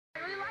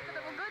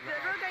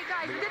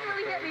guys. It didn't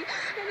really hit me.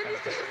 And then these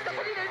people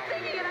standing there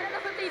singing, and I don't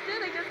know what they do.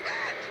 They just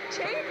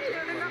change it.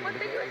 They're not what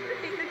they used to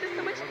think. They're just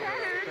so much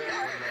better.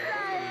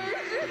 Guys.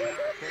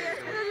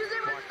 And then you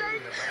say one thing,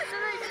 and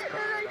they're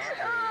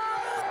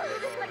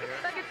just like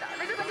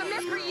a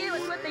myth for you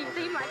is what they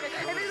seem like.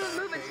 Every little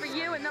movement's for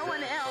you and no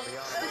one else.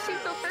 It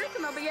seems so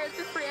personal, but yeah, it's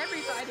just for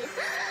everybody.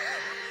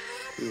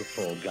 We were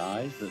four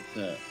guys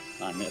that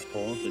I met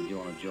Paul, said, do you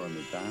want to join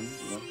the band?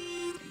 You know?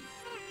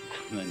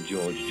 And then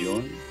George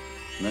joined,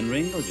 and then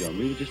Ringo joined.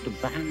 We were just a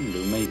band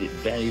who made it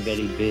very,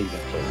 very big,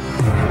 that's all.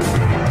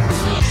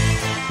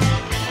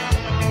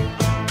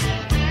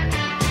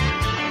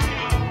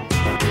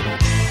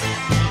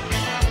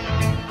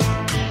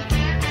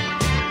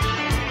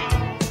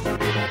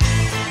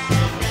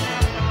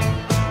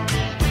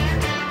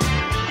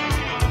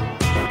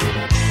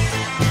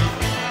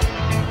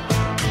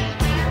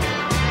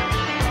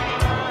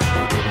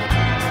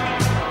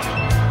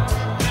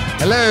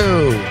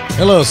 Hello.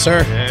 Hello,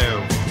 sir.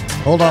 Hello.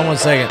 Hold on one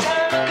second.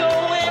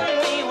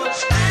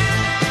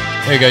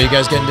 There you go. You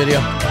guys getting video?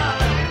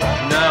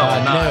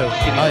 No, no.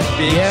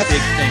 Big Yes.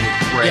 thing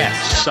is great.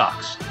 Yes.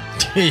 Sucks.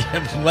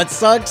 What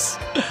sucks?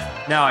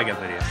 Now I get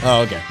video.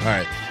 Oh, okay. All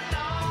right.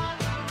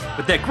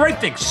 But that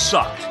great thing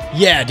sucked.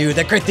 Yeah, dude.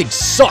 That great thing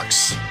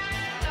sucks.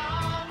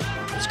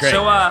 It's great.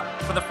 So,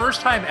 for the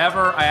first time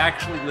ever, I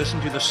actually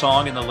listened to the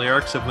song and the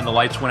lyrics of When the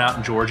Lights Went Out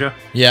in Georgia.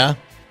 Yeah.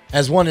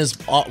 As one is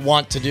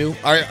want to do.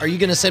 Are you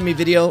going to send me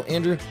video,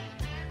 Andrew?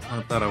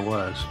 I thought I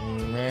was.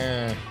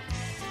 Nah.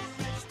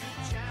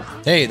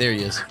 Hey, there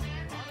he is.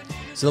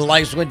 So the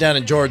lights went down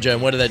in Georgia,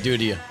 and what did that do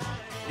to you?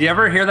 You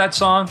ever hear that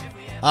song?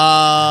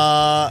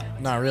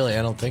 Not really.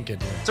 I don't think it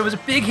did. So it was a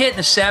big hit in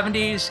the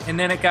 70s, and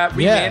then it got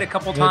remade a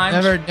couple times.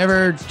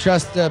 Never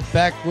trust a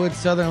backwoods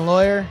Southern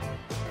lawyer.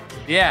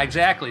 Yeah,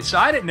 exactly. So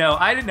I didn't know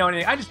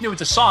anything. I just knew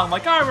it's a song. I'm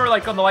like, oh, I remember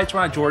like on the Lights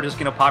Went Out in Georgia, it's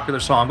a popular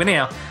song. But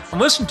anyhow, I'm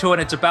listening to it,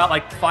 and it's about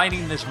like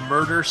finding this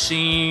murder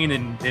scene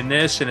and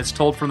this, and it's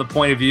told from the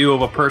point of view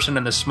of a person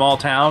in this small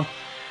town.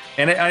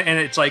 And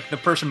it's like the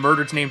person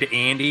murdered's named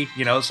Andy,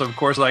 you know. So of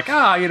course, like,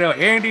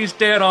 Andy's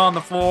dead on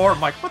the floor.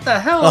 I'm like, what the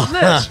hell is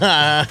this?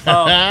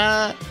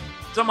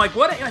 So I'm like,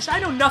 what? And I said, I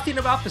know nothing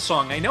about the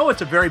song. I know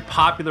it's a very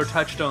popular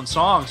Touchstone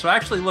song, so I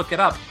actually look it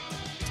up.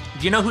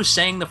 Do you know who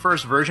sang the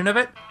first version of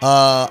it?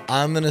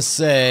 I'm gonna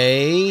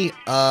say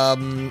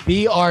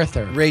B.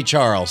 Arthur. Ray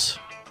Charles.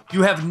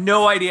 You have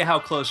no idea how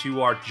close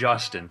you are,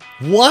 Justin.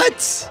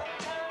 What?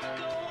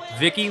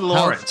 Vicki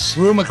Lawrence.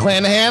 Rue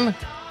McClanahan.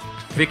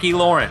 Vicki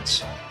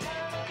Lawrence.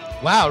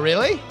 Wow,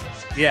 really?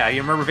 Yeah,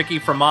 you remember Vicki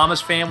from Mama's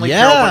Family?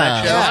 Yeah. Carol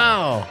Burnett show?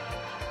 Wow.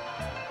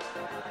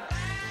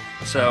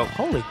 So,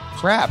 Holy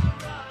crap.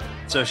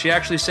 so she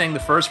actually sang the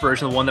first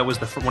version, the one that was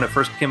when it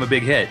first became a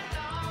big hit.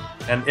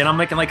 And I'm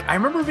thinking, like, I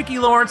remember Vicki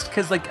Lawrence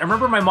because, like, I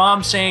remember my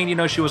mom saying,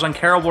 she was on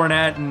Carol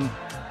Burnett and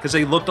because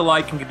they looked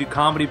alike and could do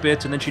comedy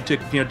bits, and then she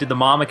did the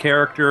Mama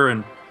character,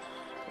 and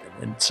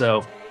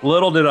so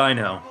little did I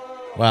know.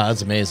 Wow,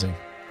 that's amazing.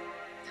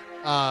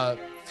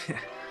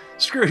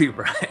 Screw you,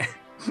 Brian.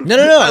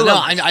 No.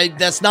 I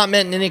that's not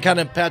meant in any kind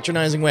of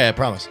patronizing way. I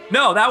promise.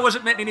 No, that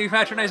wasn't meant in any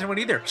patronizing one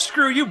either.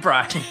 Screw you,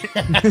 Brian.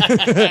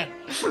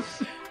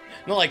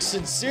 No, like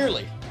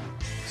sincerely.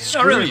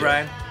 No, really, you.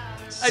 Brian.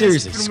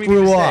 Seriously,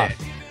 screw off.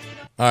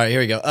 All right,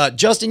 here we go.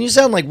 Justin, you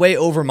sound like way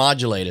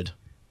overmodulated.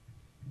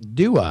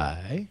 Do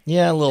I?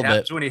 Yeah, a little bit.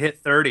 That's when you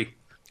hit 30.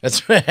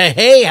 That's right.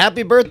 Hey,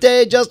 happy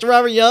birthday, Justin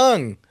Robert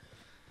Young.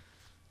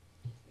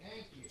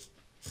 Thank you.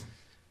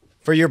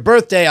 For your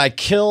birthday, I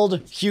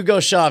killed Hugo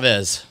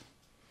Chavez.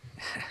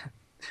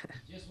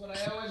 Just what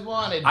I always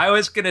wanted. I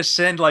was going to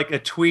send like a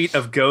tweet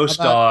of Ghost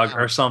Dog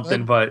or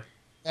something, but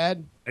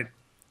Bad?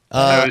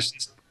 I was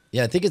just,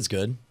 Yeah, I think it's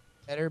good.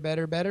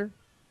 Better.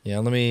 Yeah,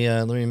 let me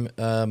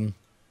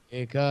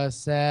Make a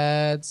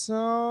sad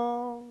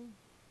song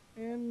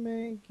and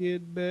make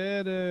it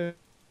better.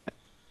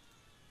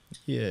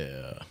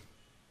 yeah.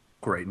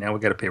 great. Now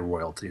we got to pay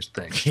royalties.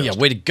 Thanks. Yeah,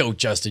 way to go,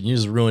 Justin. You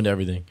just ruined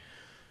everything.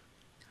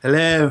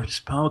 Hello, it's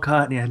Paul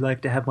McCartney. I'd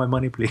like to have my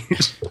money,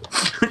 please.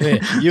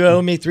 You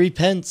owe me 3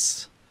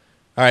 pence.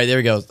 All right, there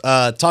we go.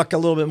 Talk a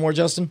little bit more,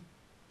 Justin.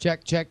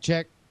 Check.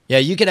 Yeah,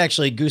 you can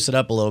actually goose it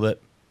up a little bit.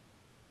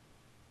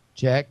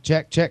 Check.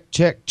 Yeah, Check.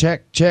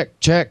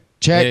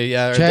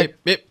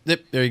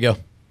 Yep, there you go.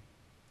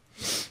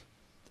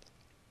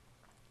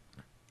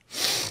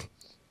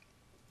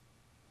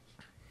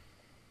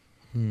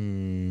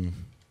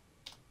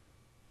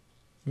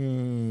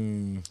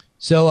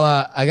 So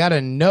I got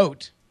a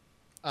note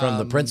From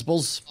the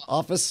principal's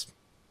office?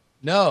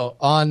 No,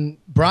 on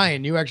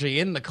Brian, you were actually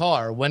in the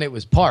car when it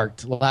was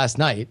parked last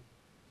night.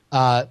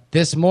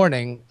 This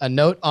morning, a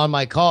note on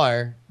my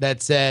car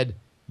that said,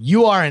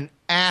 "You are an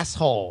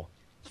asshole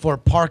for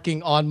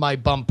parking on my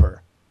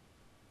bumper."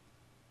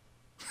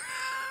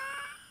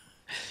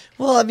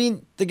 Well, I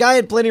mean, the guy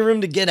had plenty of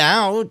room to get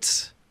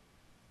out.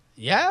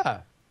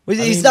 Yeah.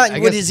 He's not.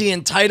 What is he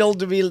entitled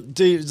to be?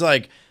 He's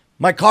like,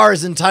 my car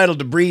is entitled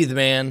to breathe,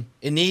 man.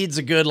 It needs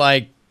a good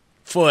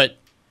foot.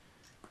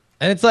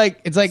 And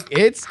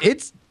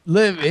it's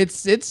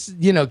it's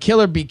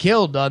kill or be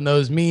killed on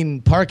those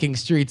mean parking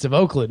streets of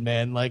Oakland,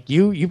 man. Like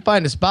you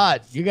find a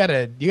spot, you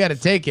gotta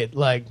take it.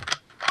 Like,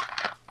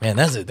 man,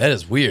 that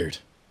is weird.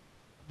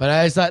 But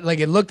I thought like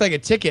it looked like a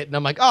ticket, and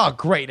I'm like, oh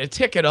great, a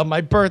ticket on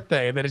my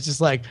birthday. And then it's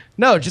just like,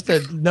 no, just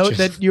a note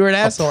that you were an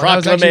asshole. And I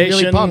was actually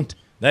really pumped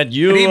that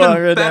you an even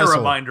are an better asshole.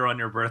 Reminder on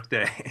your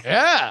birthday.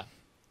 Yeah.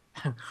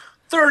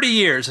 30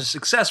 years of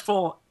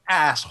successful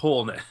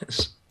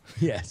assholeness.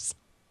 Yes.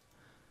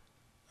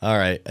 All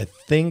right, I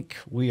think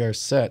we are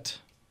set,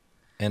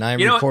 and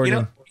I'm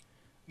recording.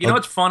 You know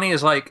what's funny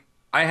is like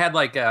I had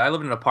I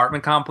live in an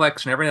apartment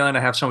complex, and every now and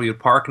then I have somebody would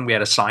park, and we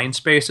had assigned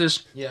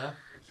spaces. Yeah.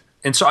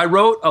 And so I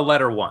wrote a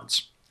letter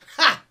once.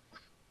 Ha!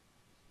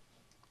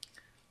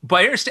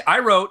 But I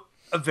wrote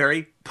a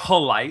very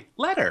polite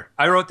letter.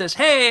 I wrote this,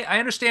 hey, I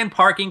understand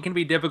parking can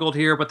be difficult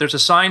here, but there's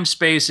assigned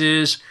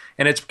spaces,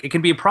 and it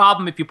can be a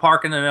problem if you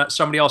park in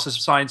somebody else's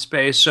assigned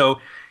space.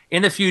 So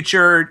in the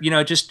future,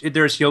 just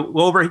there's you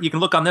can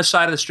look on this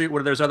side of the street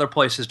where there's other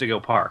places to go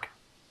park,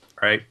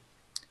 right?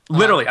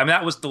 Literally, I mean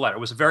that was the letter.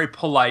 It was very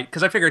polite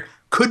because I figured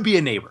could be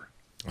a neighbor.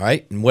 All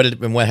right, and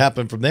what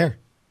happened from there?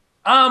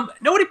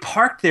 Nobody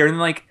parked there, and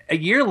like a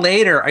year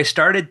later, I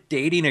started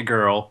dating a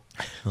girl.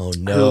 Oh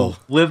no!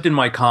 Who lived in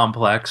my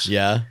complex.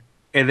 Yeah,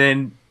 and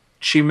then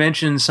she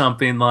mentioned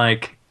something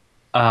like,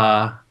 she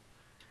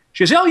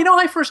goes, "Oh, how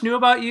I first knew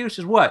about you?" She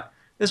says, "What?"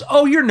 She says,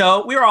 "Oh,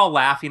 we were all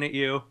laughing at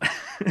you."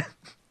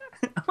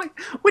 I'm like,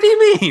 "What do you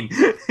mean?"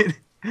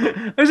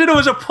 I said it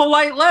was a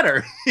polite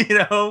letter,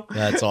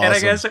 That's awesome. And I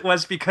guess it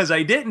was because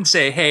I didn't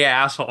say, "Hey,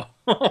 asshole."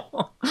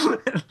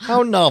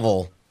 How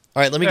novel!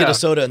 All right, let me get a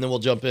soda, and then we'll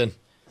jump in.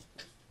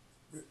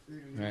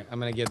 All right, I'm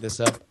gonna get this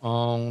up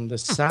on the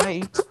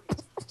site.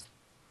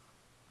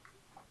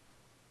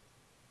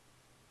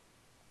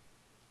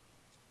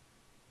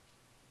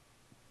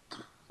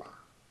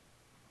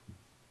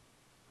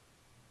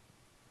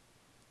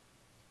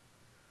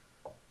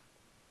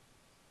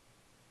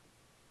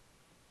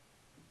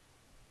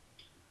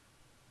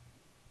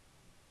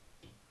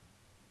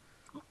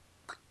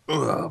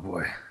 Oh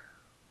boy.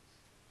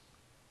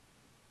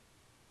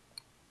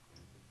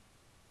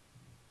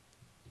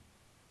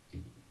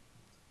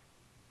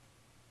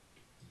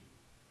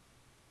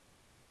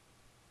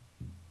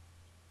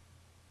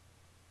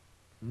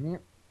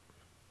 Yep.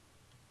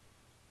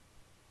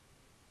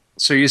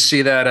 So you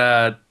see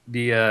that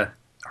the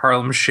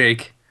Harlem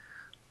Shake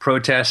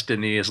protest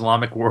in the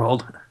Islamic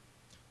world?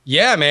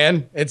 Yeah,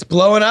 man, it's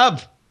blowing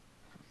up.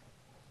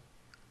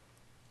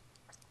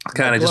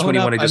 Kind of just when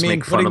you want to just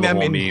make fun of the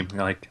whole meme.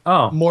 You're like,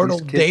 oh, mortal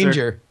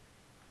danger.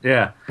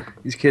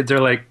 These kids are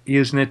like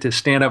using it to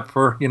stand up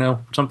for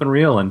something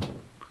real. And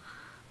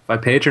if I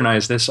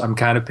patronize this, I'm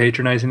kind of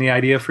patronizing the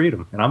idea of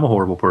freedom, and I'm a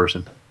horrible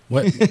person.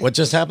 What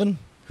just happened?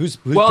 Who's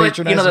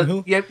patronizing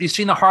who? You've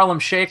seen the Harlem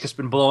Shake. It's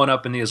been blowing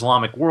up in the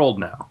Islamic world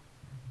now.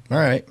 All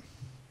right.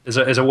 As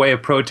a way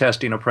of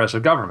protesting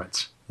oppressive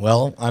governments.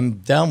 Well, I'm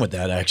down with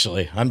that,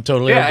 actually. I'm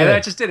totally okay. And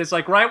I just did. It's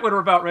like right when we're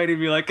about ready to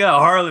be like, oh,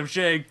 Harlem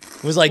Shake.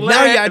 It was like,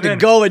 now you had to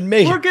go and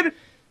make.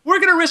 We're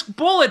gonna risk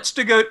bullets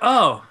to go.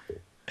 Oh.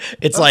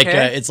 It's like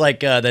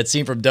that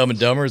scene from Dumb and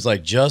Dumber. It's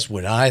like, just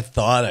when I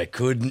thought I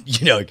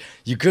couldn't,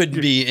 you couldn't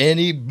be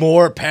any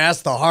more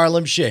past the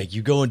Harlem Shake.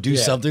 You go and do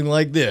something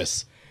like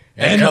this.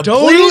 And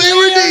totally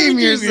redeem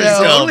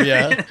yourself.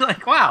 Yeah.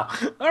 Like, wow.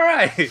 All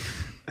right.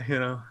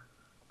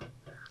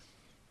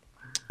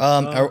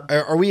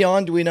 Are we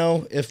on? Do we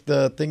know if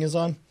the thing is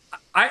on?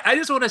 I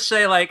just want to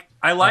say, like,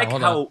 I like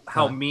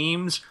how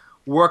memes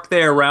work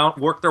their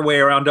way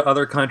around to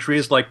other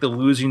countries, like the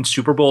losing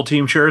Super Bowl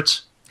team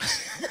shirts.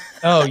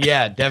 Oh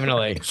yeah,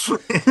 definitely.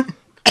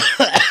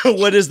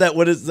 What is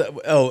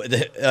that? Oh,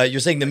 you're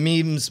saying the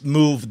memes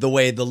move the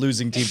way the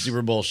losing team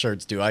Super Bowl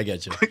shirts do. I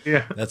get you.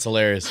 Yeah, that's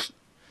hilarious.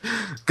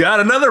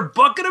 Got another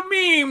bucket of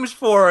memes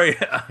for you.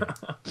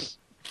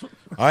 All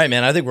right,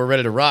 man. I think we're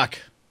ready to rock.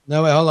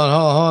 No, wait, hold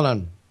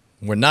on.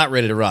 We're not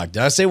ready to rock.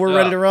 Did I say we're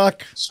ready to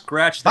rock?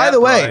 Scratch that. By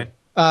the way,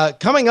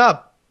 coming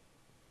up,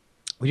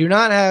 we do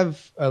not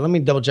have. Let me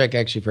double check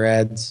actually for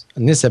ads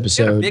on this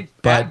episode. We had a big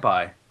ad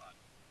buy.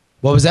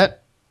 What was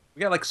that?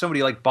 We got like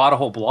somebody like bought a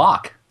whole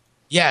block.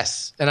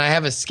 Yes, and I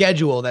have a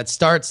schedule that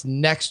starts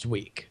next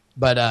week.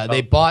 But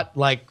they bought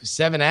like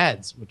 7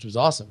 ads, which was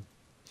awesome.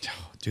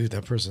 Oh, dude,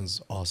 that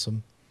person's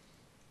awesome.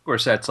 Of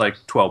course, that's like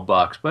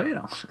 $12, but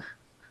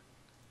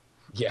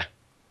Yeah.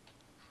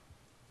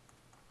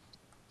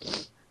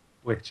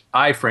 Which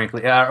I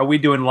frankly, are we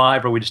doing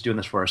live or are we just doing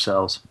this for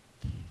ourselves?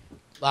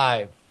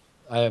 Live.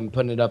 I am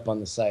putting it up on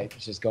the site.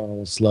 It's just going a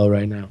little slow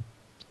right now.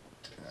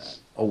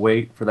 I'll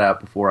wait for that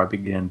before I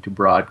begin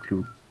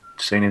to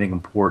say anything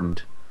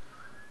important.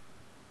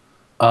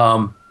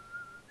 Iron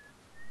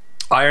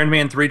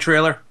Man 3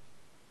 trailer.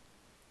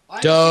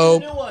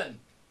 Dope.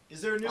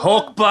 Is there a new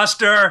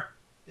Hulkbuster. one?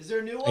 Is there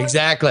a new one?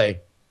 Exactly.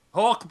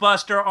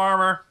 Hulkbuster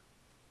armor.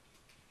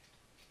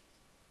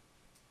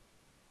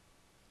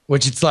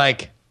 Which it's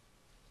like,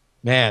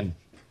 man,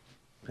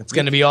 it's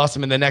going to be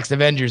awesome in the next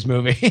Avengers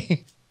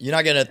movie. You're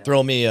not going to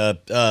throw me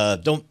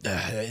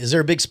is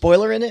there a big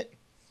spoiler in it?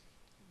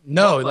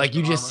 No, like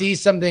you just see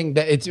something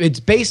that it's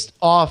based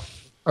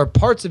off, or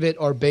parts of it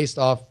are based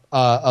off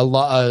a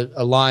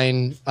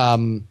line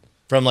from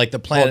like the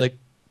planet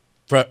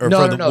from the it's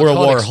World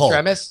called War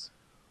Extremis.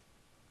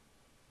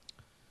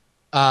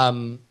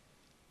 And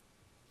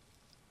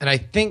I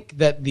think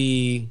that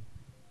the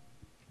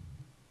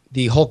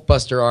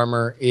Hulkbuster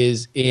armor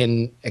is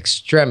in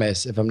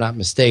Extremis, if I'm not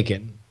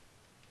mistaken.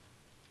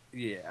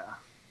 Yeah.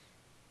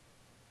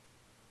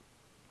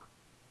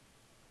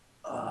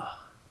 All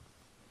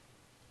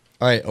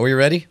right, are we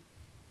ready? Do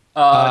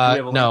we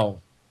have a No.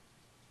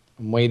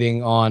 I'm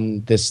waiting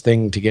on this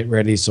thing to get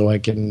ready so I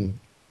can,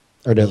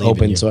 or to Believe in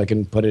open you. so I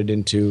can put it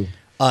into.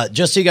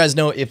 Just so you guys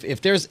know, if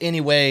there's any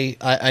way,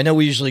 I know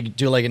we usually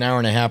do like an hour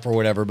and a half or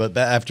whatever, but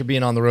after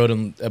being on the road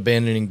and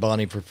abandoning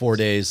Bonnie for 4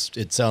 days,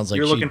 it sounds like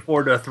You're looking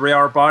forward to a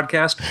 3-hour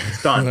podcast?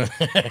 Done.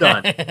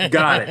 Done.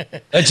 Got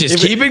it. Let's just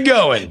keep it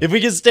going. If we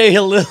can stay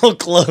a little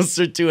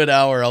closer to an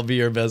hour, I'll be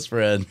your best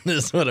friend.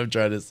 Is what I'm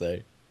trying to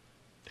say.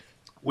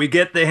 We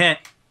get the hint.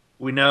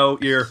 We know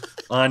you're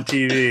on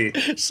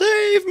TV.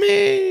 Save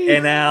me!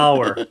 An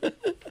hour.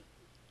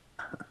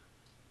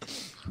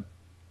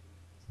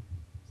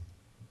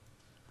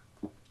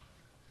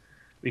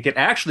 We could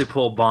actually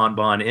pull Bon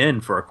Bon in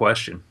for a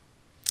question.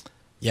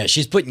 Yeah,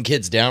 she's putting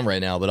kids down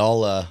right now, but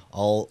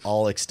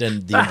I'll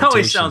extend the That invitation.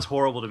 always sounds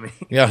horrible to me.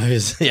 Yeah,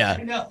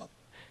 I know.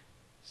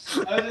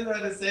 I was just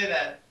about to say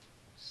that.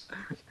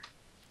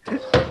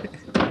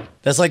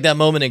 That's like that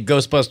moment in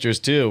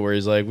Ghostbusters 2 where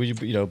he's like,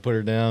 "Would you put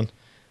her down?"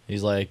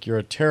 He's like, "You're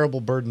a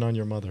terrible burden on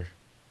your mother,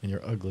 and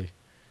you're ugly."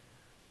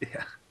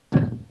 Yeah.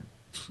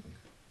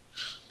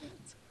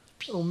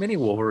 Oh, mini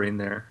Wolverine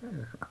there.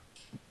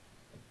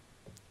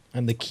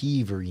 I'm the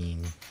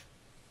Kieverine.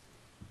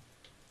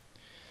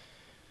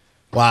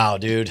 Wow,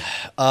 dude.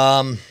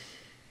 I'll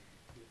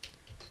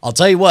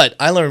tell you what.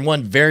 I learned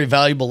one very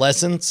valuable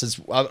lesson. Since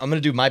I'm going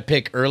to do my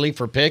pick early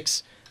for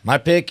picks. My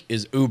pick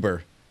is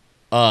Uber.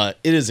 It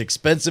is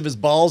expensive as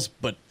balls,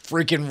 but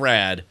freaking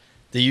rad.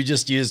 That you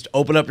just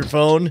open up your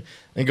phone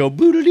and go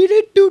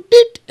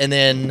boo-doo-doo-doo-doo-doo, and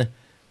then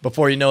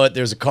before you know it,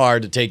 there's a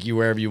car to take you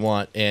wherever you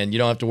want, and you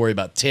don't have to worry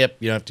about tip.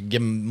 You don't have to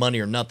give them money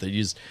or nothing.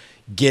 You just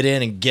get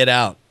in and get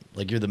out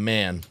like you're the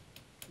man.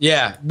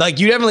 Yeah,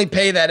 like you definitely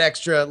pay that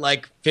extra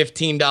like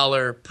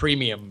 $15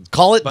 premium.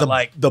 Call it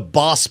the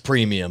boss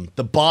premium,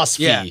 the boss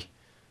fee. Yeah.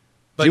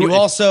 But you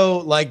also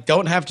like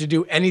don't have to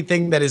do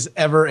anything that is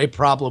ever a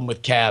problem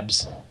with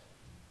cabs.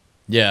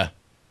 Yeah.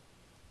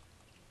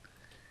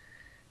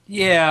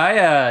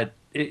 Yeah,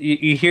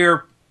 you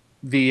hear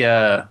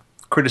the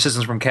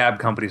criticisms from cab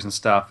companies and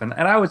stuff, and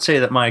I would say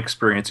that my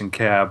experience in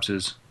cabs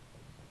is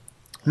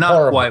not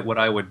Horrible. quite what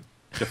I would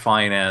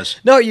define as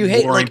No, you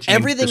hate, like, warranting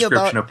everything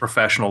description about- of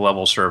professional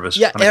level service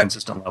Yeah, on a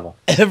consistent level.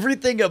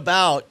 Everything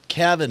about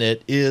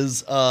Cabinet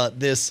is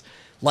this,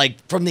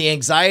 like, from the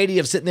anxiety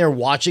of sitting there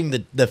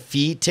watching the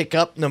fee tick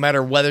up no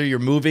matter whether you're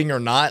moving or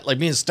not, like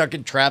being stuck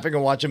in traffic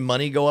and watching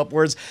money go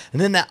upwards, and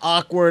then that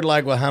awkward,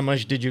 like, well, how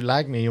much did you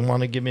like me? You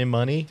want to give me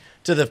money?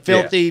 To the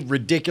filthy,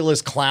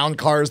 ridiculous clown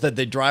cars that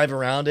they drive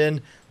around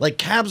in. Like,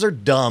 cabs are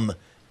dumb,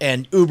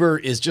 and Uber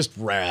is just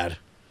rad.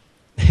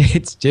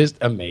 It's just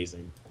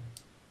amazing.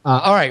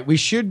 All right, we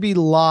should be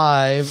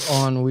live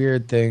on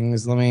Weird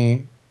Things. Let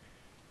me.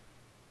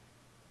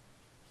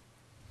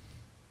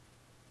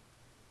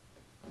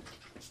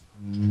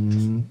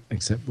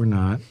 Except we're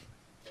not.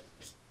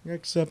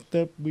 Except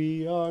that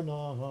we are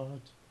not.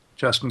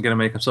 Justin gonna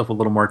make himself a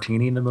little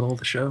martini in the middle of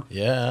the show.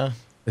 Yeah.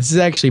 This is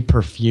actually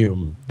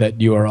perfume that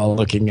you are all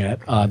looking at,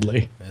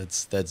 oddly.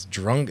 That's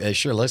drunk.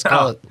 Sure, let's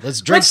call it. Let's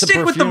drink Let's some stick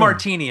with the perfume.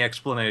 martini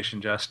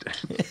explanation, Justin.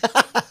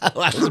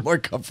 I was more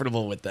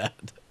comfortable with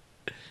that.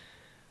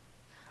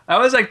 I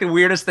was like the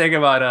weirdest thing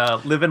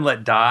about Live and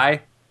Let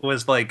Die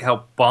was like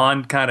how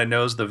Bond kind of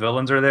knows the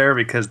villains are there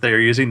because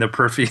they're using the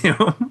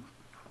perfume.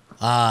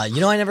 I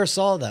never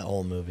saw that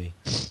whole movie.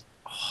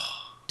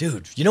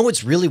 Dude, you know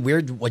what's really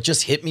weird? What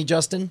just hit me,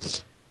 Justin?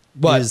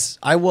 What? Is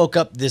I woke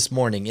up this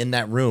morning in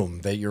that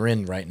room that you're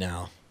in right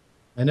now.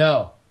 I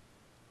know.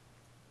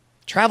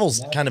 Travel's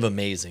kind of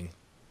amazing.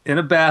 In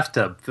a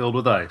bathtub filled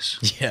with ice.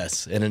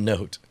 Yes, and a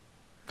note.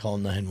 Call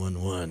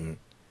 911.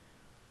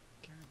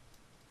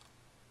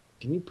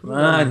 Can you put it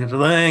Ah, on get the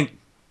link.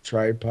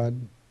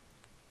 tripod?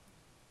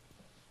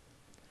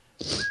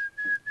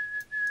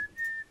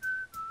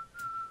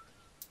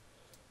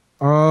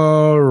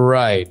 All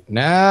right.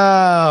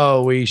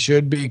 Now we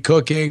should be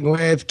cooking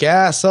with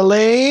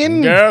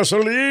gasoline.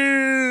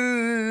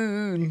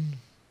 Gasoline.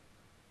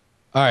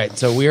 All right.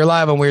 So we are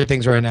live on Weird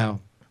Things right now.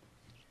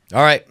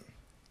 All right.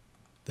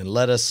 Then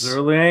Is there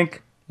a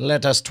link?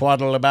 let us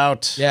twaddle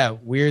about. Yeah.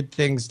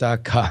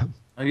 Weirdthings.com.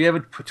 Oh, you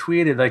haven't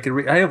tweeted.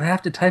 I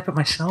have to type it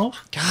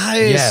myself?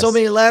 Guys, Yes. so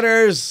many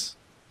letters.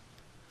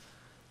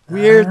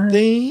 Weird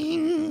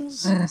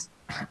things.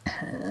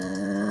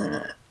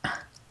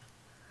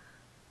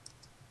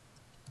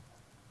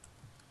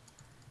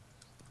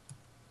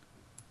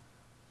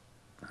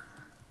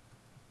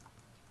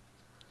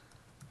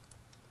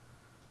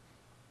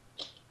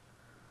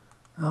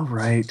 All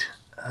right.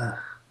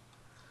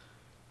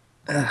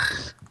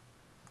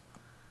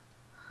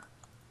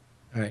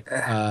 All right.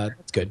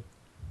 That's good.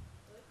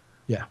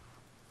 Yeah.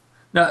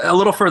 No, a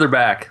little further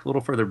back. A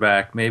little further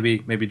back. Maybe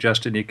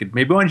Justin, you could.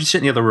 Maybe why don't you sit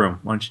in the other room?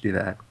 Why don't you do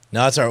that?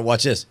 No, that's all right.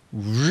 Watch this.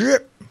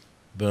 Rip.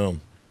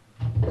 Boom.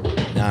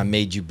 Now I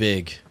made you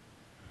big.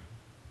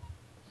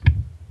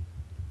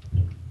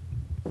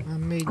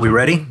 We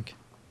ready? Big.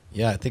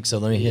 Yeah, I think so.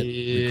 Let me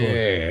hit record.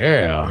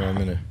 Yeah. I'm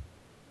gonna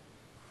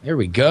There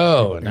we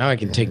go. Now I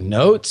can take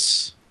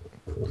notes.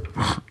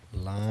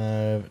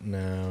 live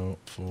now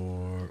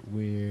for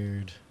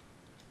weird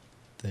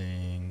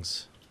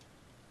things.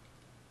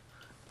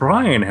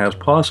 Brian has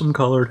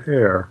possum-colored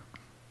hair.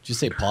 Did you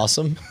say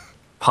possum?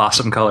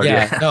 Possum-colored,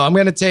 yeah. No, I'm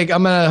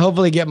gonna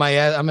hopefully get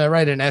I'm gonna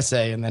write an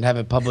essay and then have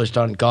it published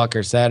on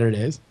Gawker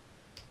Saturdays.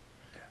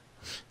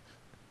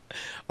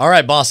 All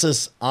right,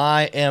 bosses.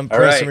 I am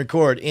pressing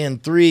record in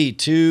 3,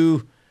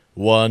 2,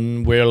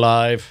 1. We're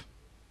live.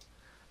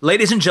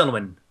 Ladies and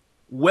gentlemen,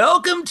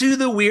 welcome to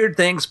the Weird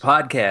Things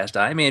Podcast.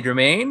 I'm Andrew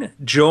Main,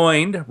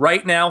 joined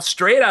right now,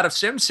 straight out of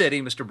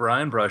SimCity, Mr.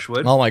 Brian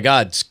Brushwood. Oh my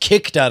God, it's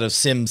kicked out of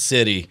Sim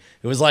City.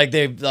 It was like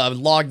they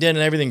logged in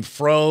and everything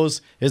froze.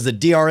 It was a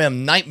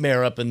DRM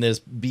nightmare up in this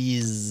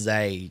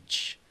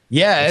BZH.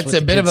 Yeah, That's it's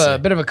what a the kids say.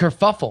 bit of a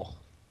kerfuffle.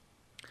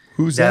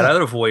 Who's That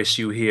other voice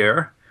you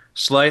hear,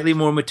 slightly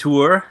more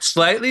mature,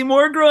 slightly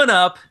more grown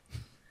up,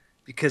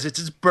 because it's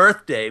his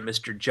birthday,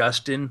 Mr.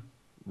 Justin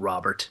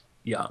Robert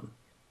Young.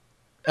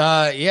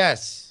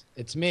 Yes,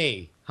 it's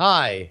me.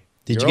 Hi.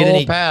 Did your you get old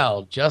any-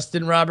 pal,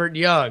 Justin Robert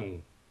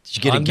Young. Did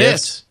you get a on gift?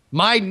 this,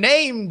 my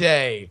name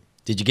day.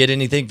 Did you get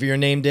anything for your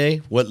name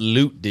day? What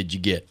loot did you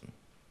get?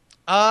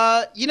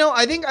 I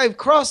think I've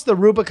crossed the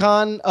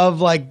Rubicon of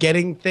like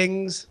getting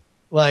things.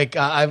 Like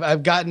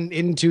I've gotten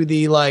into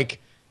the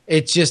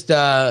it's just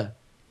the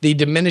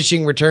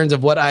diminishing returns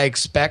of what I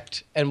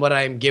expect and what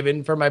I'm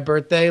given for my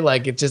birthday.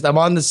 Like it's just I'm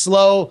on the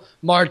slow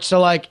march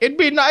to it'd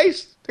be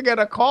nice to get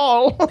a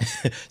call.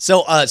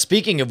 So,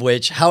 speaking of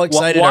which, how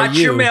excited are Watch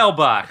you? your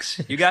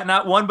mailbox. You got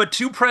not one but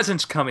two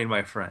presents coming,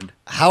 my friend.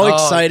 How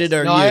excited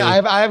are no, you?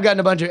 I have gotten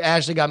a bunch of.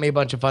 Ashley got me a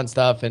bunch of fun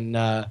stuff, and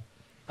I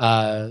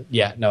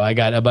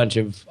got a bunch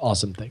of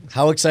awesome things.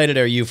 How excited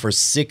are you for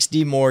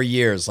 60 more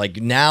years? Like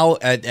now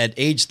at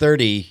age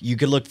 30, you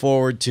could look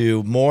forward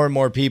to more and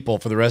more people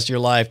for the rest of your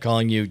life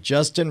calling you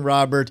Justin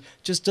Robert,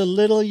 just a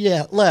little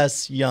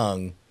less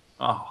young.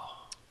 Oh,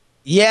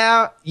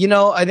 Yeah,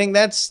 I think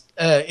that's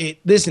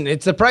listen,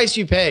 it's the price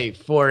you pay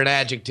for an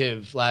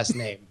adjective last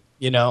name.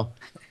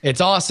 It's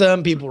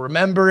awesome. People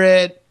remember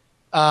it.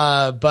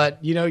 But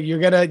you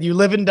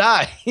live and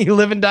die. You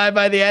live and die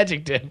by the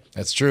adjective.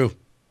 That's true.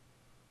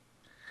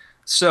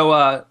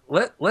 so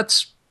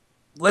let's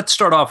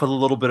start off with a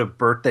little bit of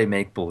birthday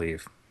make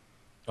believe.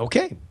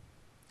 Okay.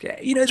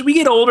 Okay, as we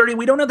get older,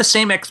 we don't have the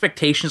same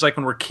expectations like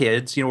when we're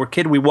kids.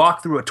 We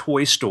walk through a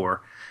toy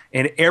store,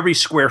 and every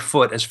square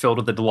foot is filled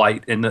with the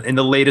delight in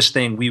the latest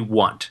thing we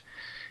want.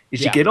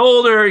 As you get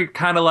older, you're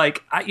kind of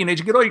like,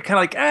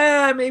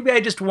 maybe I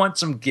just want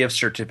some gift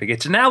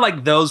certificates. And now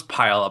those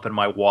pile up in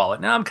my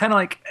wallet. Now I'm kind of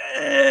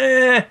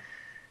like,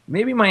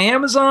 maybe my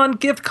Amazon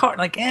gift card.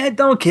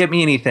 Don't give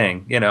me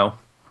anything.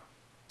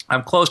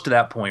 I'm close to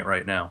that point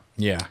right now.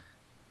 Yeah.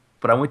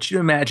 But I want you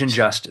to imagine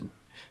Justin.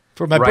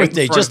 For my Right in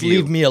birthday, front just of you.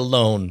 leave me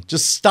alone.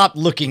 Just stop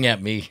looking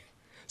at me.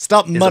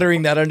 Stop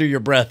muttering that under your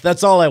breath.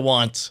 That's all I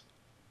want.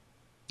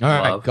 All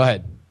right, Love. go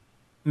ahead.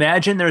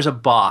 Imagine there's a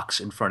box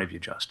in front of you,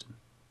 Justin.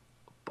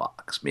 A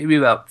box, maybe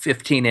about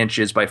 15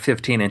 inches by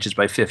 15 inches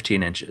by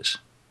 15 inches.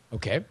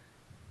 Okay.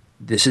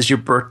 This is your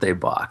birthday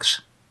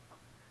box.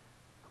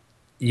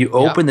 You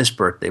open this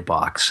birthday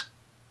box.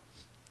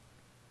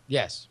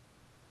 Yes.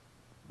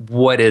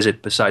 What is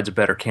it besides a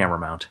better camera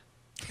mount?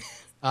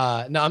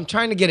 No, I'm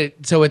trying to get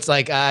it so it's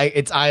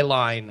it's eye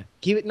line.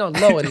 Keep it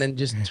low and then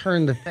just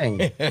turn the thing.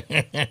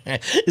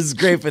 This is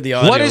great for the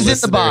audio. What is in the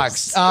listeners.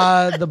 box?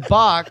 The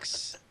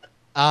box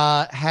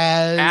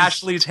has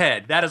Ashley's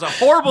head. That is a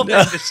horrible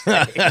thing to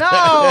say.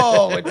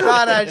 No, it's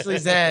not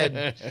Ashley's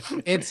head.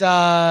 It's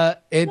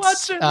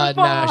What's in the no,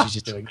 box? she's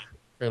just doing it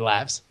for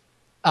laughs.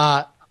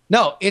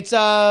 No, it's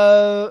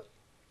I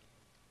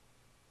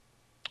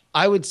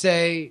would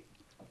say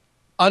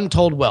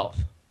untold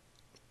wealth.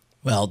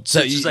 Well, so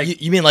It's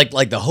just you mean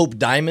like the Hope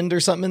Diamond or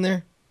something in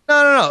there?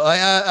 No.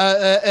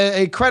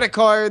 A credit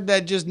card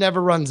that just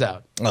never runs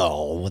out.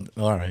 Oh,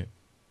 all right.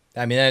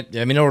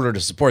 In order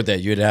to support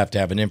that, you'd have to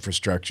have an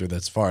infrastructure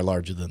that's far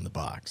larger than the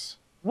box.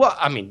 Well,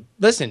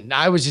 listen,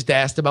 I was just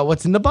asked about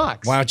what's in the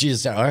box. Why don't you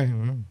just? All right.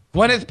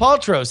 Gwyneth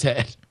Paltrow's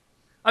head.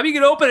 You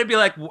can open it and be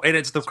like, and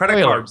it's the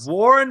credit card, Spoilers.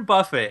 Warren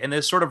Buffett, and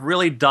this sort of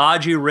really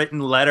dodgy written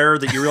letter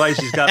that you realize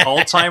he's got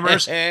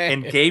Alzheimer's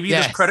and gave you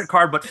this Yes. credit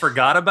card but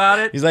forgot about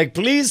it. He's like,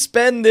 please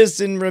spend this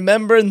in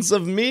remembrance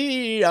of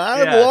me.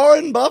 I'm Yeah.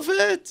 Warren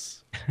Buffett.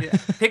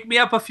 Pick me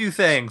up a few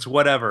things,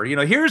 whatever.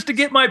 Here's to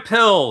get my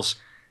pills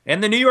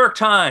and the New York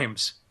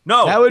Times.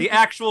 No, That would the be-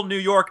 actual New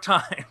York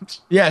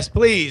Times. Yes,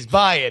 please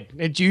buy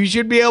it. You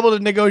should be able to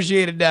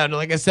negotiate it down to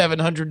a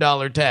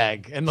 $700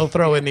 tag, and they'll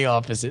throw in the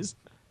offices.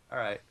 All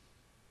right.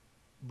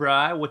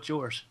 Bri, what's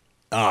yours?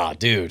 Ah,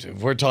 dude, if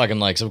we're talking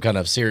like some kind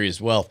of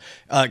serious wealth,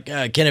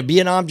 can it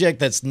be an object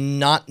that's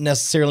not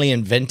necessarily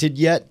invented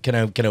yet? Can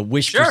a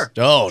wish? Sure.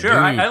 Oh, sure.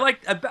 dude. I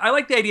like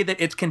the idea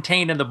that it's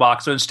contained in the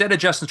box. So instead of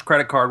Justin's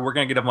credit card, we're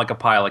gonna get him like a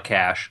pile of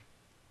cash.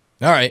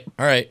 All right.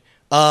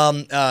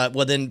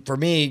 Well, then for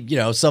me,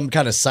 some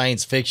kind of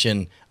science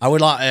fiction. I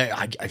would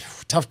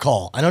tough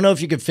call. I don't know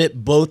if you could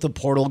fit both a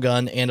portal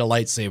gun and a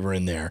lightsaber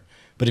in there,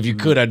 but if you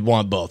could, I'd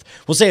want both.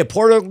 We'll say a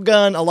portal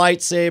gun, a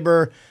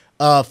lightsaber,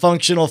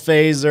 functional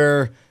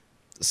phaser,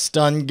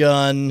 stun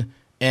gun,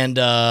 and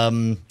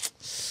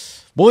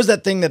what was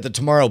that thing that the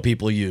Tomorrow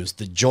people used?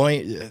 The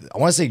joint. I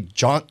want to say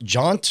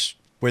jaunt,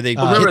 where they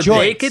remember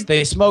joints.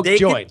 They smoke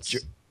joints.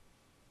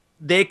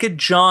 They could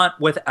jaunt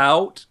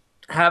without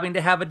having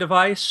to have a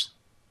device.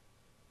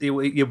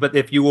 But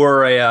if you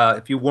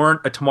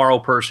weren't a Tomorrow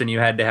person, you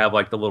had to have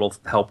like the little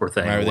helper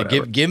thing. All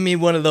right, give me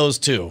one of those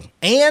too,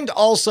 and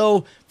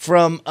also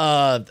from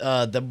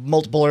the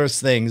multiple Earths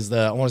things.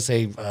 I want to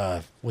say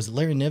was it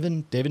Larry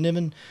Niven, David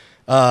Niven?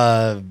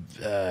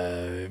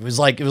 It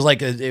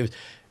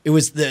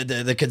was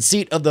the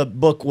conceit of the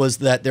book was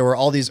that there were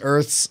all these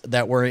Earths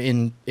that were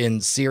in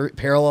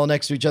parallel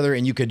next to each other,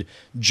 and you could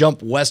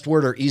jump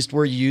westward or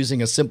eastward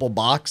using a simple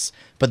box,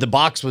 but the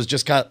box was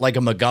just kind of like a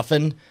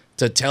MacGuffin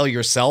to tell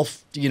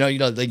yourself,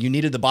 like you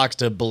needed the box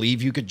to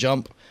believe you could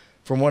jump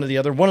from one to the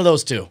other. One of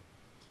those two.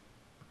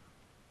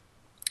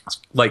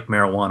 Like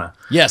marijuana.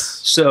 Yes.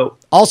 So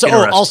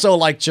also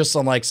like just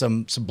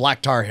some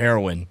black tar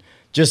heroin,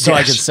 just so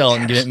I could sell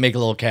it and make a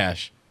little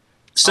cash.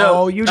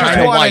 So you just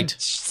want to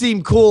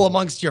seem cool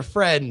amongst your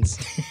friends.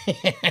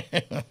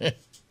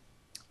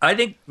 I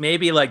think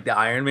maybe like the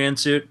Iron Man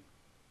suit.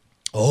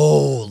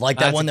 Oh, like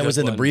that That's one a that good was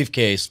in the one.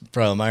 briefcase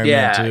from Iron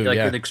Man 2. Like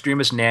an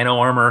extremist nano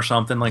armor or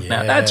something like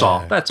that. That's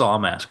all. That's all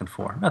I'm asking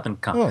for. Nothing.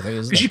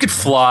 Because you could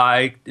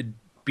fly,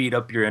 beat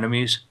up your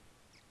enemies.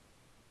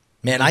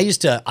 Man, I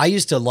used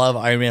to love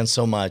Iron Man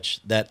so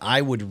much that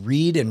I would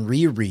read and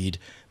reread.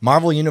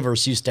 Marvel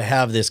Universe used to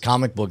have this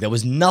comic book that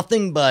was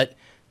nothing but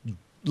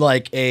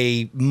like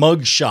a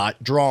mugshot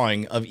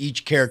drawing of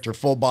each character,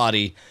 full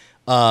body,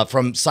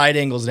 from side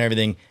angles and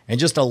everything, and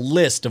just a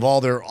list of all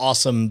their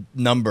awesome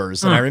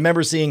numbers. And I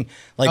remember seeing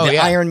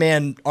Iron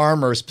Man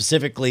armor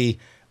specifically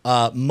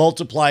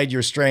multiplied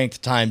your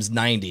strength times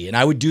 90. And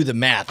I would do the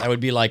math. I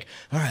would be like,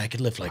 all right, I could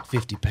lift like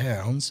 50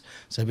 pounds.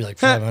 So I'd be like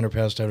 500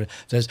 pounds.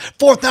 That's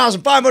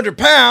 4,500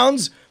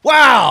 pounds.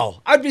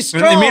 Wow. I'd be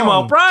strong. And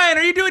meanwhile, Brian,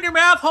 are you doing your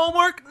math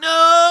homework?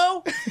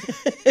 No.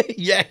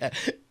 Yeah.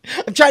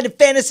 I'm trying to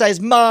fantasize,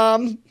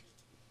 Mom.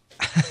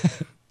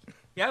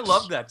 Yeah, I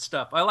love that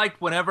stuff. I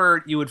liked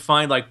whenever you would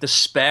find like the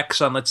specs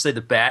on, let's say,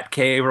 the Bat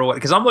Cave or what,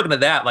 because I'm looking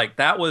at that. Like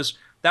that was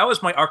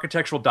my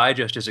Architectural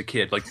Digest as a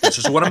kid. Like this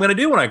is what I'm going to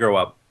do when I grow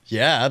up.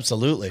 Yeah,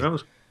 absolutely.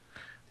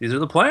 These are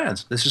the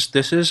plans. This is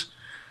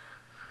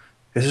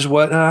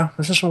what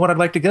I'd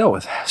like to go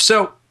with.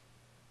 So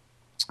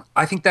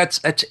I think that's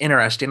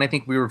interesting. I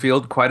think we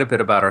revealed quite a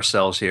bit about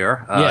ourselves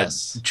here.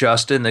 Yes,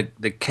 Justin,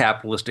 the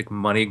capitalistic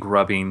money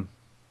grubbing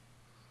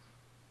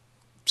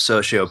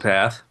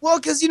sociopath. Well,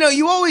 because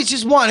you always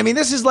just want. I mean,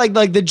 this is like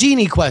the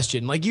genie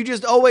question. Like you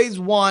just always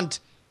want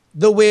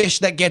the wish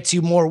that gets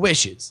you more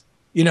wishes.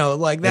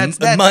 Like that's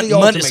the ultimate So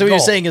what goal. you're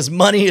saying is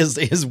money is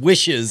his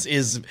wishes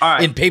is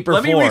in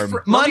paper form.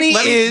 Money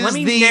is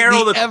the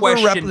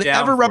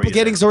ever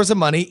replicating source of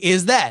money.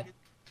 Is that?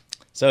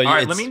 So all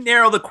right, let me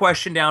narrow the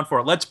question down for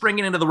it. Let's bring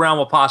it into the realm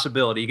of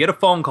possibility. You get a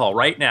phone call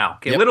right now.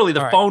 Okay, literally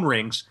the phone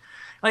rings.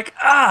 Like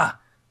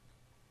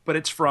but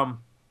it's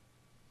from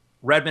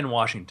Redmond,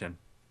 Washington.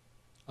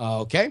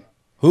 Okay.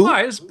 Who?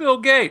 Hi, it's Bill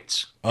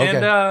Gates. Okay.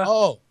 And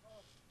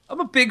I'm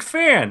a big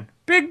fan.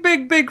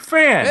 Big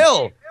fan.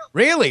 Bill,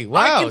 really?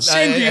 Wow. I can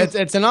send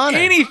you it's an honor.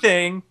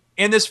 anything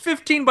in this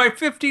 15 by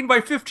 15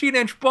 by 15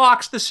 inch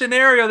box, the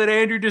scenario that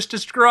Andrew just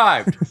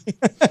described.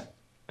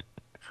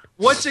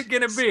 What's it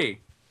going to be?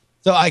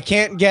 So I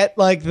can't get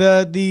like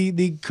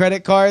the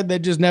credit card that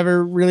just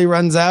never really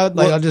runs out.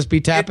 Like I'll just be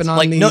tapping on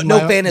like the no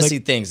fantasy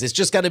things. It's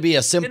just got to be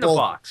a simple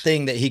box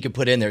thing that he could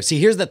put in there. See,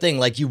 here's the thing: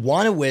 like you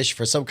want to wish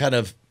for some kind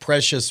of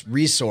precious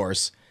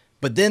resource,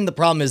 but then the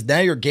problem is now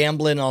you're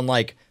gambling on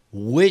like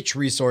which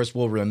resource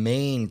will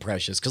remain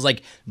precious. Because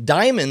like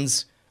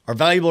diamonds are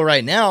valuable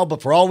right now, but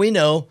for all we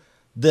know,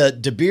 the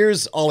De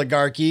Beers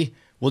oligarchy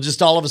will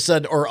just all of a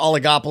sudden, or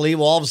oligopoly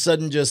will all of a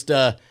sudden just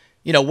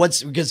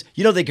because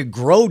they could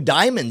grow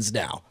diamonds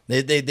now.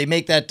 They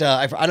make that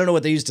I don't know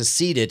what they use to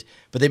seed it,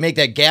 but they make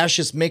that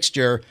gaseous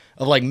mixture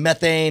of like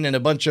methane and a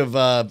bunch of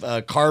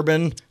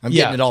carbon. I'm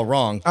getting it all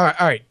wrong. All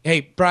right.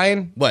 Hey,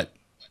 Brian. What?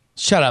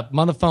 Shut up. I'm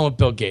on the phone with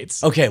Bill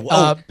Gates. Okay.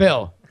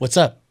 Bill. What's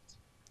up?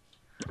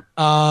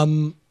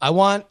 I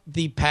want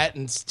the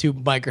patents to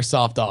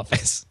Microsoft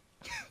Office.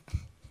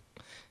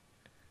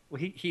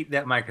 Well,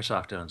 that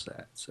Microsoft owns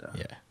that. So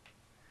yeah.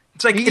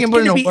 It's like You it's can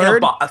put going to in a be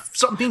word?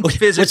 something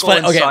physical What's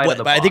funny, inside of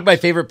the box. I think my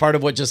favorite part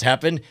of what just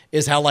happened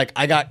is how like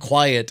I got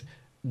quiet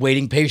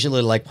waiting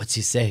patiently, like, what's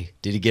he say?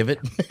 Did he give it?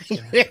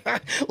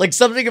 Like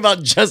something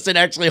about Justin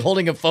actually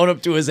holding a phone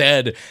up to his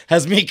head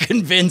has me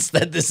convinced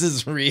that this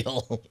is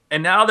real.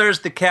 And now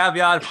there's the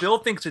caveat. If Bill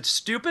thinks it's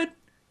stupid,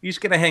 he's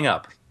going to hang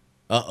up.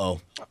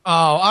 Uh-oh. Oh,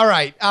 all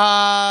right.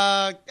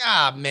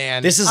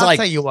 Man. This is I'll like,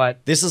 tell you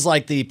what. This is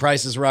like the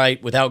Price is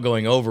Right without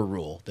going over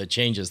rule that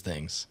changes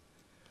things.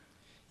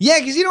 Yeah,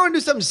 because you don't want to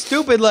do something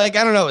stupid like,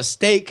 I don't know, a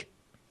steak.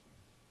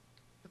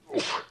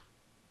 You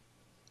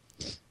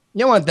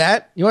don't want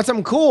that. You want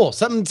something cool,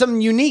 something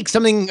unique,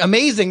 something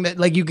amazing that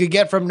like you could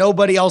get from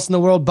nobody else in the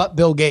world but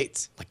Bill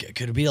Gates. Like, it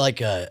could be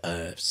like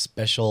a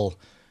special,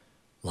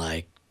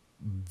 like,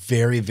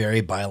 very,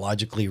 very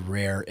biologically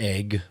rare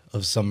egg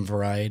of some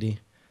variety.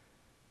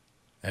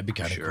 That'd be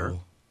kind of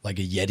cool. Like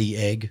a Yeti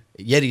egg.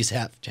 Yetis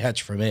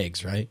hatch from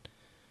eggs, right?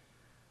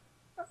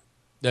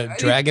 The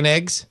dragon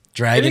eggs?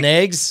 Dragon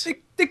eggs? I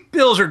think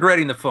Bill's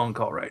regretting the phone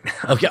call right now.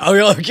 Okay.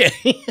 Oh, okay.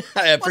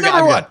 I Well,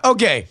 number one,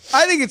 okay.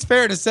 I think it's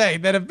fair to say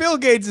that if Bill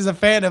Gates is a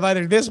fan of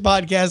either this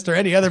podcast or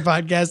any other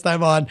podcast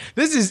I'm on,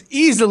 this is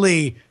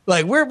easily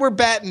like we're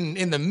batting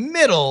in the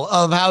middle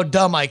of how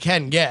dumb I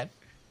can get.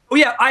 Oh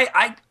yeah,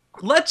 I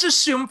let's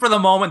assume for the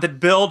moment that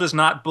Bill does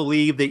not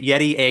believe that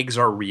Yeti eggs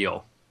are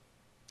real.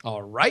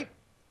 All right.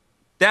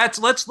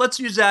 Let's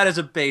use that as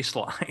a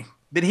baseline.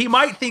 That he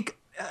might think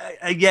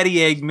a Yeti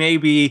egg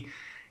maybe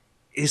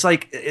is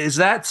like, is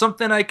that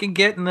something I can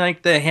get in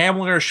like the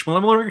Hamler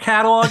Schlimmer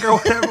catalog or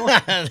whatever?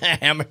 The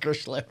Hammer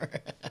Schlimmer.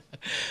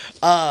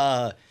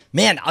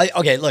 Man,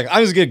 okay, look,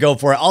 I'm just gonna go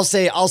for it. I'll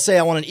say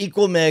I want an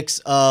equal mix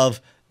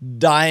of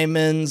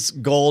diamonds,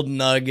 gold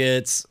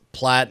nuggets,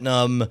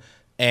 platinum,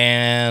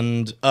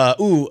 and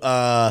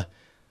how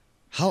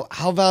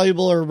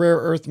valuable are rare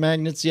earth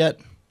magnets yet?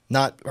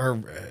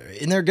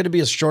 Isn't there going to be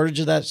a shortage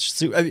of that?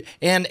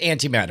 And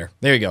antimatter.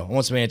 There you go. I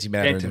want some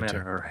antimatter.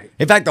 Antimatter, all right.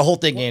 In fact, the whole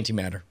thing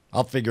antimatter.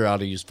 I'll figure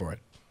out a use for it.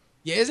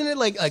 Yeah, isn't it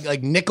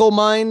like nickel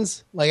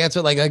mines? Like that's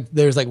what like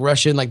there's like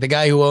Russian, like the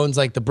guy who owns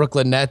like the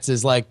Brooklyn Nets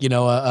is like, you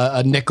know,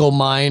 a nickel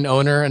mine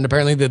owner. And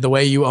apparently the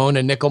way you own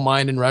a nickel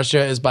mine in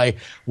Russia is by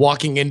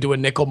walking into a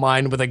nickel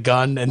mine with a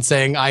gun and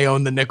saying, I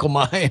own the nickel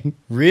mine.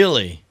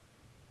 Really?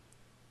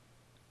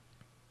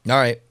 All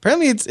right.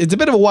 Apparently it's a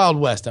bit of a Wild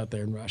West out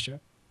there in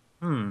Russia.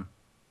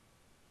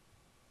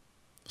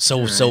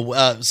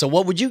 So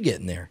what would you get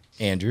in there,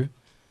 Andrew?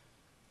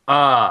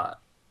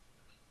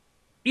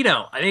 You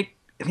know, I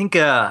think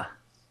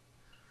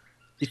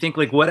you think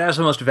like what has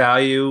the most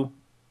value?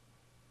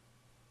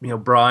 You know,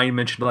 Brian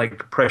mentioned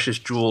like precious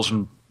jewels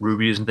and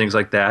rubies and things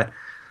like that.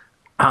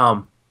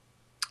 I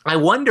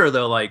wonder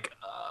though, like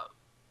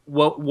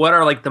what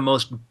are the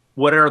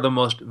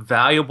most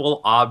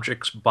valuable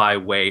objects by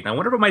weight? And I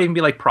wonder if it might even be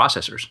like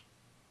processors.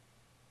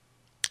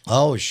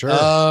 Oh, sure.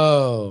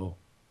 Oh.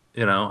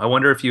 You know, I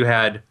wonder if you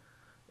had,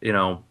 you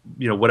know,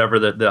 whatever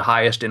the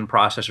highest end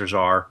processors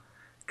are,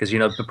 because, you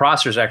know, the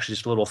processor is actually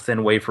just a little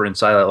thin wafer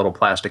inside that little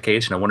plastic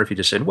case. And I wonder if you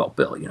just said, well,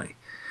 Bill, you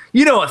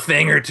know a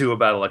thing or two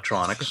about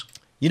electronics.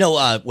 You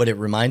know, what it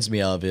reminds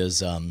me of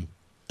is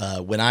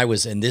when I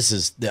was, and this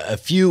is a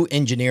few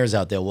engineers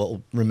out there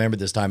will remember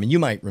this time, and you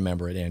might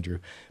remember it, Andrew,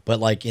 but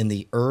like in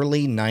the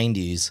early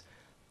 90s,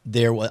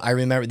 I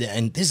remember,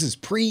 and this is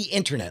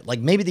pre-internet.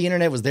 Like maybe the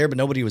internet was there, but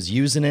nobody was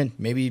using it.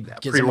 Maybe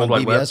get some on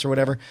BBS or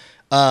whatever.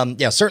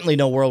 Certainly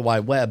no World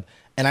Wide Web.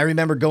 And I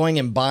remember going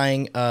and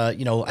buying, I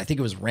think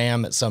it was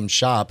RAM at some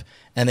shop,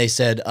 and they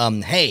said,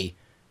 hey,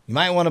 you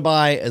might want to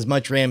buy as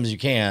much RAM as you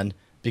can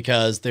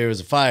because there was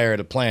a fire at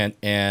a plant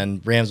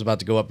and RAM's about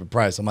to go up in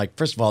price. I'm like,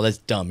 first of all, that's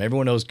dumb.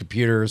 Everyone knows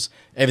computers.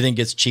 Everything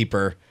gets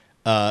cheaper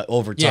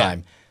over time.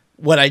 Yeah.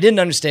 What I didn't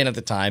understand at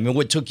the time, and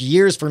what took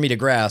years for me to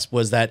grasp,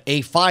 was that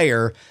a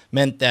fire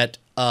meant that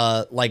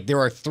there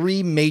are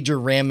 3 major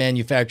RAM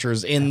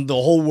manufacturers in the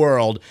whole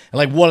world, and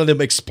like one of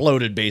them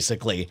exploded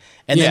basically.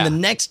 And then the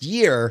next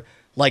year,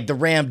 like the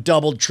RAM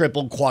doubled,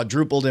 tripled,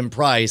 quadrupled in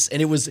price,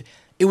 and it was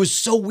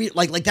so weird.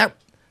 Like that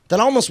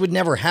almost would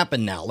never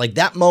happen now. Like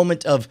that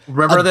moment of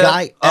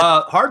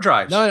hard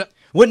drives. No.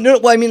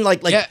 I mean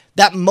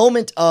that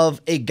moment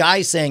of a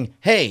guy saying,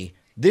 "Hey,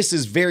 this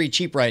is very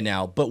cheap right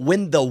now," but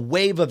when the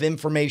wave of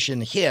information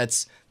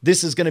hits,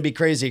 this is going to be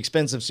crazy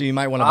expensive, so you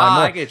might want to buy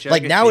more. I get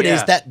you,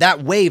 nowadays,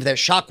 that wave, that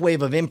shock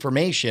wave of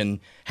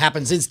information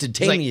happens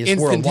instantaneous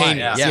worldwide.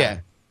 Yeah.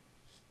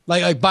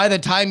 Like by the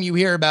time you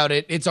hear about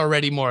it, it's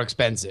already more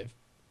expensive.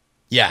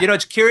 Yeah. You know,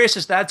 it's curious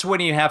is that's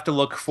when you have to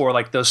look for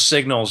like those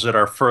signals that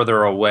are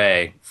further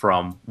away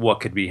from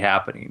what could be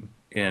happening.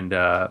 And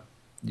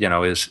you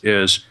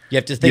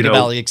have to think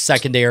about like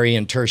secondary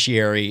and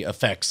tertiary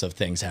effects of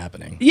things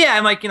happening. Yeah,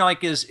 and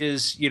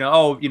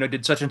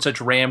did such and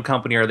such RAM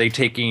company, are they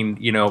taking,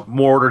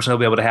 more orders than they'll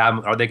be able to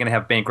have? Are they going to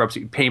have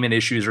bankruptcy payment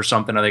issues or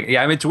something?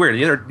 It's weird.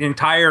 The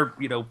entire,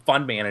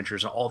 fund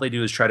managers, all they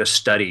do is try to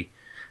study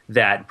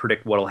that and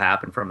predict what'll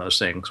happen from those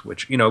things,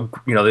 which,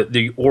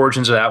 the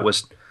origins of that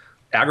was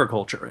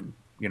agriculture. And,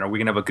 are we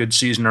going to have a good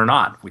season or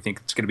not? If we think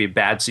it's going to be a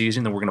bad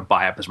season, then we're going to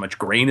buy up as much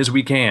grain as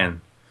we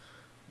can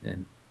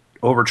and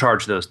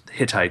overcharge those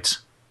Hittites.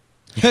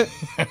 Do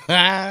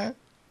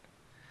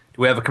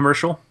we have a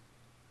commercial?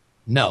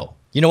 No.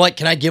 You know what?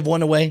 Can I give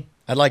one away?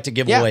 I'd like to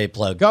give away a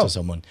plug to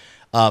someone.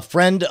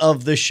 Friend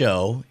of the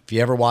show, if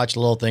you ever watch a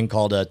little thing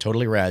called a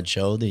Totally Rad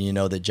Show, then you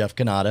know that Jeff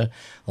Kanata,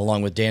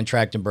 along with Dan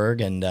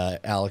Trachtenberg and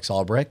Alex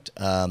Albrecht,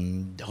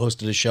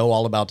 hosted a show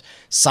all about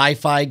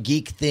sci-fi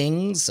geek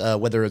things,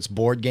 whether it's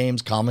board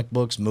games, comic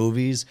books,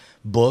 movies,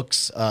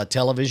 books,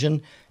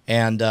 television.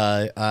 And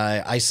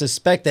I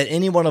suspect that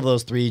any one of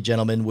those three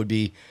gentlemen would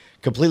be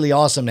completely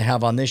awesome to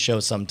have on this show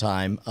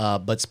sometime.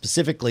 But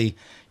specifically,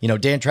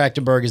 Dan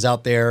Trachtenberg is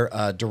out there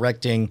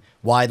directing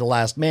Why the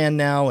Last Man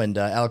now, and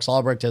Alex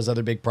Albrecht has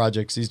other big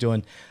projects he's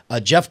doing.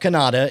 Jeff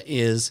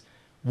Kanata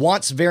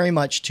wants very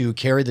much to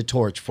carry the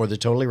torch for the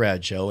Totally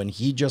Rad Show, and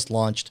he just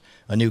launched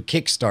a new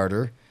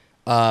Kickstarter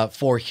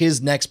for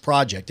his next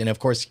project. And of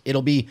course, it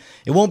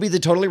won't be the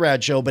Totally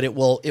Rad Show, but it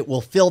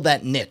will fill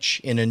that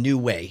niche in a new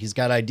way. He's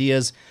got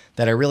ideas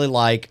that I really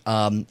like.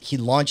 He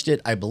launched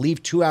it, I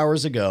believe, 2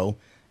 hours ago.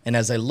 And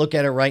as I look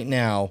at it right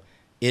now,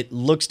 it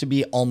looks to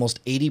be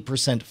almost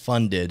 80%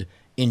 funded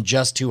in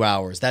just 2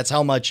 hours. That's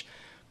how much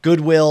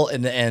goodwill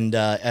and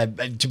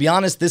to be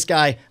honest, this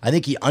guy, I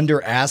think he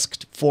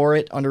under-asked for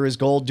it under his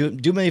goal.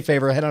 Do me a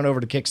favor, head on over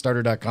to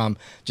Kickstarter.com.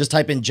 Just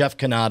type in Jeff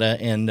Kanata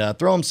and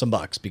throw him some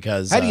bucks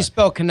because... How do you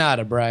spell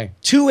Kanata, Bri?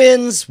 2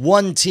 N's,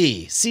 1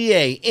 T.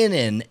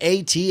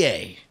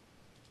 Cannata.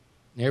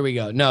 There we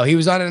go. No, he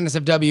was on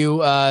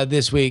NSFW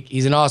this week.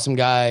 He's an awesome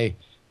guy.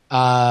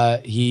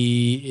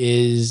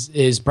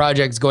 His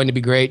project's going to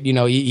be great.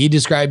 He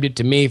described it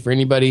to me for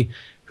anybody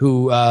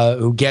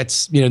who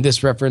gets,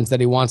 this reference that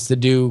he wants to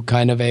do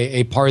kind of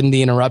a pardon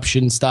the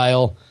interruption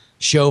style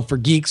show for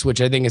geeks,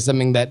 which I think is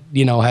something that,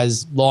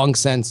 has long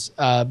since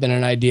been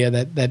an idea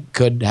that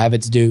could have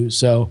its due.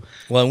 So,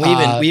 well,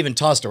 and we even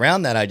tossed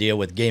around that idea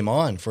with Game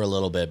On for a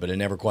little bit, but it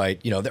never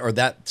quite, or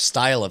that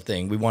style of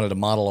thing. We wanted to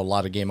model a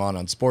lot of Game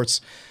On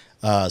sports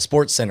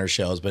center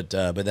shows, but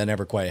that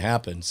never quite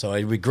happened. So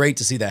it'd be great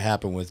to see that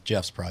happen with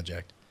Jeff's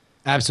project.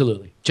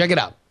 Absolutely. Check it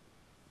out.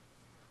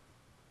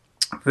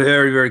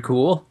 Very, very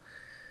cool.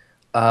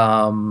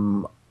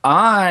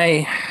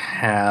 I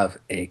have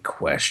a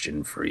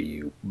question for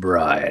you,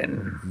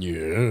 Brian.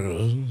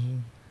 Yeah.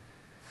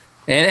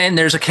 And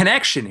there's a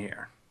connection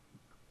here.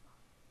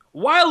 A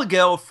while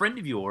ago, a friend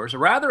of yours, a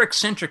rather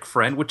eccentric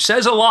friend, which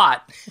says a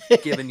lot,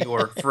 given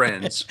your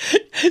friends.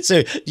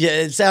 So,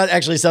 yeah, it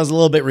actually sounds a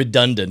little bit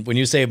redundant when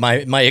you say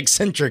my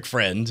eccentric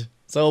friend.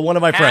 So, one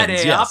of my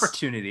friends, had an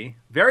opportunity,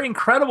 very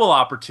incredible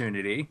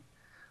opportunity,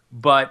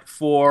 but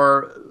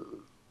for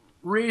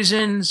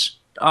reasons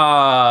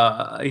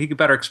he could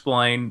better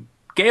explain,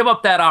 gave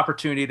up that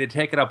opportunity to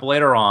take it up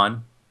later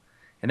on,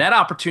 and that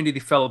opportunity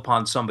fell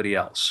upon somebody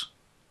else,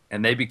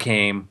 and they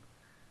became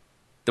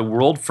the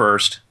world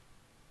first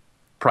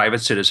private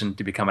citizen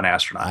to become an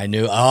astronaut. I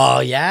knew.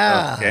 Oh,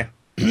 yeah. Okay.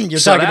 You're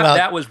so talking about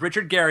that was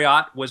Richard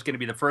Garriott was going to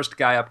be the first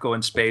guy up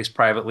going space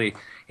privately,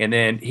 and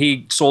then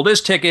he sold his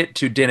ticket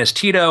to Dennis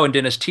Tito, and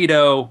Dennis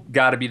Tito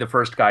got to be the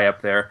first guy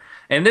up there.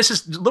 And this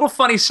is a little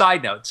funny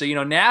side note. So,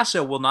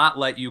 NASA will not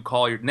let you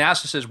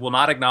NASA says will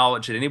not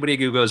acknowledge that anybody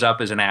who goes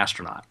up is an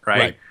astronaut,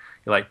 right?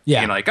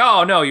 You're like,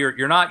 oh no,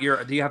 you're not.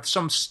 Do you have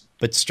some?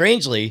 But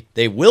strangely,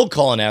 they will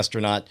call an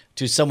astronaut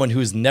to someone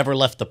who's never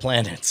left the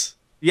planet.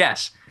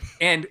 Yes,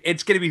 and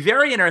it's going to be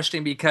very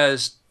interesting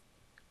because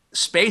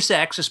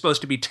SpaceX is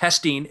supposed to be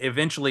testing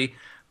eventually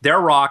their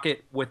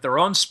rocket with their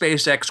own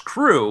SpaceX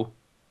crew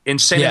and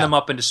sending them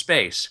up into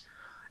space.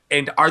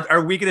 And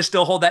are we going to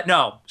still hold that?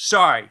 No,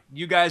 sorry.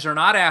 You guys are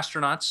not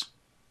astronauts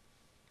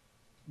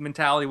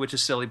mentality, which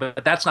is silly,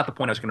 but that's not the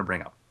point I was going to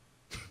bring up.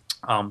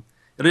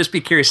 It'll just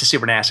be curious to see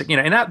where NASA,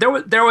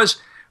 and there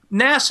was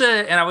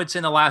NASA, and I would say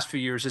in the last few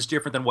years is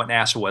different than what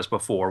NASA was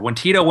before. When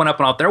Tito went up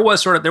and out, there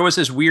was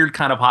this weird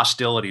kind of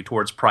hostility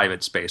towards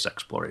private space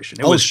exploration.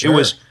 It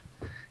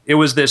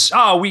was this,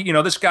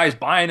 this guy's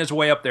buying his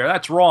way up there.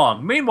 That's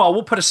wrong. Meanwhile,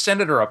 we'll put a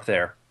senator up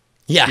there.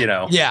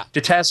 Yeah. To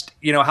test,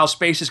 how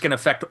space is going to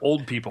affect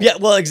old people. Yeah,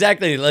 well,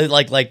 exactly.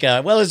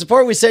 It's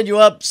important we send you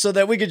up so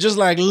that we could just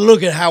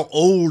look at how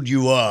old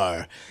you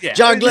are. Yeah.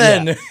 John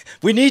Glenn,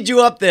 we need you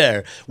up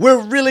there. We're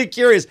really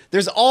curious.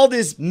 There's all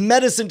this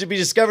medicine to be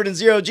discovered in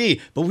zero G,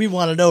 but we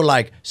want to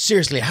know,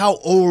 seriously, how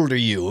old are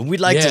you? And we'd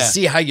like to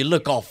see how you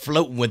look all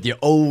floating with your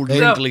old,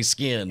 wrinkly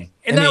skin.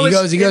 And then he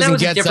goes and gets a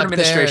different up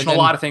administration. there. A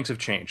lot of things have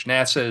changed.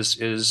 NASA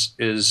is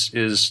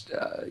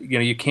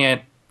you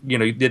can't.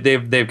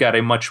 They've got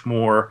a much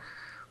more.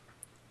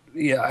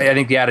 Yeah, I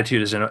think the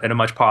attitude is in a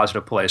much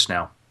positive place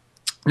now.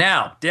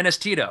 Now, Dennis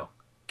Tito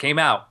came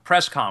out,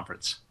 press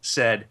conference,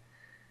 said,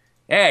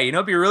 "Hey,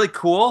 it'd be really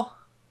cool.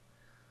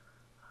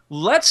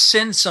 Let's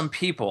send some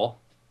people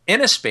in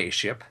a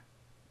spaceship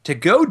to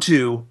go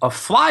do a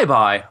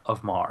flyby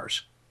of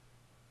Mars,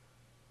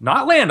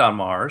 not land on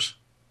Mars."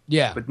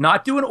 Yeah. But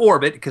not do an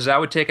orbit, because that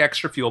would take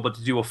extra fuel, but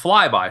to do a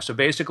flyby. So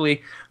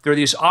basically, there are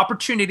these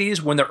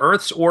opportunities when the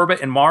Earth's orbit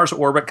and Mars'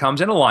 orbit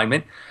comes in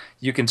alignment.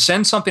 You can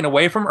send something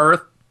away from Earth,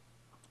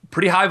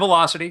 pretty high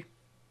velocity.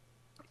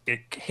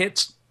 It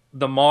hits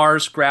the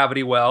Mars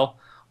gravity well,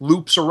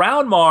 loops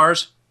around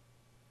Mars,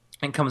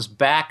 and comes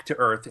back to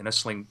Earth in a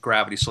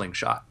gravity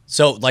slingshot.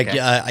 So, like, Okay.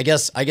 I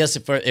guess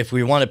if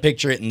we want to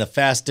picture it in the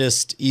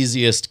fastest,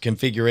 easiest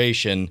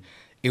configuration,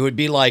 it would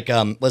be like,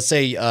 let's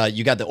say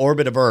you got the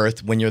orbit of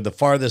Earth. When you're the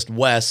farthest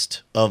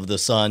west of the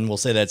sun, we'll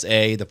say that's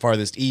A. The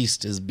farthest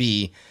east is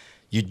B.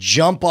 You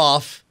jump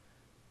off.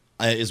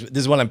 This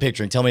is what I'm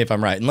picturing. Tell me if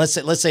I'm right. And let's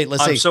say.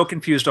 I'm so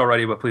confused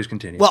already, but please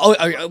continue. Well,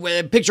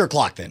 picture a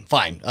clock then.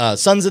 Fine.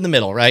 Sun's in the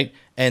middle, right?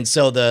 And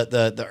so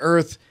the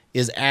Earth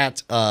is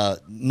at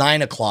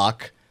 9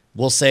 o'clock.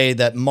 We'll say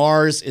that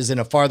Mars is in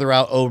a farther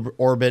out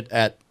orbit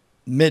at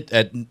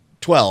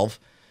 12.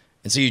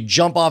 And so you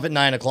jump off at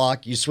 9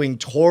 o'clock. You swing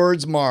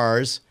towards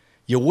Mars.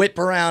 You whip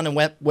around and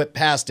whip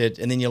past it,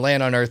 and then you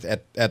land on Earth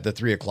at the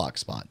 3 o'clock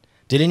spot.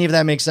 Did any of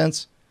that make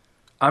sense?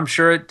 I'm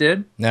sure it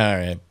did. All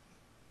right.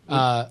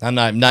 I'm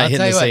not I'll hitting tell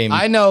the you what, same.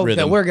 I know rhythm.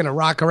 that we're gonna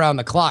rock around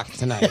the clock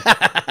tonight.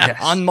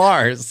 on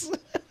Mars.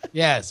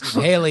 Yes,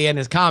 with Haley and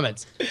his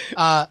comments.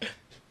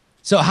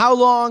 So how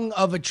long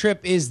of a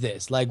trip is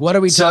this? Like, what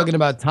are we talking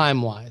about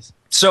time-wise?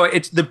 So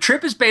the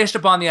trip is based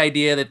upon the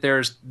idea that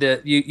there's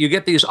you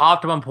get these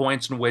optimum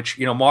points in which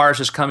Mars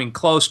is coming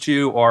close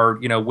to or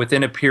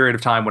within a period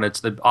of time when it's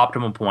the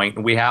optimum point.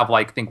 And we have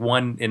I think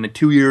one in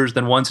 2 years,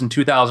 then one's in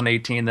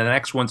 2018, then the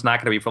next one's not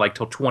going to be for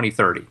till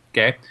 2030.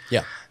 Okay.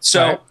 Yeah.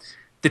 So right.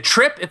 The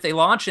trip, if they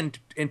launch in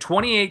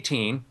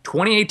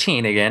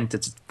 2018 again,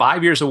 it's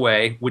 5 years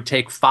away, would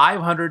take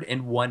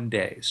 501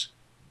 days.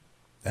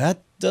 That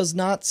does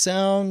not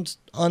sound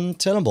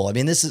untenable. I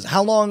mean, this is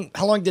how long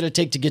did it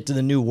take to get to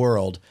the New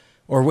World?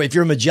 Or if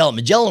you're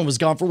Magellan was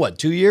gone for what,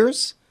 2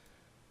 years?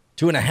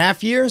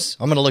 2.5 years?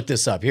 I'm going to look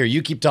this up. Here,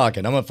 you keep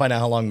talking. I'm going to find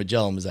out how long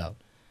Magellan was out.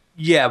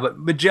 Yeah, but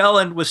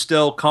Magellan was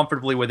still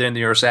comfortably within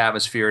the Earth's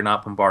atmosphere,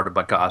 not bombarded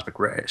by cosmic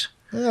rays.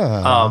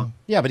 Yeah,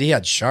 but he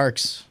had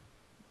sharks.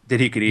 That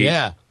he could eat.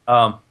 Yeah.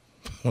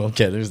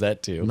 Okay, there's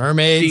that too.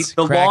 Mermaids,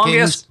 The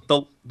krakens.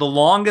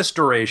 longest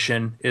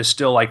duration is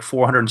still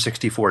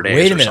 464 days.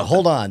 Wait a or minute, something.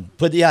 hold on.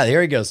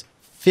 Here he goes.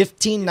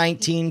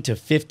 1519 to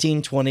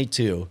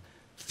 1522.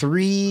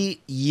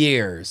 3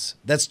 years.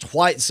 That's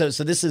twice. So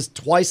this is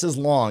twice as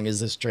long as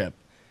this trip.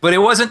 But it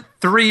wasn't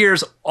 3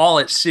 years all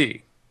at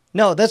sea.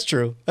 No, that's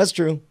true. That's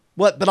true.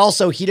 What? But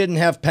also, he didn't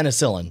have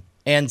penicillin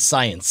and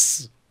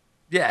science.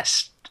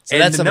 Yes. So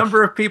and that's the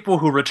number of people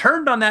who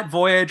returned on that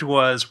voyage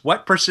was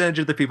what percentage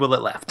of the people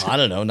that left? I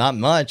don't know, not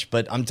much.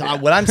 But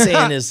what I'm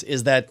saying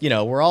is that we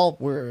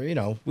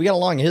got a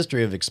long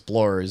history of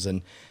explorers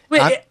and.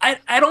 Wait,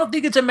 I don't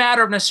think it's a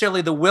matter of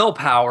necessarily the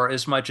willpower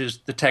as much as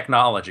the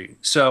technology.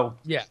 So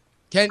Yeah.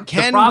 Can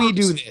we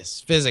do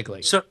this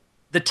physically? So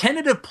the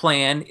tentative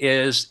plan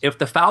is if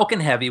the Falcon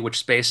Heavy,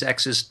 which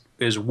SpaceX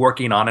is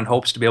working on and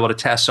hopes to be able to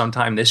test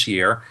sometime this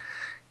year,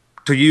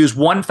 to use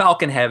one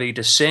Falcon Heavy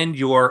to send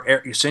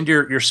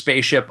your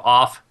spaceship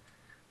off,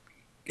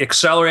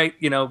 accelerate,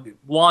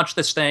 launch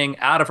this thing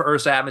out of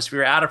Earth's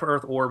atmosphere, out of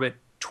Earth orbit,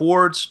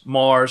 towards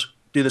Mars,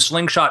 do the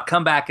slingshot,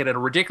 come back at a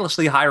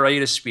ridiculously high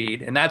rate of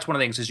speed. And that's one of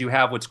the things is you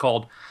have what's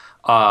called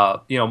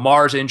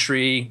Mars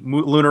entry,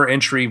 lunar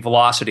entry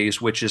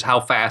velocities, which is how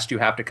fast you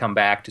have to come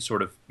back to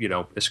sort of,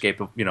 escape,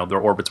 their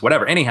orbits,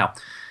 whatever. Anyhow,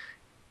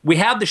 we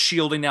have the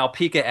shielding now,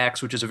 Pika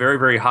X, which is a very,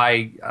 very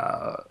high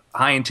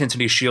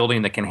intensity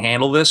shielding that can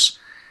handle this.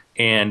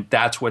 And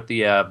that's what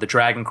the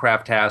Dragon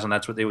craft has, and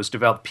that's what it was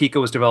developed. Pika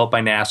was developed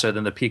by NASA,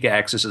 then the Pika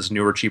X is this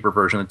newer, cheaper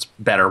version that's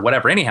better,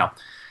 whatever. Anyhow,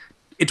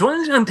 it's one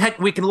of these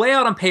we can lay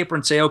out on paper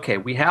and say, okay,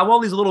 we have all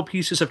these little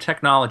pieces of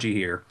technology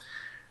here.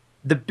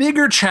 The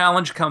bigger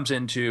challenge comes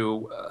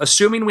into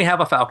assuming we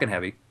have a Falcon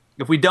Heavy.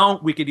 If we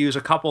don't, we could use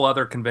a couple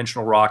other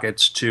conventional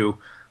rockets to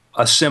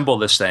assemble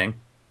this thing.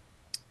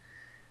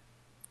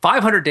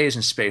 500 days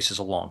in space is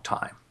a long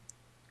time.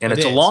 And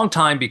it's a long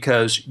time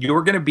because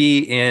you're going to be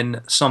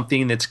in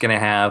something that's going to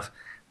have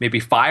maybe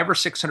 500 or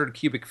 600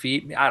 cubic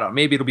feet. I don't know,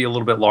 maybe it'll be a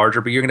little bit larger,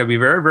 but you're going to be a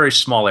very, very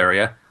small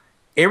area.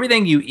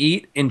 Everything you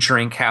eat and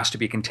drink has to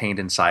be contained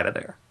inside of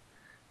there.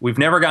 We've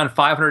never gone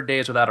 500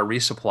 days without a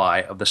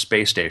resupply of the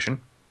space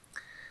station.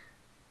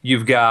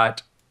 You've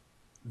got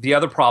the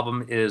other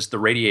problem is the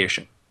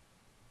radiation.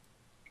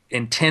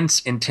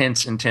 Intense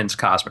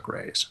cosmic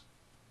rays.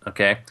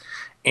 Okay?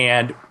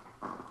 And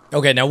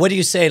okay, now what do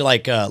you say?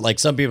 Like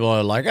some people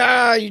are like,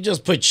 you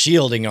just put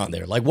shielding on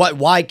there. Like, what?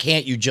 Why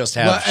can't you just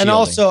have? Shielding? And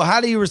also,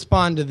 how do you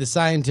respond to the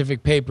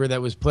scientific paper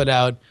that was put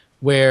out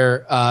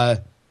where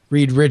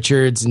Reed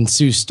Richards and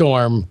Sue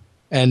Storm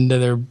and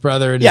their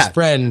brother and his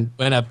friend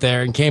went up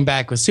there and came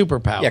back with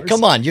superpowers? Yeah,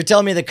 come on. You're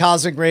telling me the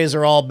cosmic rays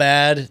are all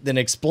bad? Then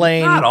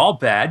explain. Not all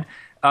bad.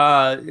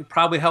 It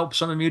probably helped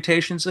some of the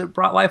mutations that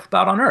brought life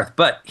about on Earth.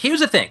 But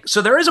here's the thing.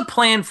 So there is a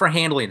plan for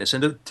handling this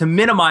and to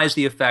minimize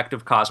the effect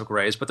of cosmic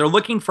rays, but they're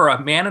looking for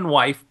a man and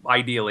wife,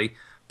 ideally,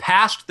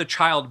 past the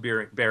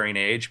childbearing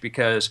age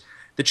because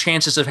the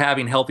chances of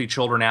having healthy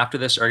children after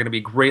this are going to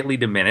be greatly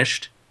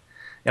diminished.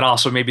 And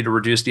also maybe to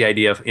reduce the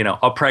idea of,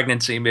 a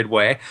pregnancy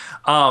midway.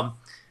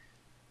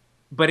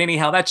 but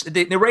anyhow, that's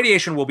the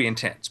radiation will be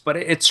intense, but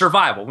it's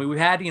survival. I mean, we've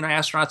had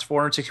astronauts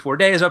 464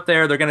 days up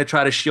there. They're going to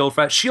try to shield.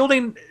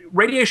 Shielding,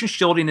 radiation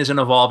shielding is an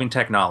evolving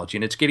technology,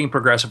 and it's getting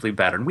progressively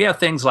better. And we have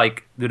things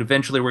like that.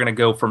 Eventually, we're going to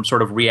go from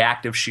sort of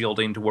reactive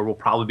shielding to where we'll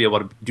probably be able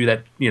to do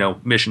that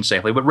mission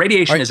safely. But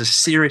radiation is a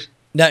serious.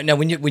 Now,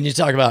 when you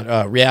talk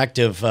about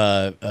reactive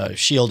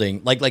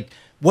shielding, like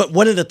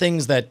one of the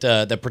things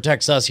that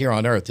protects us here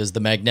on Earth is the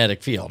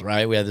magnetic field,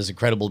 right? We have this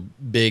incredible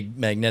big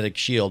magnetic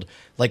shield.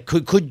 Like,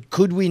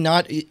 could we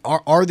not?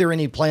 Are there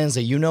any plans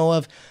that you know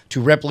of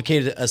to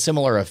replicate a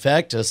similar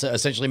effect,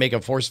 essentially make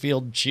a force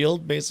field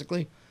shield,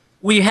 basically?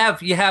 You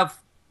have a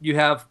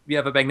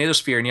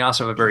magnetosphere, and you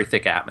also have a very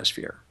thick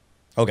atmosphere.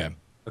 Okay.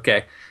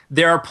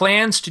 There are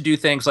plans to do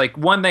things like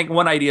one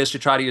idea is to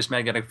try to use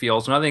magnetic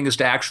fields. Another thing is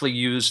to actually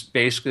use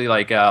basically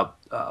like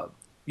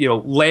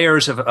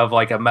layers of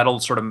like a metal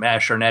sort of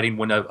mesh or netting.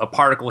 When a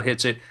particle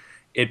hits it,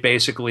 it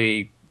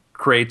basically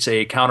creates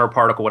a counter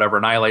particle, whatever,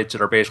 annihilates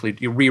it, or basically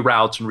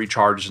reroutes and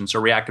recharges. And so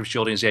reactive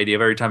shielding is the idea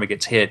of every time it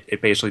gets hit,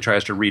 it basically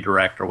tries to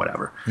redirect or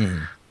whatever.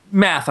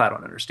 Math I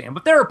don't understand,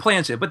 but there are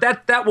plans here. But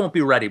that won't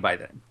be ready by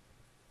then.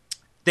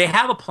 They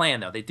have a plan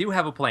though. They do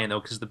have a plan though,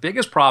 because the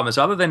biggest problem is,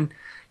 other than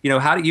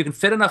how you can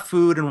fit enough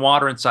food and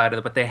water inside of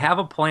it, but they have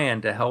a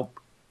plan to help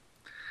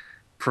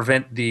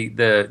prevent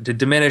to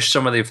diminish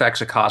some of the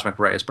effects of cosmic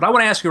rays. But I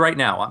want to ask you right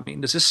now, I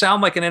mean, does this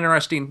sound like an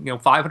interesting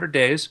 500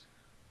 days?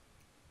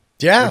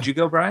 Yeah. Would you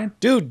go, Brian?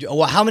 Dude,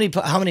 well, how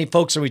many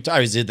folks are we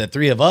talking? Is it the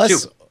three of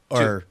us?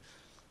 Two.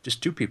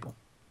 Just two people.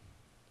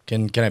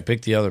 Can I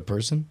pick the other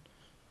person?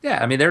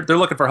 Yeah, I mean, they're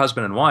looking for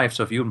husband and wife,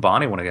 so if you and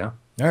Bonnie want to go.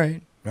 All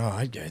right. Oh,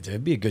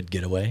 it'd be a good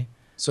getaway.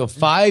 So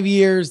 5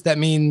 years, that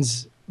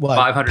means what?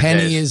 500 Penny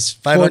days. is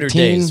 500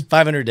 14? days.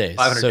 500 days.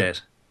 500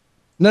 days.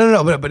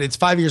 No, but it's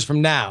 5 years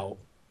from now.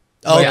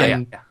 Oh,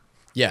 okay.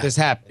 Yeah. This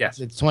happens. Yes.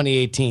 It's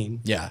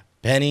 2018. Yeah.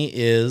 Penny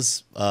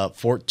is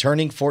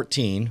turning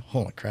 14.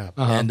 Holy crap.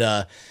 Uh-huh. And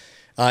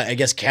I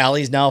guess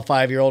Callie's now a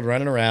 5-year-old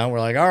running around. We're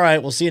like, all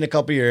right, we'll see you in a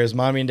couple years.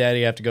 Mommy and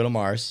Daddy have to go to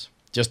Mars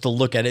just to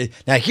look at it.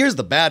 Now, here's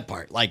the bad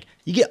part. Like,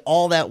 you get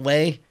all that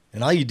way,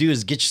 and all you do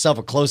is get yourself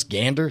a close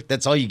gander.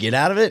 That's all you get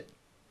out of it?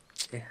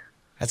 Yeah.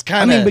 That's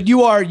kind of... I mean, but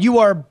you are,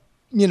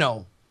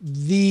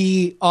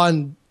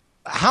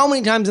 how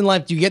many times in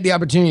life do you get the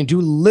opportunity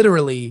to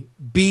literally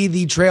be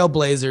the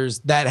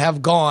trailblazers that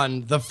have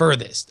gone the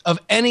furthest of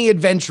any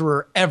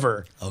adventurer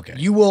ever? Okay.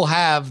 You will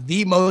have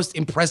the most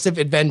impressive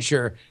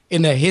adventure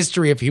in the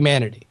history of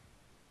humanity.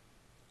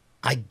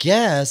 I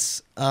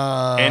guess...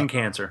 and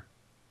cancer.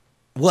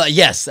 Well,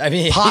 yes. I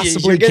mean...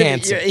 Possibly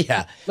cancer.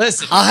 Yeah.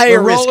 Listen, a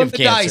higher we're risk rolling of the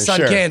cancer. dice on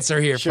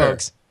cancer here, Sure.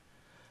 folks.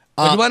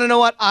 But you want to know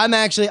what?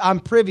 I'm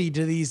privy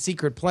to these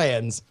secret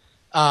plans.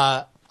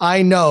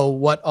 I know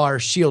what our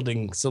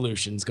shielding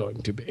solution's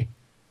going to be.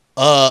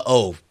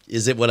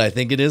 Is it what I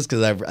think it is?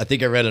 Because I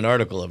think I read an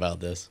article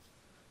about this.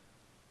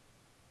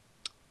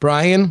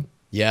 Brian?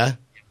 Yeah?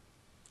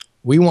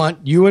 We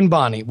want you and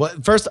Bonnie.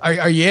 What first?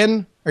 Are you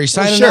in? Are you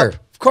signing sure. up?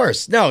 Of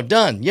course. No,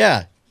 done.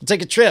 Yeah. We'll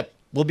take a trip.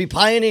 We'll be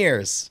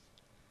pioneers.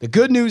 The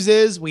good news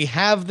is we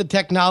have the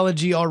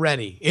technology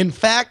already. In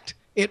fact,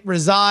 it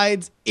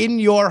resides in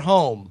your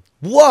home.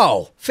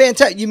 Whoa.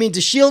 Fantastic. You mean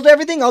to shield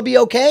everything? I'll be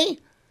okay?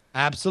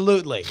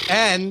 Absolutely.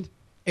 And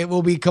it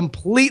will be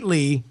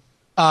completely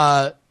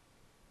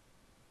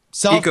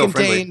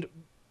self-contained.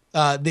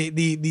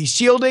 The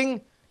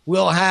shielding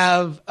will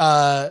have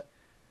a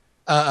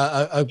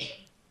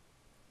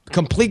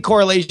complete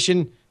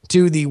correlation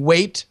to the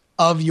weight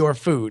of your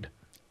food.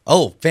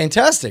 Oh,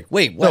 fantastic.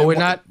 Wait, what, So we're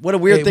not, what a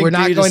weird thing we're for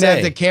not you going to to say.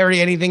 have to carry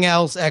anything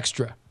else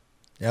extra.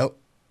 Nope.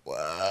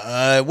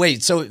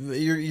 Wait, so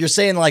you're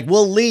saying like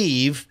we'll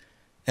leave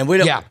and we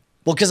don't... Yeah.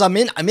 Well, because I'm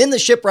in the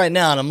ship right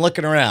now and I'm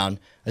looking around.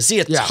 I see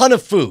a ton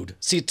of food.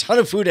 See a ton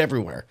of food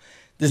everywhere.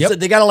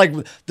 They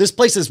got this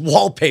place is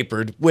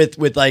wallpapered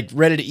with like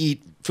ready to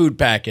eat food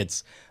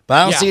packets, but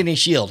I don't see any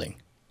shielding.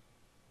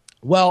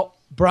 Well,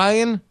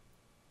 Brian,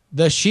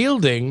 the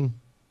shielding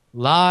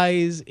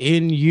lies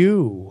in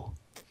you.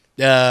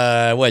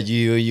 What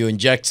you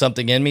inject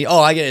something in me?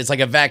 Oh, I get it. It's like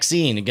a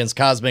vaccine against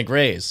cosmic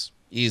rays.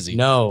 Easy.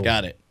 No.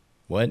 Got it.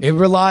 What? It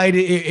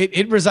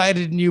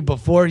resided in you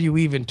before you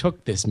even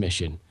took this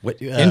mission.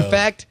 What? In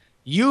fact,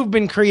 you've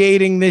been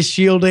creating this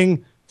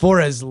shielding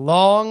for as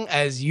long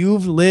as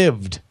you've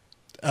lived.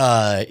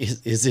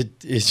 Is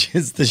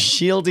the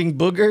shielding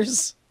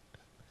boogers?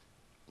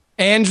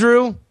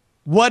 Andrew,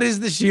 what is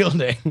the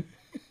shielding?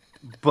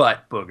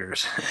 Butt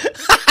boogers.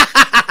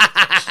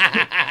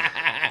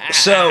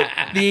 So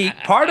the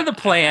part of the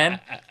plan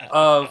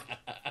of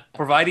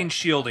providing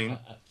shielding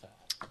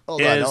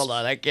Hold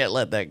on. I can't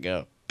let that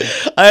go.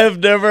 I have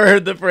never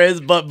heard the phrase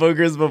butt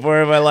boogers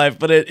before in my life,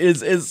 but it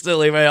is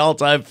instantly my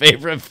all-time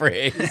favorite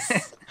phrase.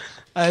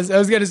 I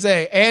was going to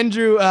say,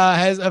 Andrew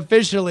has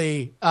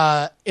officially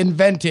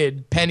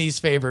invented Penny's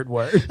favorite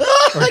word.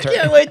 I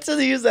can't wait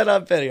to use that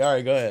on Penny. All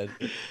right, go ahead.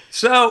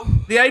 So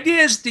the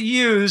idea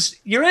is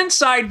you're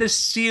inside this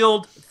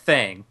sealed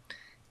thing.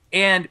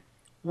 And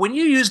when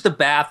you use the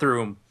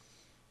bathroom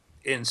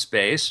in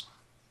space,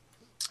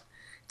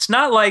 it's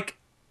not like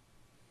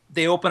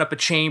they open up a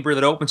chamber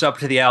that opens up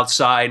to the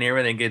outside, and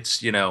everything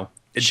gets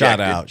ejected. Shot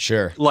out,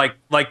 sure. Like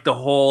the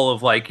whole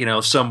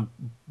of some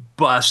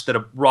bus that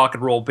a rock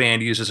and roll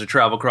band uses to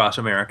travel across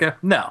America.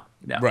 No.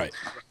 Right.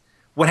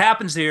 What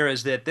happens there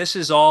is that this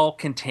is all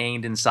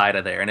contained inside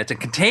of there, and it's a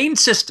contained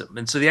system.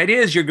 And so the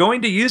idea is you're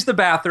going to use the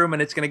bathroom,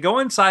 and it's going to go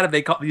inside of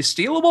they call these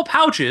stealable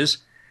pouches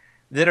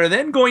that are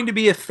then going to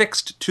be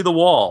affixed to the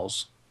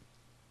walls.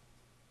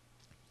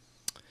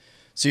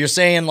 So you're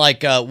saying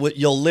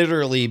you'll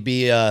literally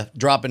be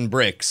dropping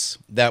bricks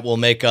that will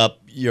make up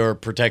your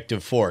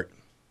protective fort.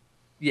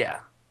 Yeah.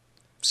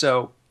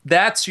 So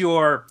that's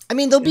your. I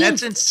mean,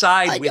 that's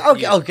inside.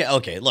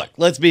 Okay. Look,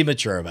 let's be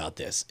mature about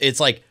this. It's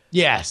like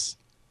Yes.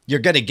 you're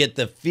gonna get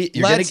the.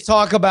 Let's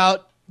talk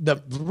about the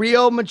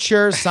real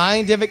mature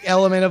scientific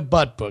element of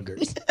butt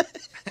boogers.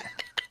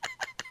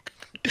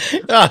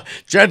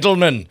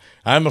 Gentlemen,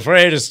 I'm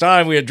afraid it's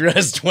time we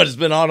addressed what has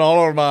been on all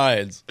our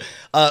minds.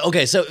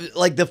 Okay, so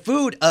the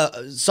food.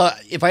 So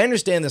if I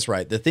understand this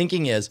right, the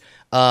thinking is,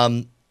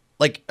 the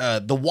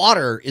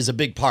water is a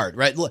big part,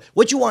 right?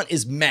 What you want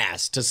is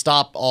mass to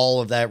stop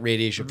all of that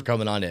radiation from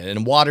coming on in,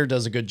 and water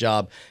does a good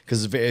job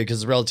because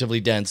it's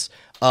relatively dense.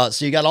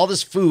 So you got all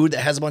this food that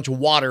has a bunch of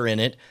water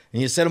in it,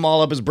 and you set them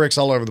all up as bricks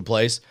all over the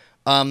place.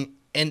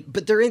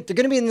 But they're going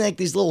to be in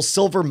these little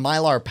silver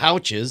Mylar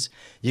pouches.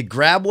 You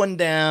grab one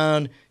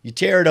down, you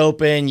tear it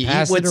open, you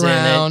Pass eat what's it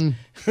around, in it,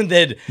 and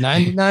then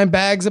 99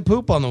 bags of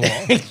poop on the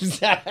wall.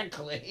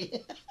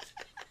 Exactly.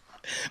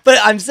 But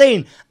I'm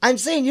saying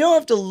you don't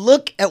have to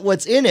look at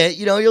what's in it.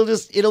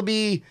 It'll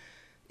be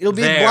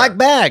there. Black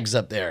bags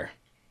up there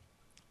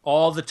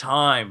all the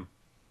time.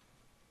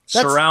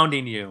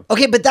 Surrounding you.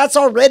 Okay, but that's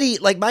already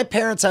my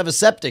parents have a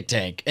septic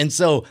tank, and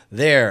so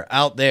they're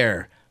out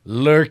there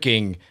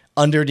lurking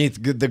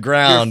underneath the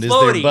ground is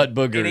their butt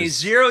boogers. In a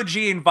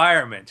zero-G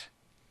environment,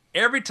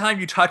 every time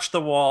you touch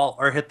the wall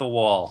or hit the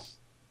wall,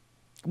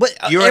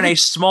 you're in a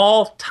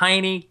small,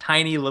 tiny,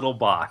 tiny little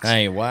box.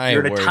 Hey, why?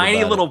 You're in a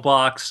tiny little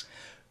box,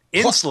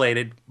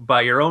 insulated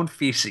by your own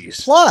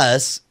feces.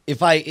 Plus,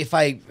 if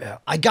I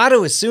got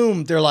to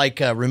assume they're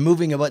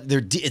removing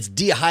it's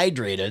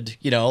dehydrated,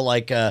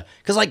 because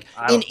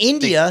in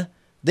India.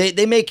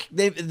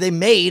 They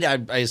made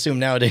I assume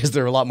nowadays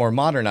they're a lot more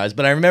modernized,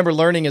 but I remember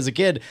learning as a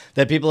kid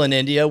that people in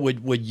India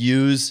would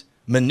use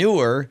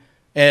manure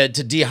to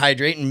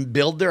dehydrate and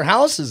build their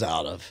houses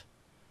out of.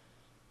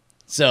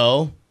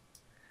 So,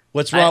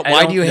 what's wrong?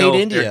 Why do you hate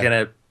India? They're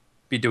going to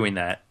be doing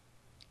that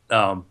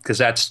because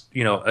that's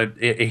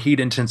a heat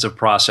intensive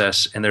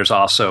process, and there's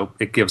also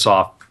it gives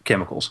off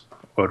chemicals.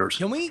 Odors.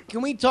 Can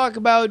we talk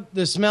about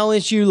the smell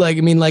issue?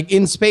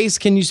 In space,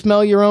 can you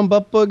smell your own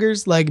butt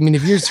boogers?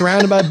 If you're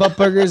surrounded by butt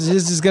boogers,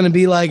 this is going to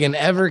be an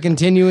ever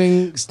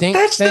continuing stink.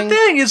 That's thing? the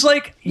thing. It's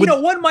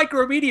one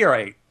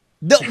micrometeorite.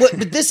 No,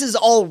 but this is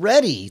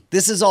already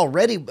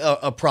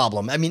a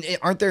problem. I mean,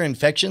 aren't there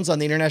infections on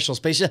the International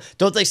Space Station?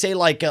 Don't they say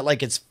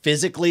it's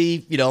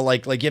physically, you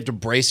have to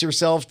brace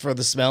yourself for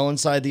the smell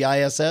inside the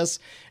ISS?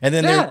 And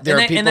then there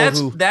are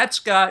people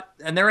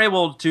and they're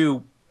able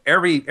to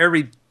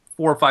every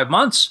 4 or 5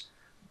 months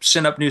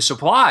send up new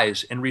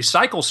supplies and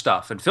recycle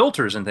stuff and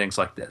filters and things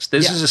like this.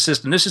 This is a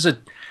system.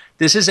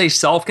 This is a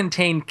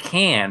self-contained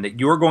can that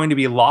you're going to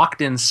be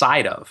locked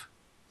inside of.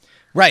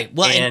 Right.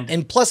 Well,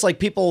 and plus,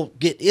 people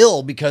get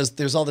ill because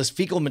there's all this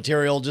fecal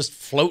material just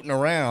floating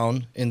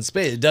around in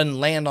space. It doesn't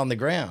land on the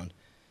ground.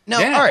 No,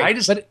 all right.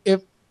 But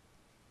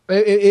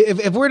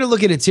if we're to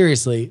look at it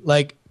seriously,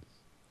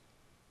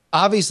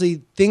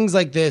 obviously things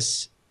like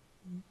this,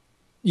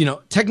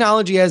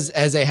 technology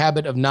has a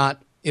habit of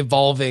not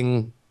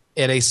evolving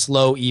at a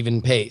slow,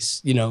 even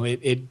pace.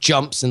 It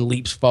jumps and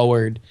leaps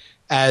forward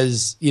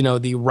as,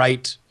 the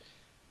right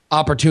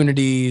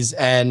opportunities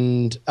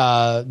and,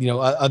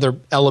 other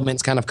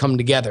elements kind of come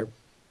together.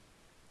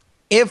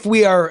 If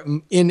we are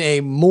in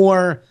a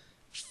more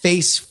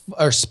space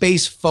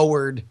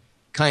forward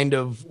kind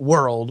of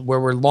world where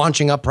we're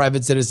launching up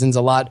private citizens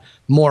a lot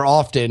more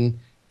often,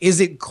 is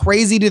it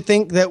crazy to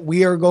think that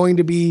we are going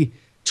to be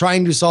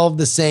trying to solve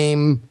the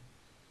same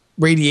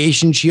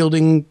radiation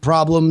shielding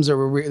problems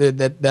or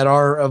that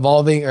are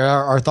evolving, or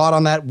our thought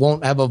on that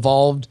won't have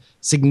evolved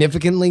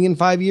significantly in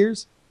 5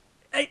 years?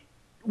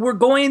 We're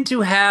going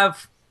to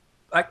have,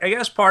 I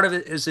guess part of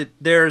it is that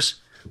there's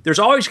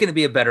always going to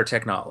be a better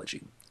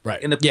technology.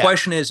 Right. And the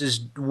question is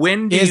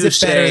when do you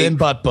say better than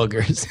butt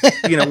boogers?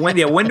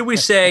 When do we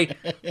say,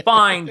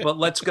 fine, but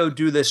let's go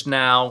do this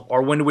now?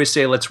 Or when do we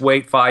say, let's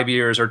wait 5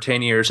 years or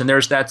 10 years? And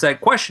that's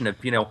that question of,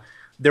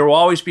 there will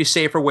always be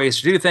safer ways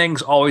to do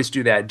things. Always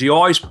do that.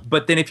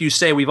 But then if you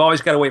say we've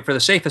always got to wait for the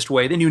safest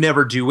way, then you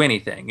never do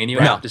anything. And you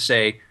have to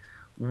say,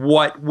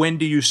 when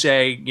do you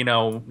say,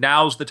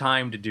 now's the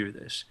time to do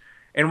this?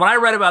 And when I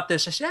read about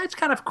this, I said, it's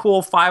kind of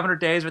cool, 500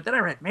 days. But then I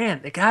read, man,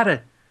 they got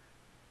to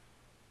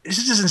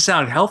this doesn't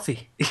sound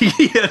healthy.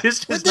 Yeah,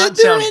 this does But not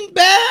they're sound. in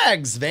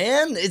bags,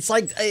 man. It's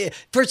like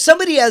for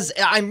somebody as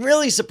I'm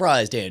really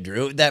surprised,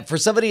 Andrew, that for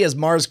somebody as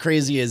Mars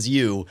crazy as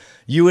you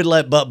would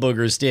let butt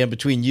boogers stand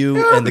between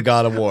you and the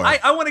God of War.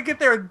 I want to get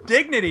their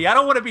dignity. I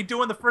don't want to be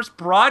doing the first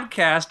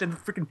broadcast and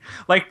freaking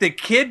like the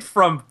kid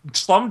from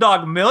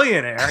Slumdog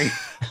Millionaire.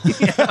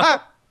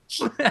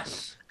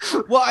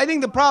 Well, I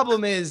think the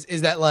problem is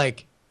that,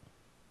 like,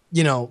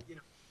 you know,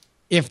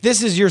 if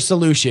this is your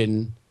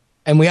solution,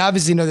 and we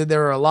obviously know that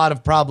there are a lot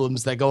of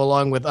problems that go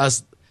along with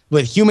us,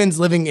 with humans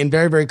living in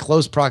very, very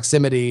close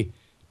proximity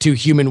to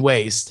human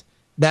waste,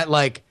 that,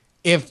 like,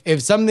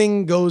 if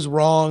something goes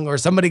wrong or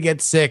somebody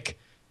gets sick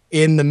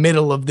in the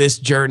middle of this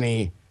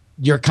journey,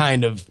 you're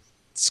kind of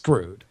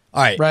screwed.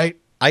 All right. Right?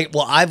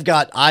 I've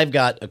got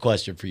a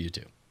question for you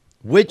two.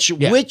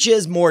 Which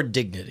is more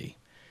dignity?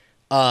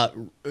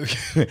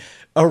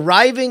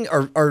 Arriving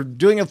or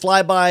doing a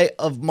flyby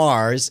of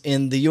Mars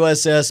in the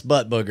USS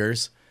Butt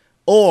Boogers,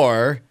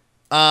 or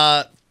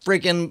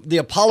freaking the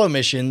Apollo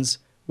missions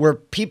where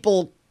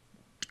people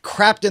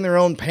crapped in their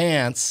own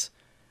pants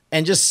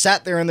and just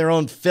sat there in their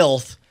own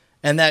filth,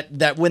 and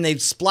that when they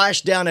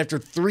splashed down after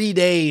 3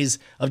 days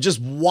of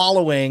just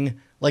wallowing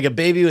like a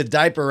baby with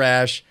diaper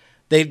rash,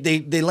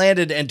 they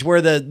landed, and to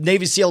where the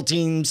Navy SEAL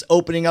team's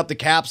opening up the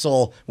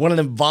capsule, one of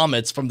them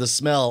vomits from the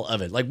smell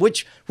of it. Like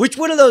which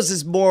one of those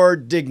is more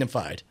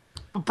dignified?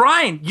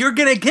 Brian, you're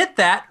gonna get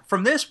that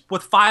from this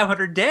with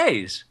 500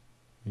 days.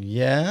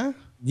 Yeah.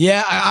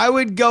 Yeah, I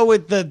would go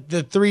with the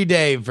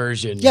 3-day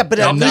version. Yeah, but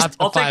at least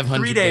I'll take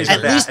 3 days.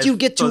 At least you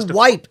get to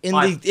wipe in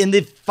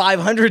the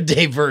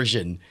 500-day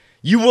version.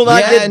 You will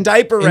not get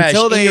diaper rash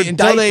until in your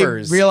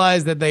diapers. They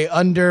realize that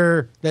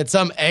that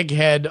some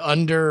egghead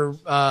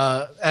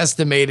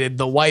underestimated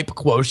the wipe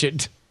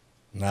quotient.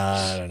 Nah,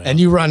 I don't know. And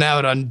you run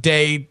out on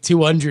day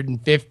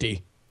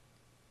 250.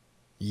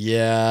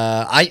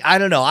 Yeah, I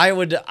don't know.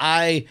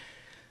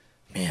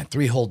 Man,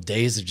 3 whole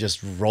days of just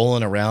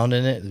rolling around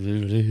in it.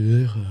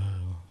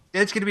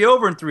 It's going to be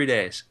over in 3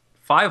 days.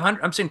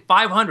 500. I'm saying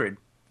 500.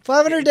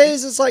 500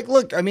 days. It's like,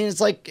 look, I mean, it's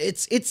like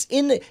it's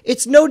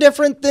no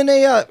different than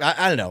a.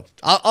 I don't know.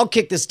 I'll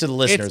kick this to the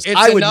listeners. It's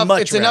I would enough,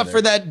 much It's rather. enough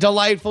for that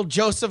delightful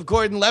Joseph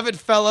Gordon-Levitt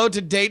fellow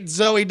to date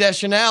Zooey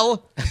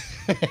Deschanel.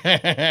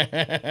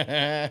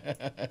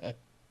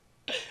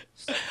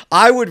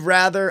 I would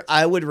rather.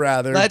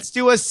 Let's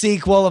do a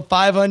sequel of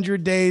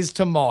 500 Days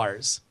to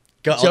Mars.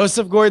 Go.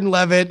 Joseph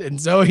Gordon-Levitt and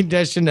Zooey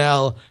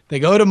Deschanel. They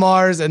go to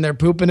Mars and they're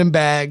pooping in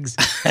bags.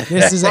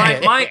 This is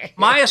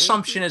my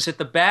assumption is that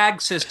the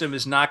bag system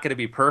is not going to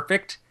be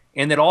perfect,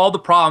 and that all the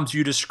problems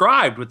you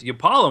described with the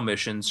Apollo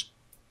missions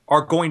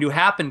are going to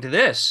happen to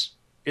this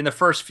in the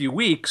first few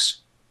weeks,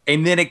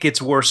 and then it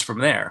gets worse from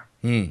there.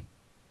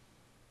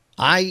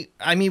 I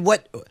mean,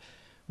 what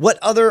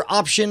other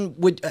option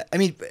would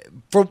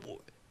for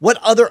what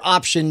other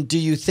option do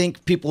you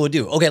think people would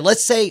do? Okay,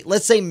 let's say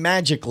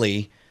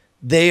magically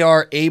they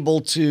are able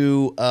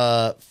to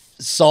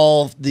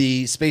solve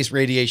the space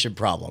radiation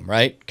problem,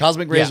 right?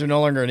 Cosmic rays are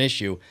no longer an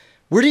issue.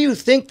 Where do you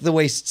think the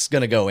waste's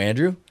going to go,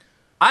 Andrew?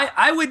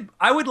 I would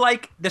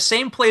like the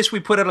same place we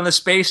put it on the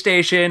space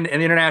station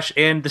and the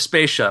international and the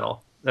space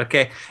shuttle,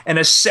 okay, and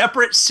a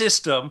separate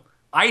system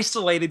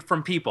isolated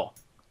from people.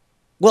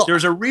 Well,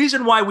 There's a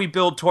reason why we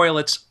build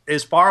toilets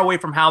as far away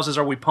from houses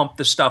or we pump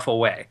the stuff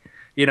away.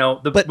 You know,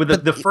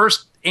 the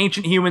first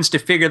ancient humans to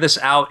figure this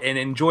out and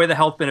enjoy the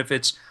health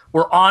benefits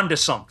were onto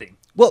something.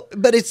 well,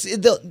 but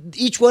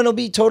each one will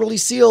be totally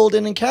sealed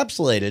and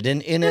encapsulated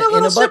in a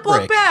little butt Ziploc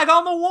brick. bag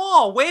on the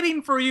wall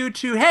waiting for you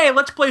to, hey,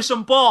 let's play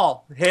some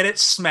ball. Hit it,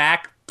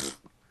 smack.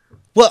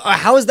 Well,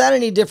 how is that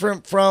any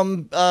different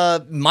from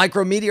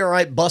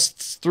micrometeorite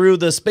busts through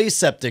the space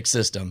septic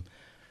system?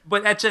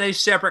 But that's in a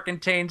separate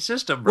contained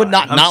system, Well,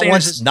 Brian.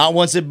 not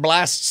once it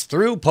blasts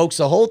through, pokes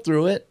a hole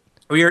through it.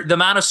 The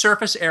amount of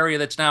surface area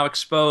that's now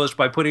exposed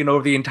by putting it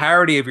over the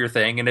entirety of your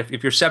thing, and if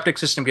your septic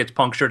system gets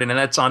punctured and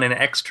that's on an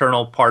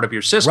external part of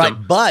your system.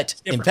 Right, but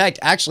in fact,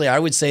 actually, I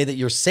would say that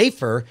you're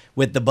safer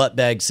with the butt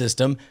bag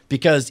system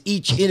because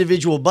each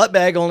individual butt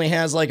bag only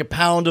has like a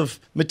pound of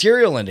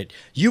material in it.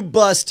 You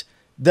bust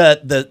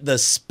the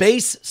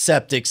space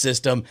septic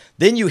system,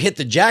 then you hit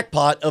the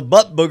jackpot of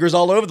butt boogers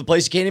all over the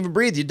place. You can't even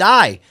breathe. You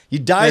die. You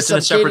die It's in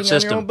a separate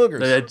suffocating on your own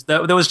system.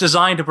 boogers. That was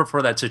designed to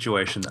prefer that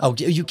situation, though. Oh,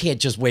 you can't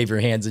just wave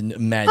your hands and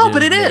imagine. No,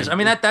 but it is. I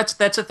mean, that's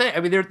a thing.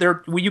 I mean,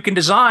 you can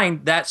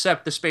design the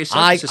space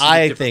septic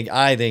system.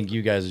 I think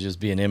you guys are just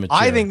being immature.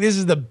 I think this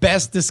is the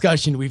best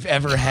discussion we've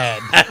ever had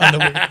on the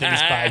Weird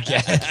Things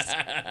podcast.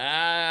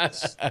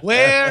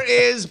 Where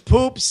is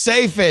poop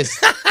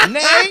safest?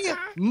 Nay,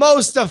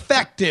 most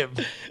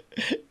effective.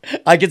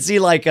 I can see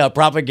like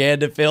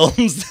propaganda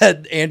films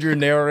that Andrew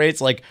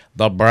narrates, like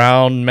the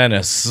Brown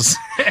Menace.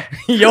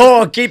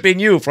 You're keeping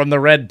you from the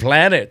red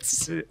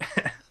planets.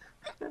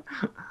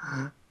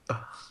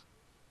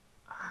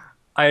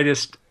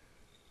 I'm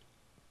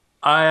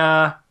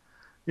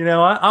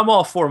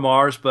all for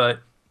Mars, but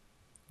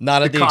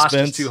Not at the the cost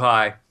expense. is too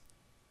high.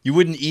 You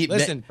wouldn't eat.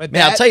 Listen, but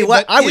man, I'll tell you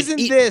what. I would isn't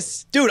eat.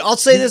 This Dude, I'll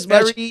say this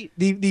much.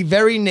 The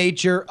very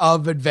nature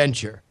of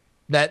adventure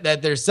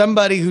that there's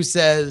somebody who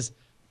says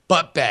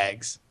butt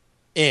bags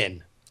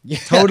in. Yeah.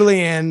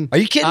 Totally in. Are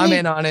you kidding I'm me?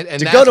 in on it. And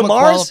To that's go to what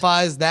Mars?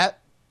 qualifies that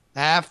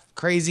half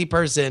crazy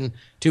person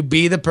to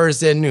be the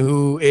person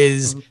who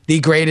is the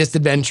greatest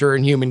adventurer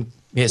in human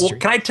history. Well,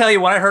 can I tell you,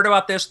 when I heard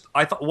about this,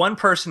 I thought one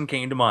person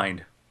came to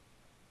mind.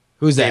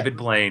 Who's that? David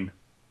Blaine.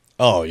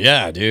 Oh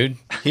yeah, dude.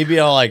 He'd be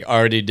all like,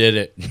 "Already did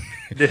it."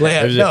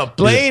 No,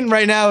 Blaine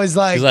right now is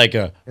like. He's like,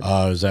 "I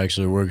was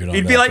actually working on."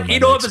 He'd that be for like, my "You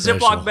don't have next a Ziploc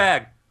special."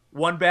 bag.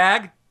 One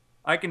bag?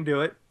 I can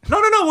do it. No,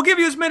 we'll give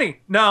you as many.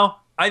 No,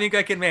 I think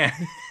I can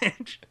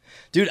manage."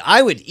 Dude,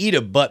 I would eat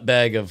a butt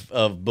bag of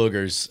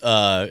boogers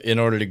in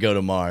order to go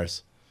to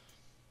Mars.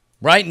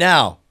 Right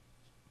now,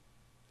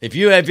 if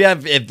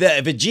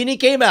a genie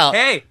came out,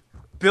 Hey,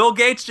 Bill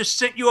Gates just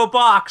sent you a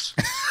box.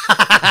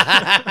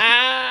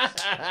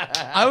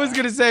 I was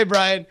going to say,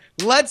 Brian,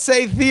 let's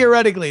say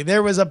theoretically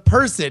there was a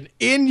person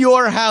in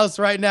your house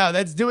right now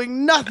that's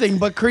doing nothing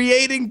but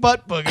creating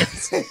butt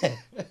boogers.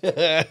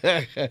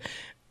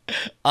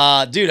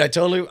 dude,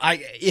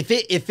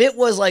 if it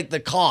was like the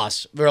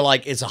cost, we're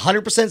like, it's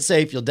 100%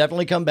 safe. You'll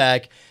definitely come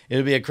back.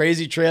 It'll be a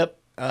crazy trip.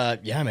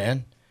 Yeah,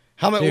 man.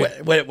 How much?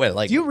 Wait,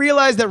 like, do you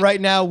realize that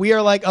right now we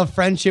are like a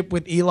friendship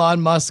with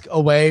Elon Musk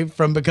away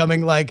from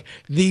becoming like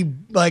the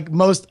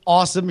most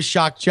awesome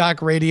shock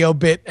jock radio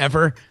bit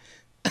ever?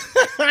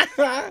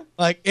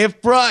 Like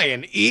if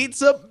Brian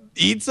eats a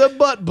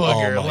butt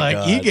booger, Oh my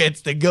like he God.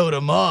 gets to go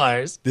to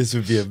Mars. this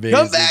would be amazing.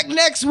 Come back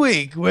next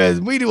week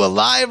when we do a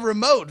live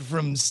remote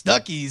from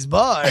Stucky's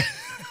bar.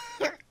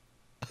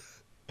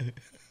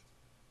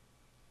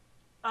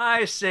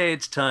 I say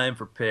it's time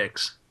for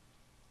picks.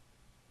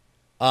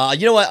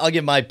 You know what? I'll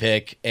give my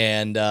pick,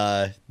 and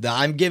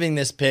I'm giving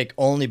this pick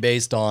only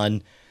based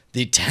on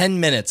the 10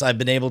 minutes I've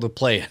been able to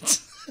play it.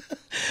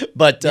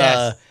 But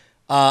Yes.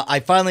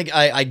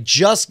 I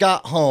just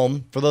got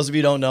home. For those of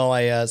you who don't know,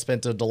 I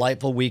spent a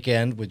delightful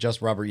weekend with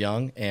just Robert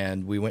Young,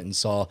 and we went and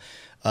saw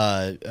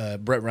Brett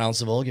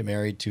Rounceville get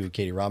married to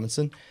Katie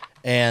Robinson,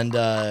 and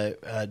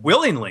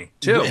Willingly,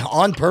 too.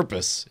 on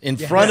purpose in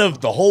front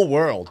of the whole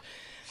world.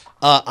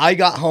 I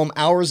got home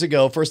hours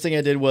ago. First thing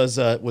I did was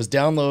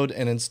download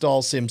and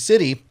install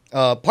SimCity,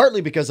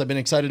 partly because I've been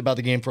excited about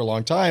the game for a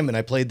long time, and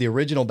I played the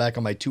original back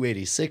on my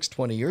 286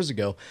 20 years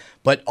ago,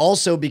 but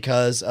also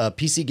because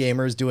PC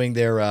Gamer is doing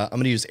their, I'm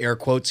going to use air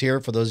quotes here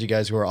for those of you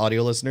guys who are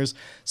audio listeners,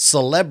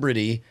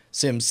 celebrity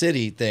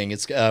SimCity thing.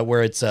 It's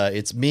where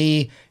it's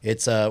me,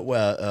 it's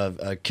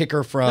a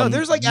kicker from No,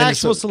 there's like actual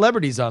Minnesota.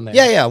 celebrities on there.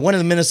 Yeah, one of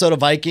the Minnesota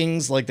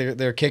Vikings, like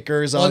their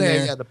kickers on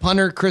there. Yeah, the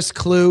punter Chris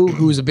Clue,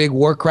 who's a big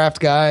Warcraft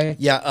guy.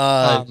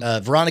 Yeah,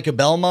 Veronica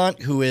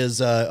Belmont, who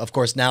is, of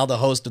course, now the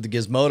host of the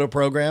Gizmodo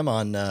program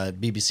on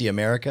BBC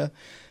America.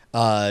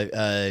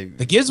 The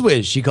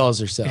Gizwiz, she calls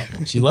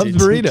herself. She loves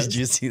burritos. Did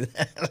you see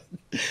that?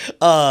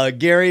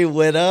 Gary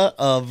Whitta,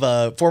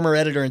 of former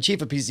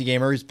editor-in-chief of PC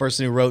Gamer, who's the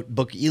person who wrote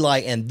Book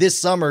Eli and this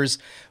summer's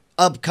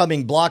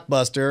upcoming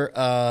blockbuster,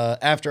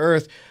 After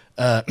Earth,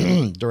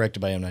 directed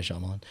by M. Night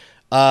Shyamalan.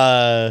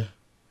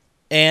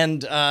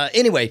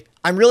 Anyway,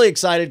 I'm really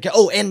excited.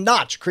 Oh, and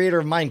Notch, creator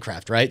of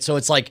Minecraft, right? So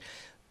it's like,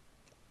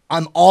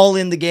 I'm all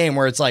in the game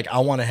where it's like, I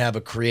want to have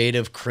a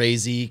creative,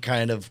 crazy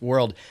kind of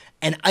world.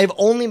 And I've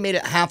only made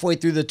it halfway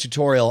through the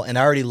tutorial, and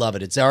I already love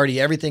it. It's already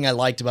everything I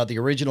liked about the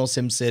original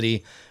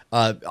SimCity.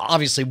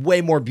 Obviously,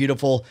 way more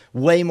beautiful,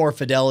 way more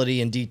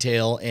fidelity and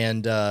detail,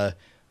 and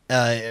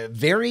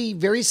very,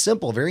 very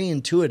simple, very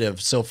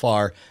intuitive so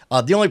far.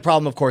 The only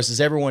problem, of course,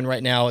 is everyone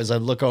right now, as I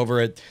look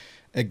over it,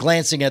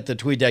 glancing at the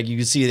tweet deck, you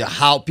can see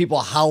how people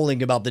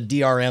howling about the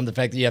DRM, the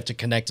fact that you have to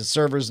connect to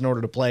servers in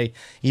order to play,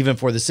 even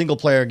for the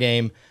single-player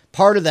game.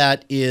 Part of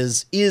that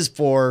is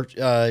for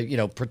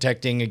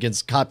protecting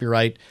against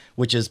copyright,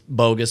 which is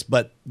bogus.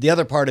 But the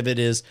other part of it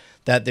is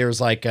that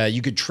there's like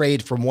you could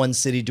trade from one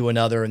city to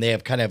another, and they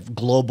have kind of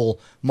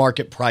global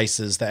market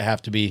prices that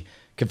have to be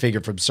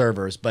configured from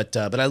servers. But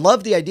I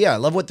love the idea. I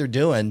love what they're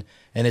doing,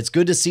 and it's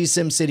good to see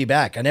SimCity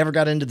back. I never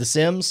got into The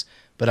Sims,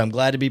 but I'm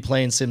glad to be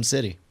playing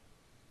SimCity.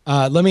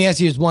 Let me ask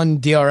you just one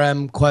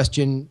DRM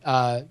question.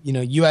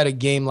 You had a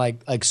game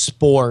like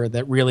Spore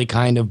that really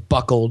kind of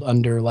buckled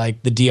under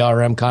like the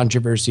DRM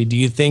controversy. Do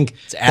you think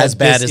it's as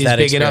bad as that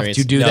big experience? Enough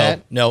to do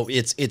that? No,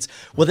 it's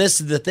well.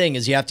 This is the thing: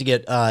 is you have to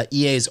get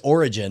EA's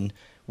Origin,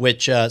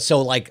 which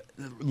so like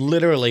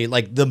literally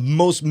like the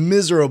most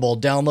miserable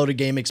downloaded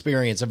game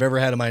experience I've ever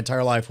had in my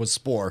entire life was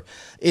Spore.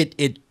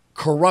 It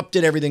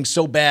corrupted everything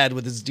so bad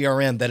with its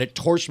DRM that it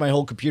torched my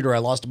whole computer. I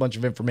lost a bunch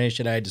of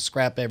information. I had to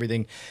scrap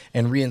everything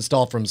and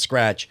reinstall from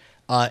scratch.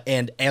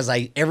 And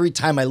every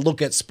time I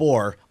look at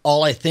Spore,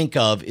 all I think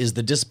of is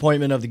the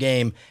disappointment of the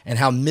game and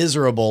how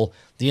miserable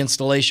the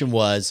installation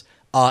was.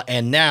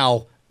 And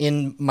now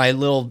in my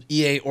little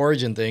EA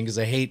Origin thing, because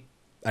I hate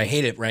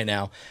it right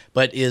now,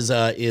 but is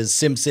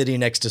SimCity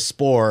next to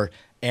Spore.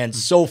 And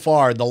so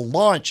far, the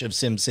launch of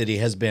SimCity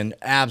has been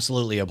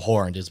absolutely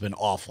abhorrent. It's been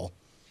awful.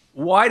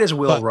 Why does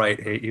Will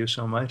Wright hate you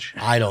so much?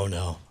 I don't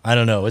know.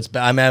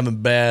 I'm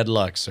having bad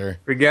luck, sir.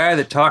 The guy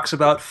that talks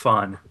about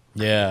fun.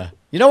 Yeah.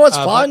 You know what's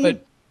fun?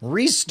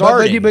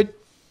 Restarting.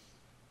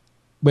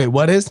 Wait,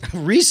 what is?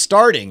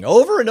 Restarting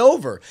over and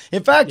over.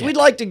 In fact, we'd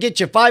like to get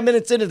you 5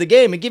 minutes into the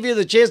game and give you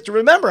the chance to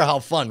remember how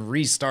fun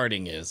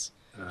restarting is.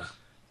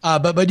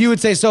 But you would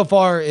say so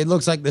far it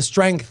looks like the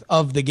strength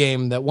of the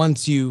game that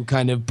once you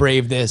kind of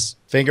brave this.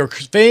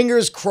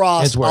 Fingers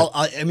crossed.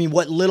 I mean,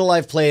 what little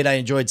I've played, I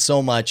enjoyed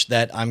so much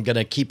that I'm going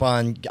to keep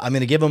on. I'm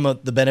going to give them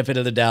the benefit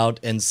of the doubt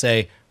and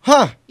say,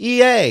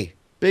 EA,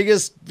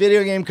 biggest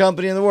video game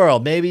company in the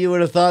world. Maybe you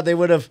would have thought they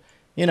would have,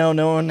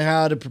 known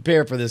how to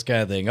prepare for this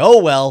kind of thing. Oh,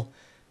 well.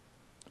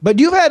 But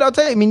I'll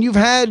tell you, I mean, you've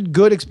had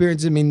good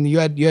experiences. I mean, you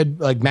had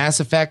like Mass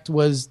Effect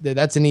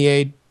that's an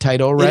EA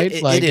title, right?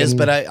 It is,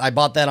 but I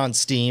bought that on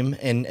Steam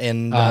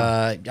and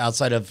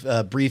outside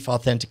of brief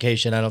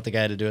authentication, I don't think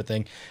I had to do a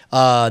thing.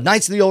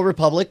 Knights of the Old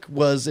Republic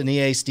was an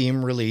EA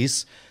Steam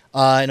release.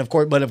 But of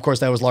course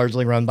that was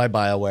largely run by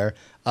BioWare.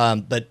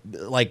 But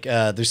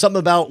there's something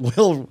about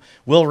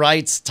Will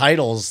Wright's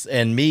titles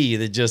and me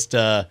that just,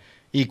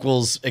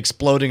 equals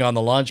exploding on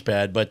the launch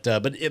pad. But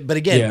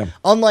again,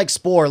 unlike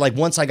Spore, like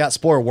once I got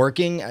Spore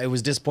working, I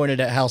was disappointed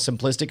at how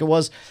simplistic it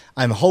was.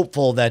 I'm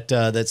hopeful that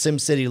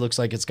SimCity looks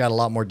like it's got a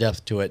lot more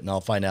depth to it, and I'll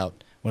find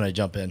out when I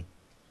jump in.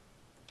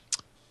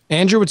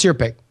 Andrew, what's your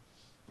pick?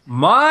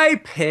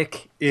 My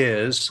pick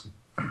is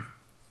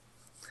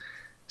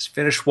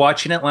finished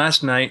watching it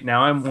last night.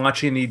 Now I'm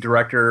watching the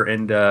director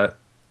and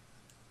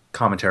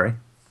commentary.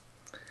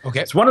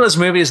 Okay. It's one of those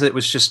movies that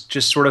was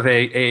just sort of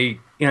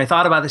I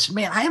thought about this,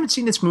 man, I haven't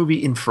seen this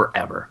movie in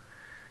forever.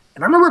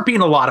 And I remember it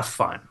being a lot of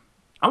fun.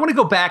 I want to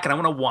go back and I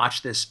want to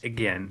watch this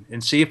again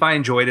and see if I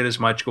enjoyed it as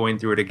much going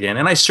through it again.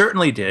 And I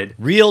certainly did.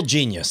 Real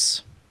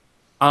genius.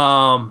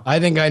 I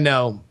think I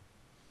know.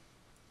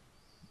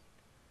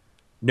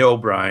 No,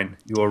 Brian,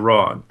 you are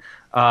wrong.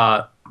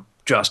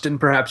 Justin,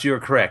 perhaps you are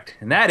correct.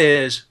 And that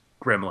is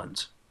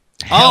Gremlins.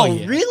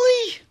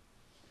 Really?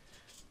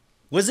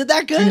 Was it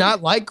that good? Do you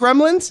not like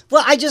Gremlins?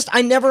 Well,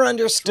 I never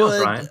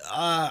understood.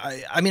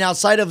 I mean,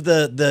 outside of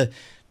the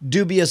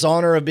dubious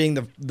honor of being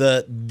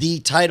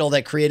the title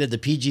that created the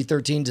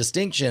PG-13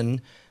 distinction,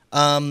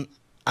 I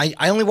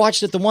only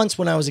watched it the once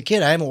when I was a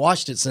kid. I haven't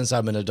watched it since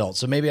I'm an adult,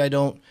 so maybe I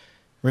don't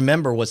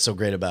remember what's so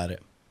great about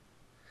it.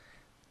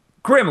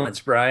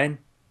 Gremlins, Brian.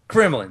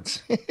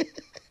 Gremlins.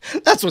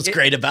 That's what's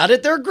great about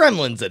it. There are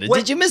gremlins in it.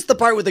 Did you miss the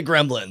part with the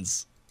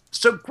gremlins?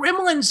 So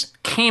Gremlins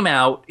came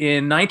out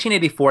in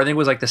 1984. I think it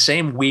was like the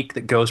same week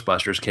that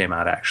Ghostbusters came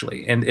out,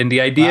 actually. And the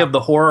idea of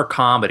the horror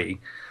comedy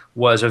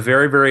was a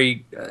very,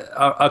 very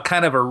a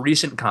kind of a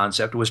recent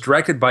concept. It was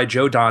directed by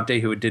Joe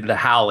Dante, who did The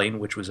Howling,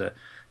 which was a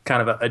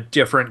kind of a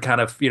different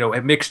kind of,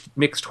 a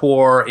mixed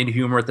horror and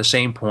humor at the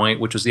same point,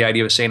 which was the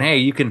idea of saying,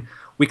 hey,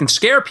 we can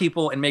scare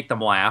people and make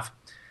them laugh.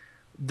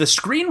 The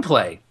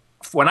screenplay,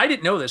 when I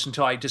didn't know this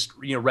until I just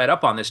read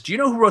up on this. Do you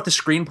know who wrote the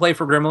screenplay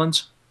for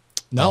Gremlins?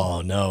 No.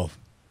 Oh, no.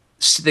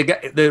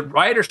 The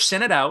writer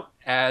sent it out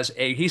as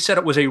he said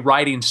it was a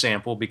writing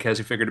sample because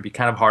he figured it'd be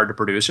kind of hard to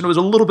produce, and it was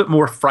a little bit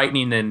more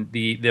frightening than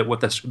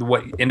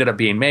what ended up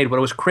being made. But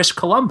it was Chris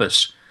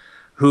Columbus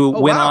who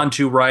went on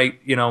to write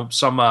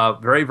some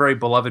very, very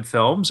beloved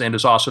films, and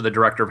is also the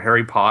director of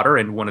Harry Potter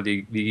and one of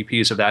the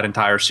EPs of that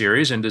entire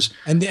series. And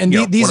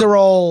these are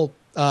all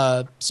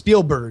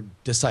Spielberg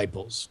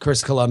disciples,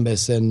 Chris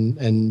Columbus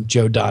and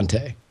Joe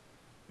Dante.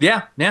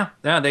 Yeah.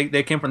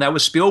 They came from that.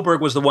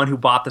 Spielberg was the one who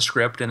bought the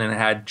script and then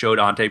had Joe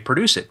Dante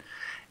produce it.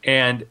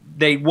 And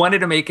they wanted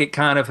to make it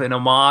kind of an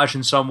homage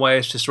in some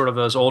ways to sort of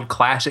those old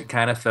classic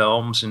kind of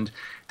films. And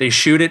they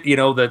shoot it,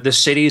 the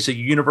city's a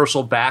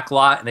Universal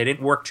backlot, and they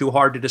didn't work too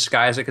hard to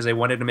disguise it because they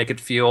wanted to make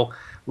it feel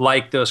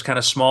like those kind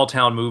of small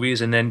town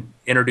movies, and then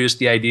introduce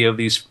the idea of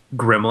these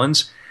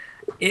gremlins.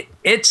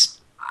 It's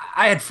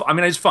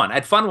fun. I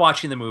had fun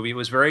watching the movie. It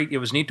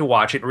was neat to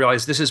watch it and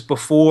realize this is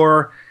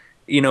before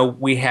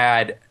we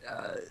had,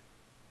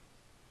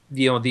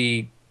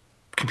 the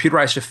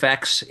computerized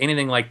effects,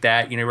 anything like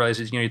that. You realize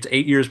it's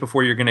 8 years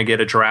before you're going to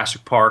get a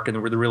Jurassic Park, and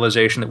the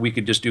realization that we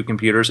could just do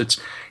computers.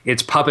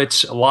 It's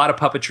puppets, a lot of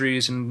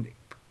puppetries, and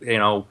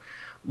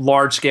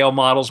large scale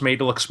models made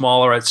to look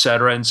smaller,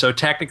 etc. And so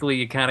technically,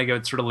 you kind of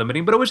go sort of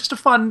limiting. But it was just a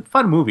fun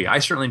movie. I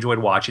certainly enjoyed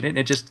watching it, and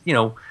it just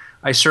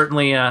I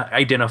certainly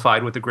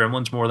identified with the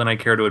Gremlins more than I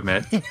care to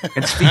admit.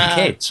 And Phoebe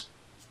Cates.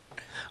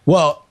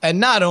 Well, and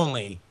not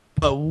only.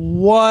 But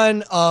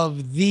one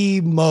of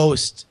the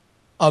most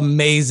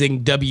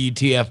amazing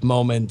WTF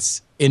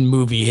moments in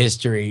movie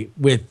history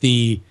with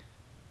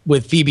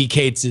Phoebe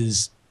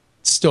Cates'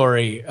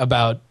 story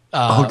about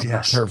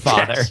her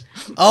father.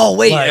 Yes. Oh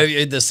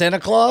wait, the Santa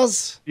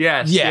Claus?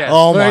 Yes. Yeah.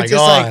 Oh my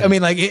God.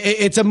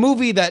 It's a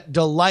movie that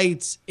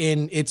delights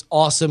in its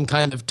awesome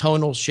kind of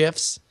tonal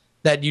shifts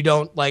that you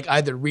don't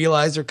either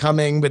realize are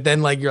coming, but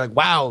then you're like,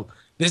 wow,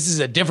 this is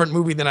a different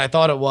movie than I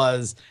thought it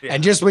was. Yeah.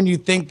 And just when you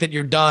think that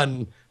you're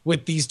done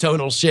with these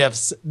tonal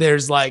shifts,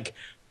 there's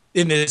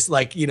in this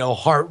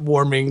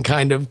heartwarming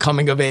kind of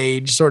coming of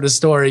age sort of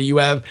story, you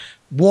have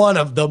one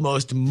of the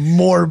most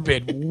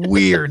morbid,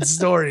 weird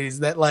stories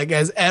that like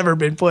has ever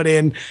been put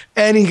in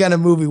any kind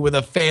of movie with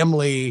a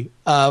family,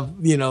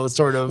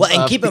 sort of. Well,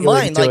 and keep in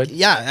mind, like, it.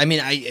 yeah, I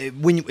mean,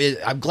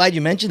 I'm glad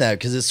you mentioned that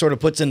because it sort of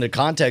puts into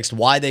context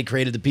why they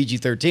created the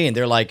PG-13.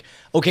 They're like,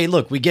 okay,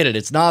 look, we get it.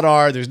 It's not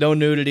R. There's no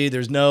nudity.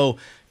 There's no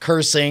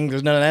cursing.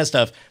 There's none of that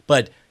stuff.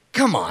 But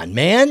come on,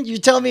 man, you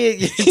tell me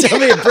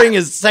to bring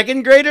a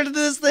second grader to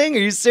this thing? Are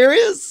you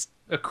serious?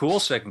 A cool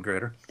second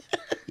grader.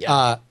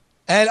 Yeah.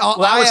 And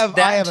I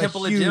have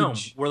Temple a huge... of Doom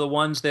were the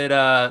ones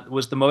that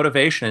was the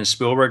motivation. And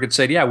Spielberg had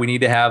said, yeah, we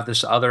need to have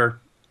this other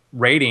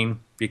rating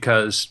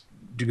because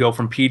to go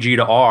from PG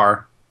to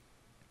R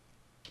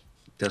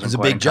doesn't It's a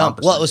quite big jump.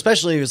 encompass Well, it.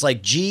 especially it was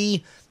like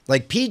G,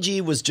 like PG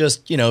was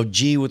just,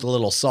 G with a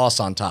little sauce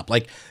on top.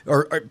 Like,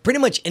 or pretty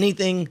much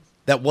anything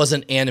that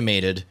wasn't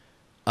animated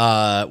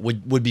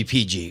would be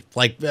PG.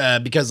 Like,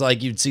 because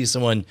like you'd see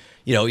someone,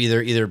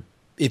 either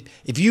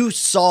if you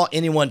saw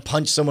anyone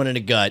punch someone in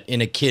the gut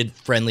in a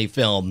kid-friendly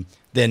film,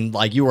 then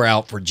like you were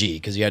out for G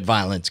because you had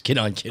violence, kid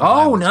on kid.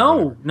 Oh,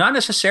 no, not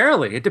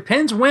necessarily. It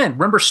depends when.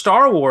 Remember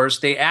Star Wars,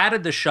 they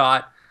added the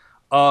shot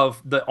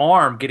of the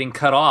arm getting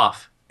cut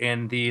off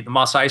in the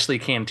Mos Eisley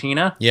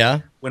Cantina. Yeah.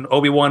 When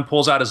Obi-Wan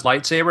pulls out his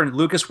lightsaber, and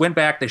Lucas went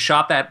back, they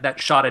shot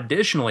that shot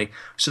additionally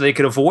so they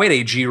could avoid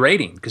a G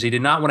rating because he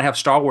did not want to have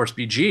Star Wars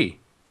be G.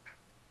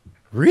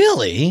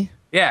 Really?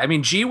 Yeah, I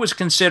mean, G was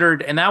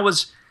considered, and that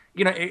was...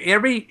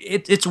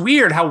 it's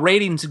weird how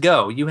ratings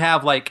go. You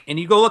have like, and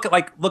you go look at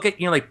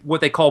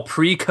what they call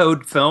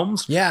pre-code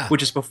films, yeah,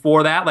 which is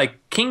before that, like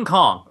King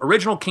Kong,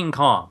 original King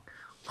Kong,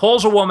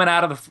 pulls a woman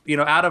out of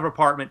out of her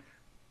apartment,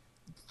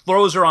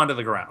 throws her onto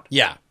the ground.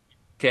 Yeah.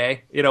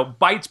 Okay.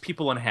 Bites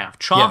people in half,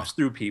 chomps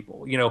through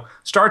people.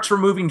 Starts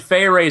removing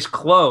Fay Ray's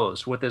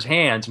clothes with his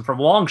hands, and from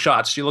long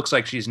shots, she looks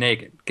like she's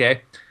naked.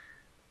 Okay.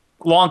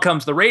 Along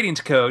comes the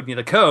ratings code,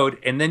 the code,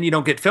 and then you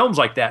don't get films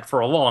like that for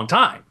a long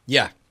time.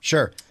 Yeah.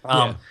 Sure.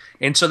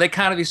 And so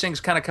these things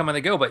kind of come and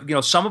they go.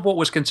 But, some of what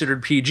was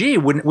considered PG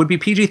would be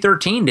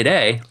PG-13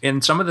 today.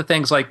 And some of the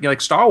things like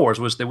Star Wars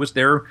would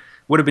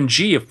have been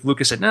G if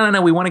Lucas said,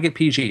 no, we want to get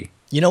PG.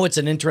 It's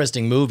an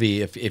interesting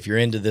movie if you're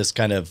into this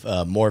kind of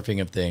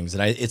morphing of things.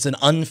 And it's an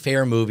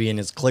unfair movie and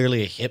it's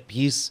clearly a hit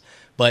piece,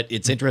 but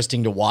it's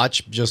interesting to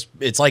watch.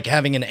 It's like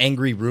having an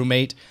angry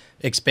roommate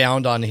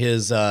expound on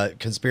his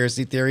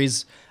conspiracy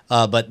theories.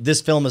 But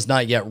this film is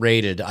not yet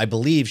rated. I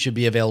believe should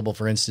be available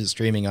for instant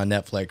streaming on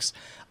Netflix.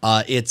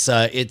 It's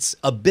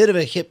a bit of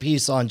a hit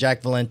piece on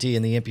Jack Valenti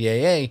and the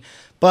MPAA,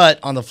 but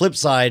on the flip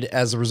side,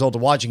 as a result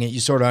of watching it, you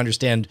sort of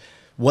understand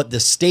what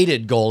the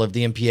stated goal of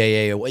the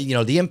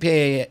MPAA.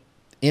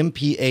 The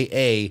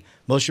MPAA,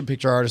 Motion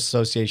Picture Artists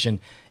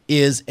Association,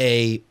 is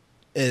a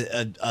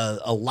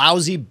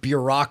lousy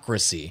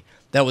bureaucracy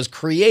that was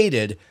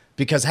created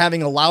because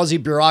having a lousy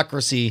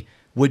bureaucracy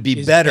would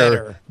be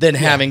better than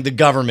having the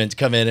government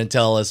come in and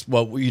tell us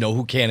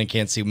who can and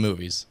can't see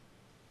movies.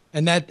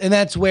 And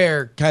that's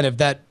where kind of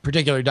that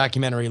particular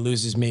documentary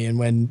loses me. And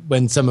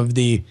when some of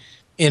the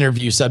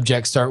interview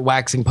subjects start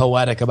waxing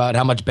poetic about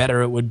how much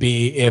better it would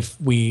be if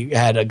we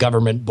had a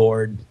government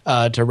board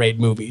to rate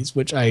movies,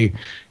 which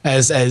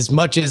as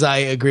much as I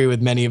agree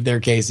with many of their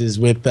cases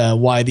with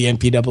why the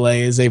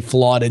MPAA is a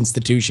flawed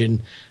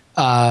institution,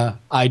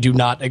 I do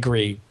not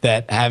agree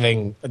that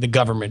having the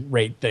government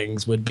rate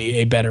things would be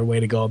a better way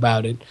to go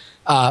about it.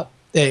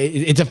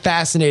 It's a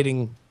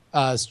fascinating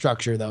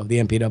structure, though, the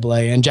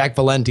MPAA, and Jack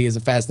Valenti is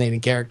a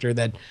fascinating character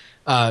that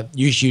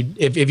you should,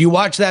 if you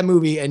watch that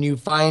movie and you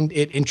find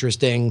it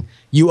interesting,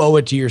 you owe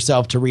it to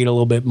yourself to read a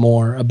little bit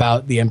more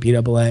about the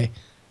MPAA.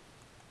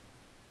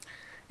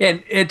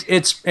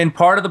 And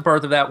part of the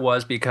birth of that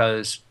was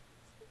because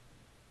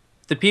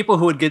the people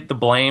who would get the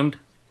blamed,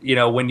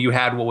 when you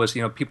had what was,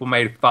 people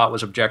may have thought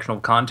was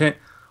objectionable content,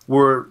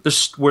 were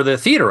the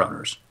theater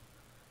owners.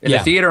 And the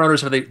theater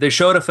owners, they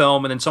showed a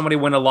film, and then somebody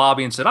went to the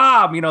lobby and said,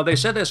 they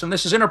said this, and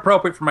this is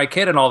inappropriate for my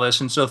kid and all this.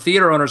 And so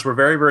theater owners were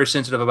very, very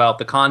sensitive about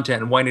the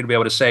content and wanting to be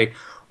able to say,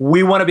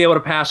 we want to be able to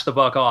pass the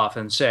buck off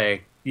and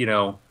say,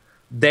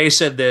 they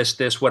said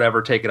this,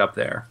 whatever, take it up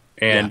there.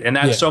 And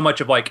that's so much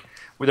of like,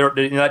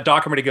 that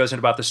documentary goes in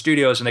about the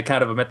studios, and they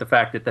kind of admit the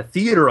fact that the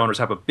theater owners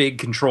have a big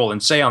control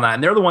and say on that,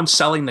 and they're the ones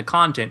selling the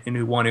content and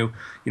who want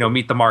to,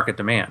 meet the market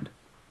demand.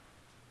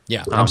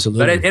 Yeah,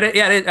 absolutely. But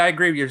I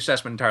agree with your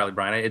assessment entirely,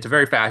 Brian. It's a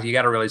very fast. You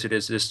got to realize it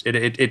is this.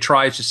 It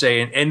tries to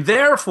say, and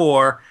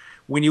therefore,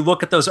 when you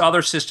look at those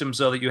other systems,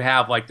 though, that you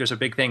have, like there's a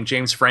big thing.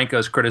 James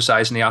Franco's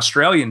criticizing the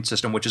Australian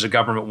system, which is a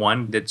government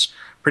one that's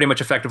pretty much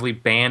effectively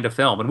banned a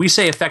film. And we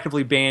say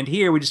effectively banned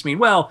here, we just mean,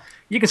 well,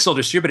 you can still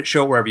distribute it,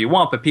 show it wherever you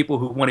want, but people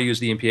who want to use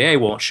the MPA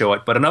won't show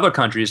it. But in other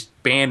countries,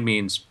 banned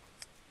means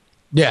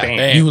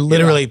banned. You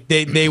literally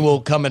they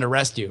will come and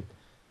arrest you.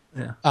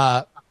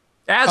 Yeah.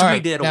 As we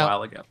did a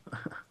while ago.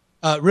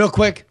 Real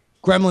quick,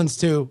 Gremlins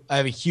 2. I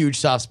have a huge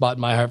soft spot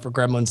in my heart for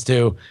Gremlins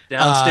 2.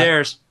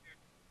 Downstairs.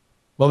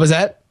 What was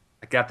that?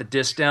 I got the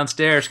disc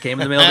downstairs. Came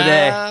in the middle of the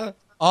day.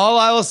 All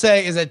I will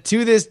say is that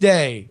to this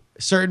day,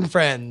 certain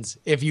friends,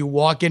 if you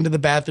walk into the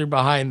bathroom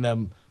behind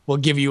them, will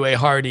give you a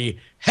hearty,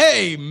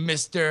 "Hey,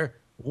 Mr.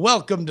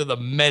 Welcome to the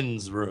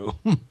men's room.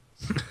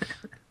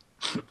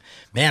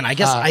 Man, I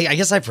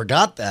guess I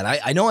forgot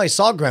that. I know I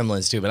saw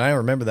Gremlins 2, but I don't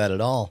remember that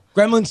at all.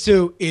 Gremlins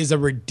 2 is a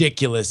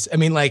ridiculous. I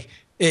mean, like,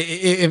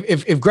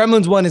 if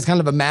Gremlins 1 is kind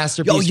of a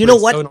masterpiece. Oh, you know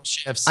what? Tonal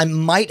shifts, I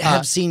might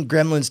have seen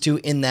Gremlins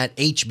 2 in that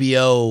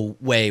HBO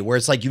way, where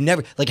it's like you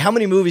never, like, how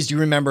many movies do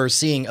you remember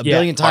seeing a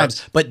billion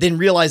times, but then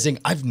realizing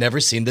I've never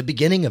seen the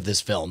beginning of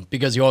this film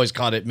because you always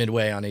caught it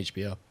midway on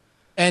HBO.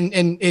 And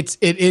it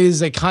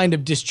is a kind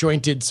of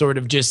disjointed sort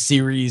of just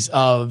series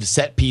of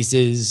set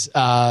pieces,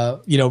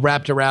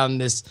 wrapped around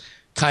this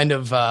kind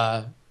of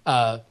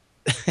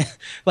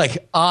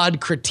like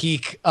odd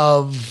critique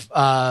of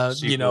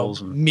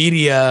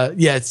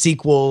media,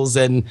 sequels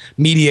and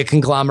media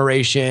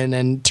conglomeration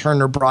and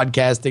Turner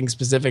Broadcasting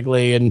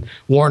specifically and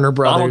Warner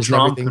Brothers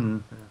and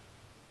everything.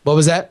 What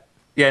was that?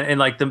 Yeah, and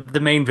like the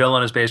main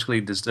villain is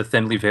basically just a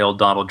thinly veiled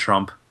Donald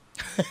Trump.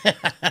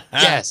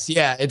 Yes,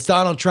 yeah, it's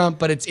Donald Trump,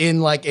 but it's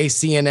in like a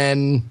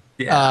CNN,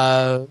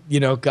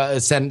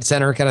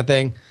 center kind of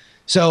thing.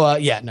 So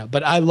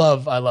but I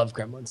love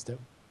Gremlins too.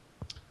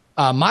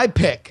 My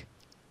pick,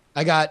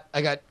 I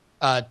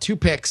got two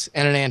picks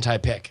and an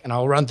anti-pick, and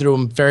I'll run through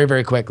them very,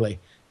 very quickly.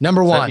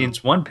 Number one. That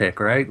means one pick,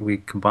 right? We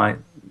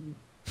combine.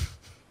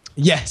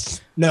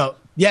 Yes.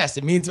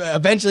 It means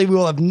eventually we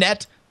will have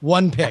net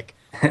one pick.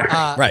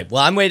 Right.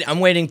 Well, I'm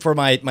waiting for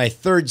my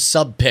third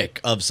sub pick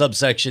of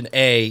subsection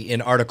A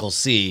in Article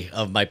C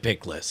of my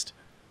pick list.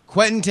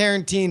 Quentin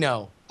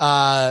Tarantino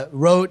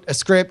wrote a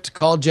script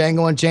called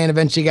Django Unchained.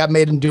 Eventually got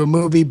made into a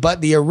movie, but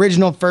the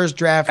original first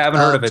draft of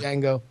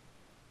Django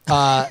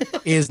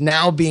is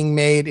now being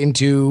made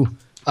into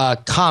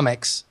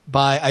comics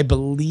by, I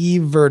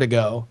believe,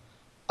 Vertigo.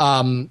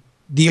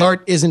 The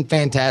art isn't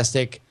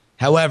fantastic.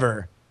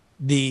 However,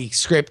 the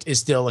script is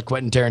still a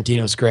Quentin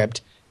Tarantino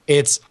script.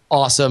 It's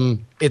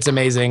awesome. It's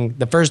amazing.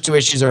 The first two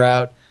issues are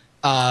out,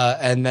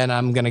 and then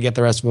I'm going to get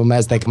the rest of them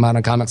as they come out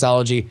on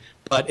Comixology.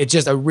 But it's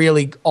just a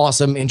really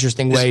awesome,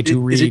 interesting way to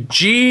read. Is it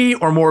G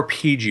or more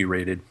PG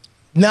rated?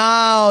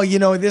 No,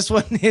 this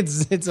one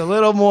it's a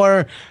little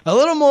more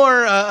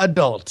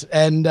adult.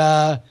 And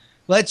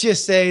let's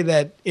just say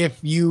that if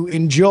you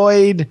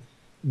enjoyed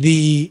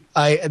the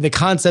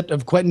concept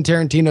of Quentin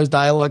Tarantino's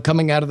dialogue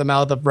coming out of the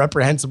mouth of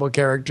reprehensible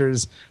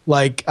characters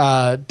like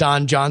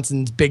Don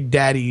Johnson's Big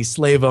Daddy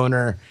slave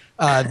owner,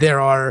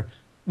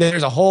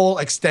 there's a whole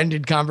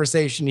extended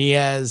conversation he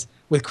has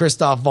with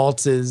Christoph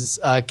Waltz's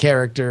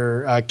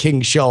character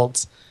King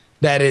Schultz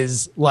that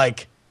is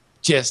like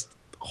just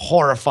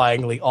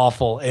horrifyingly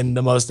awful in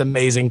the most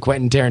amazing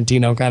Quentin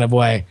Tarantino kind of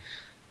way.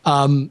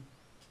 All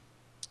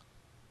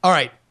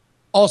right.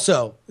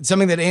 Also,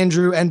 something that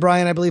Andrew and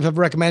Brian, I believe, have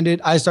recommended.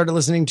 I started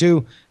listening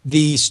to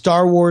the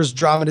Star Wars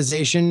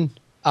dramatization.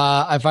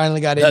 I finally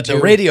got into the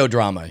radio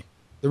drama.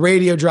 The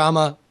radio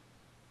drama,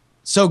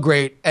 so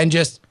great. And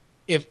just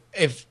if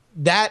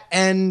that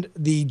and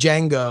the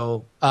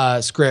Django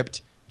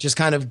script just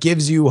kind of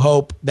gives you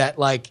hope that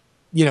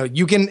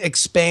you can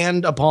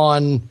expand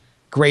upon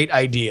great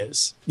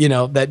ideas.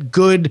 That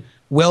good,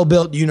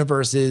 well-built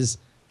universes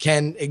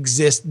can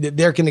exist.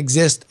 There can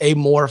exist a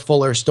more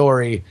fuller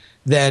story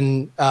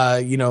than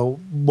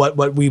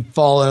what we've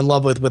fallen in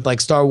love with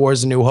like Star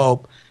Wars: A New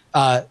Hope.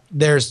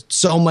 There's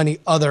so many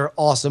other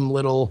awesome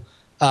little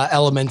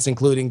elements,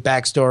 including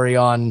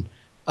backstory on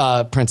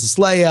Princess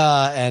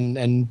Leia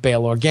and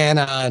Bail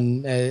Organa,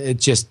 and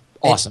it's just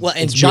awesome. And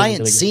it's giant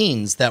really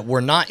scenes that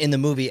were not in the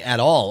movie at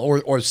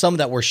all, or some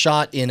that were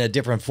shot in a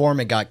different form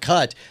and got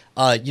cut.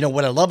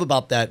 What I love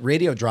about that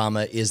radio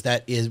drama is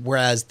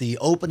whereas the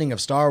opening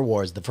of Star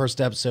Wars, the first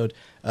episode,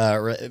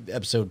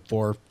 episode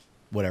 4,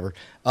 whatever,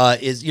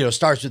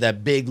 starts with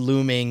that big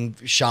looming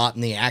shot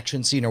in the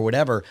action scene or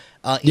whatever.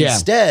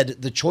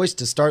 Instead, the choice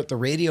to start the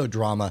radio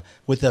drama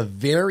with a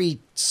very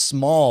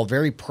small,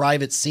 very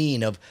private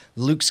scene of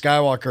Luke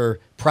Skywalker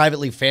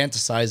privately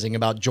fantasizing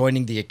about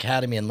joining the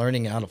academy and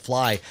learning how to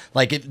fly.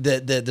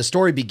 The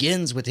story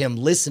begins with him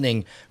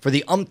listening for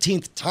the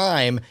umpteenth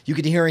time. You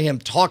can hear him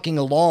talking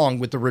along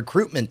with the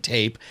recruitment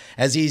tape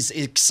as he's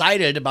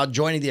excited about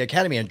joining the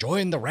academy and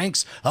join the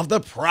ranks of the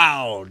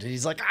proud.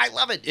 He's like, I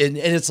love it. And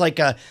it's like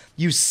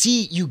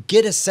you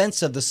get a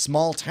sense of the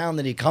small town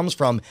that he comes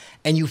from,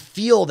 and you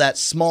feel that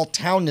small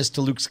townness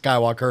to Luke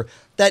Skywalker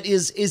that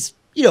is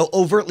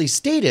overtly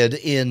stated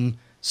in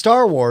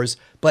Star Wars,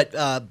 but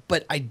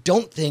I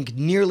don't think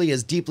nearly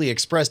as deeply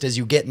expressed as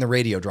you get in the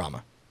radio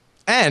drama.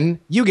 And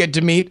you get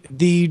to meet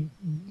the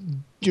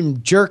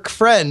jerk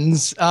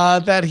friends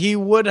that he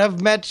would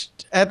have met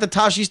at the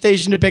Tashi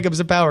station to pick up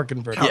some power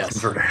converters.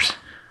 Converters.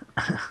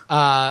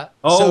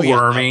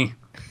 Wormy.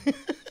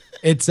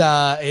 It's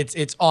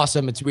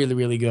awesome. It's really,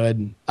 really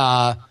good.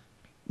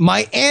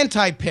 My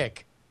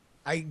anti-pick,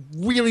 I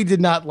really did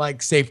not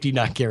like Safety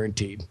Not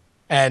Guaranteed.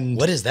 And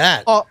what is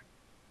that?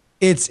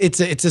 It's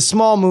a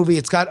small movie.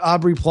 It's got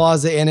Aubrey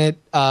Plaza in it,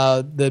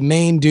 the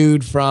main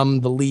dude from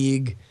The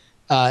League.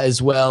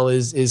 as well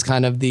is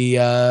kind of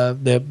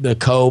the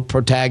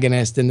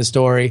co-protagonist in the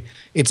story.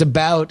 It's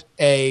about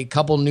a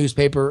couple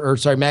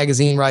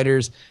magazine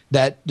writers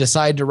that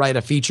decide to write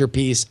a feature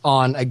piece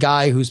on a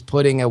guy who's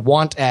putting a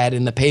want ad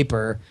in the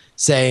paper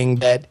saying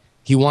that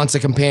he wants a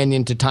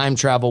companion to time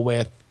travel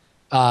with.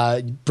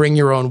 Bring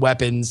your own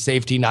weapons,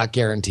 safety not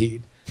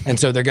guaranteed. And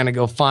so they're going to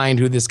go find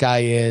who this guy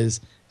is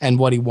and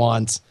what he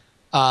wants.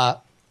 I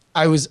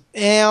was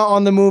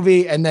on the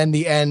movie, and then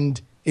the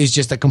end is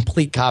just a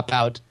complete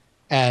cop-out,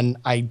 and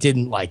I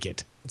didn't like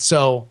it.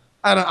 So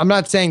I'm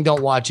not saying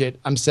don't watch it.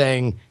 I'm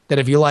saying that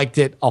if you liked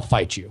it, I'll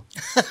fight you.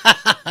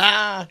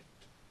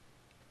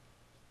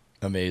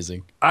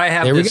 Amazing. I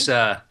have this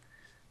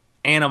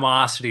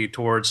animosity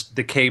towards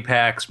the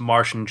K-Pax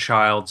Martian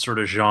Child sort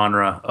of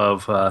genre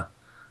of I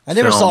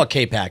never film. saw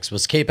K-Pax.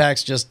 Was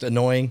K-Pax just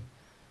annoying?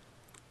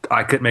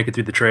 I couldn't make it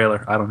through the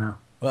trailer. I don't know.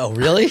 Well,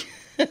 really?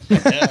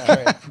 Yeah,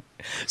 all right.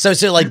 So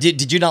like,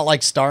 did you not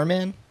like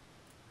Starman?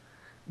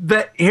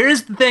 But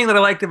here's the thing that I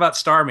liked about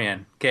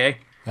Starman, okay?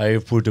 I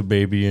put a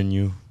baby in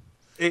you.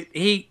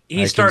 He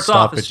I starts can stop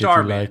off as it if you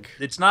Starman. like.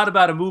 It's not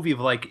about a movie of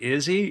like,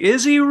 is he?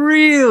 Is he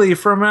really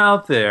from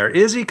out there?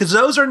 Is he? Because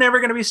those are never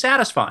going to be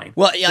satisfying.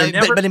 Well, yeah,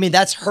 They're but I mean,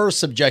 that's her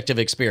subjective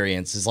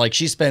experience. It's like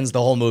she spends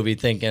the whole movie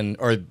thinking,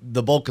 or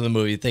the bulk of the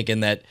movie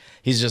thinking that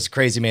he's just a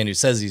crazy man who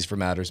says he's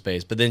from outer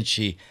space. But then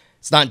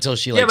it's not until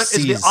she like but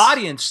sees as the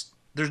audience,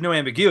 there's no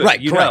ambiguity.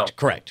 Right,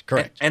 correct.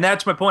 And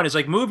that's my point. It's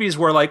like movies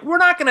where like, we're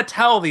not going to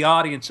tell the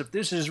audience if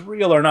this is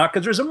real or not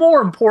because there's a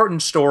more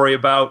important story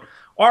about,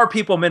 are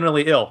people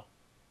mentally ill?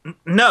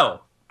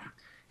 No.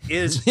 Are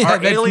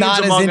aliens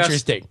not among as us?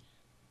 interesting.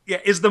 Yeah,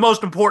 is the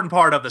most important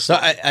part of the So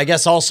story. I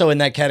guess also in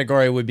that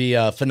category would be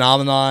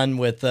Phenomenon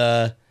with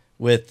John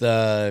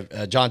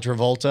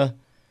Travolta,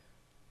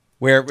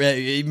 where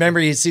remember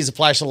he sees a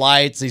flash of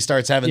lights, he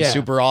starts having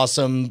super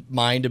awesome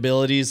mind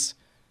abilities.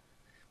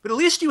 But at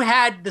least you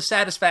had the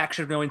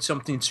satisfaction of knowing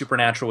something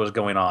supernatural was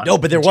going on. No,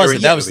 but there during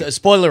wasn't. the That was movie. a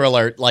spoiler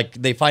alert. Like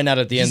they find out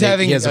at the end that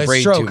he has a brain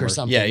stroke tumor or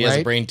something. Yeah, he has a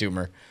right? brain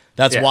tumor.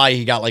 That's Yeah. why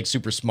he got like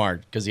super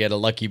smart, because he had a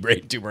lucky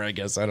brain tumor, I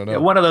guess. I don't know. Yeah,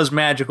 one of those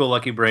magical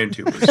lucky brain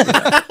tumors.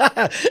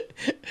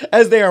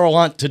 As they are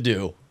wont to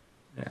do.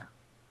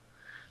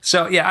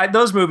 So yeah,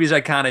 those movies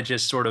I kind of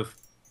just sort of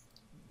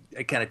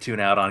tune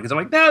out on because I'm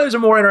like, no, there's a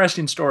more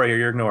interesting story here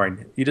you're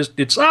ignoring.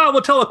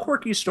 We'll tell a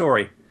quirky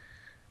story.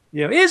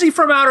 You know, is he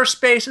from outer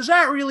space? Is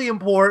that really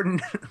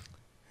important?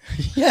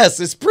 Yes,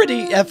 it's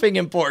pretty effing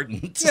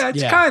important. Yeah,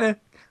 it's kind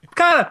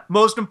of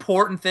most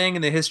important thing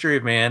in the history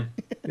of man,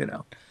 you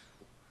know.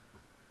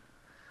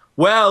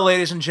 Well,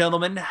 ladies and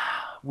gentlemen,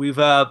 we've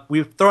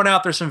thrown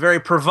out there some very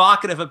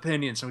provocative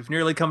opinions, and we've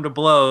nearly come to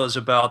blows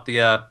about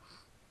the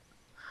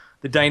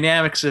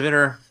dynamics of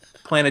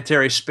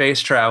interplanetary space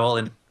travel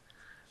and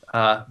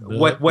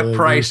what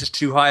price is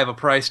too high of a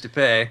price to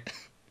pay.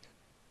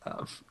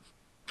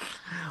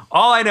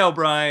 All I know,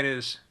 Brian,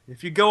 is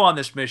if you go on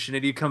this mission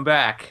and you come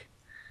back,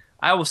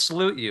 I will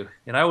salute you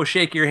and I will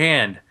shake your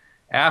hand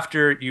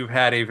after you've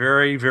had a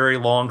very, very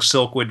long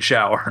silkwood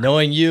shower.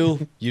 Knowing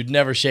you, you'd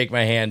never shake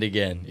my hand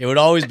again. It would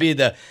always be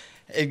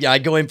I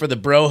go in for the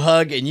bro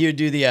hug, and you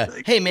do the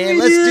hey man,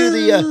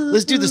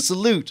 let's do the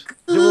salute.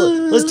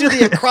 Let's do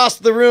the across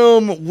the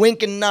room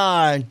wink and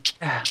nod.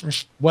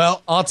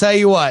 Well, I'll tell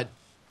you what.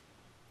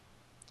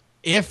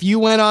 If you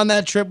went on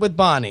that trip with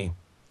Bonnie,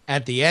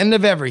 at the end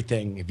of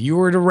everything, if you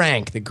were to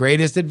rank the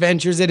greatest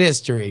adventures in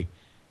history,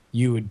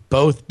 you would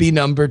both be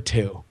number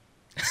 2.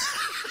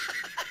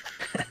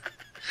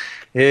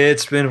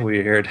 It's been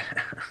weird.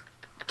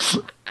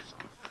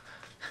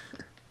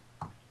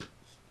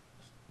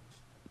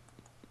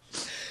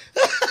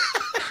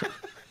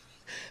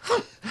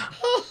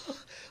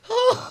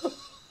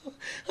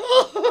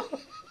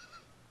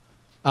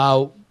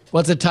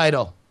 What's the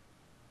title?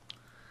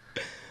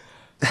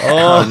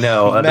 Oh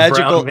no, the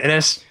magical Brown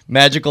Menace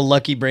magical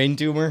lucky brain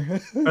tumor.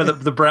 or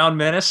the Brown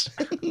Menace.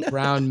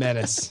 Brown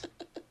Menace.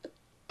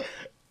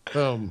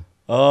 Boom.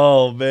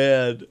 Oh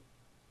man.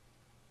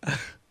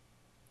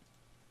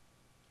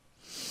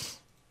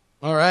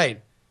 All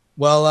right.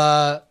 Well,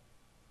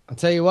 I'll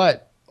tell you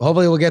what.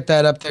 Hopefully we'll get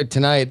that up there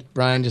tonight.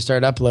 Brian just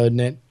started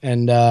uploading it.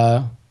 And,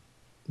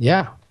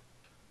 yeah.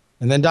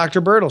 And then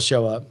Dr. Bird will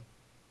show up.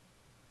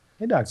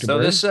 Hey, Dr. So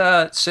Bird. this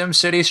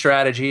SimCity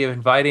strategy of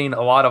inviting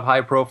a lot of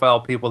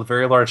high-profile people with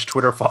very large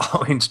Twitter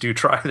followings to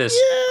try this.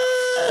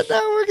 Yeah,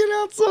 not working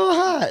out so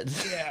hot.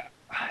 Yeah.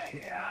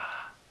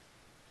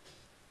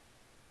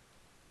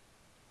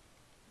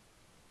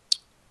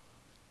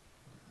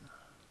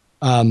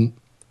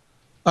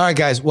 All right,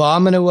 guys. Well,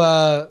 I'm going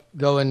to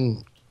go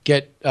and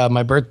get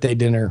my birthday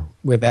dinner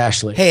with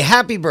Ashley. Hey,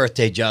 happy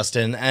birthday,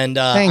 Justin! And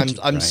Thank you,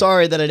 I'm Brian.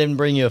 sorry that I didn't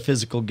bring you a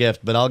physical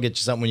gift, but I'll get you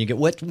something when you get.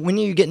 When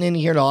are you getting in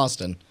here to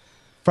Austin?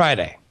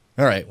 Friday.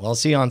 All right. Well, I'll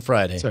see you on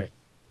Friday. Sorry.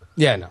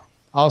 Yeah, no.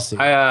 I'll see.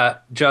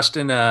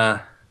 Justin, I'm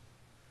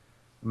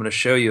going to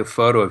show you a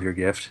photo of your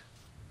gift.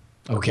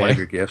 Okay. One of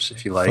your gifts,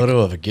 if you like. Photo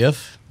of a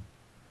GIF.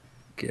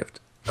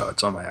 Gift. Oh,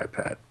 it's on my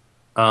iPad.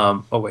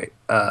 Oh wait.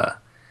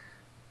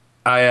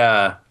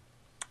 I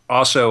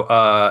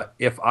Also,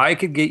 if I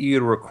could get you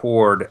to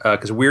record,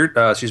 because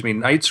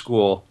Night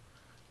School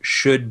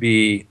should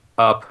be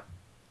up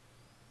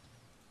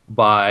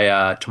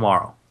by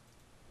tomorrow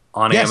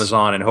on Yes.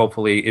 Amazon, and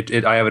hopefully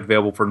I have it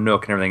available for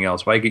Nook and everything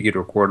else. If I get you to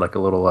record like a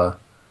little,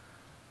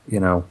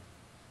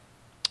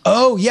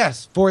 Oh,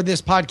 yes, for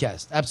this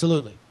podcast.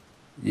 Absolutely.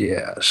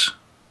 yes.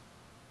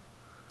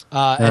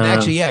 And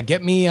actually, yeah,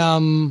 get me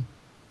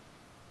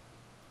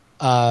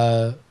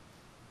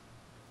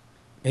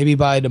maybe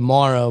by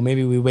tomorrow.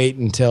 Maybe we wait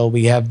until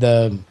we have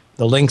the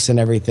links and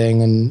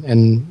everything,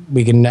 and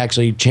we can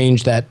actually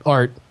change that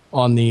art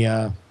on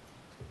the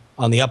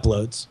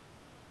uploads.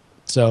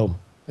 So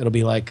it'll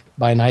be like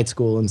buy Night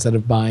School instead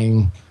of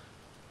buying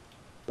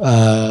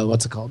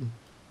what's it called?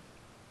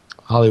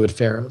 Hollywood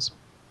Pharaohs.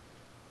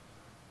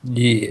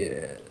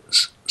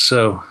 Yes.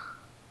 So,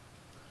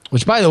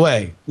 Which, by the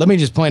way, let me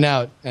just point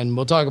out, and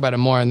we'll talk about it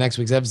more in next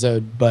week's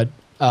episode, but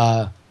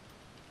the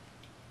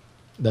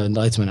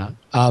lights went out.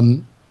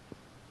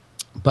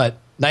 But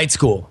Night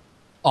School,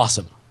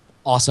 awesome.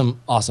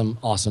 Awesome, awesome,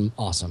 awesome,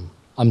 awesome.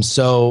 I was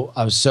so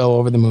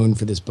over the moon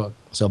for this book.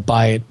 So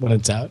buy it when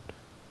it's out.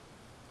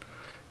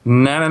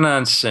 none of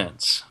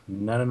nonsense.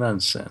 None of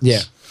nonsense.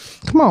 Yeah.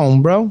 Come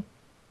on, bro.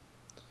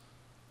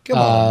 Come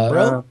on,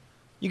 bro.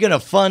 You gonna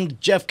fund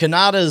Jeff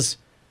Kanata's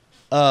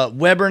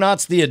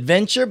Webernauts The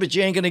Adventure, but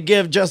you ain't gonna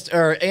give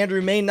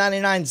Andrew May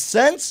 99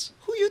 cents?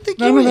 Who you think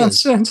None you of is?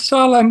 nonsense. That's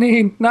all I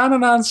need. None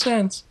of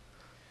nonsense.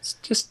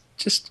 It's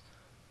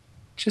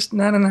just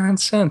 99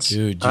 cents.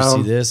 Dude, you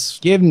see this?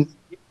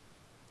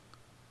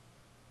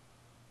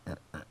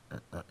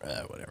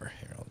 Whatever.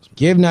 Here,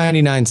 Give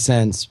 99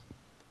 cents,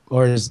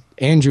 or as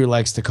Andrew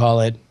likes to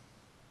call it,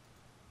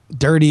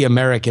 dirty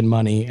American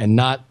money and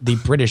not the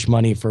British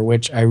money for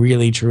which I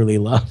really, truly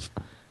love.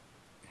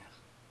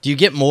 Do you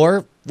get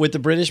more with the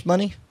British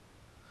money?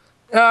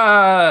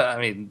 I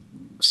mean,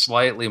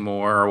 slightly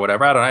more or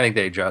whatever. I think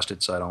they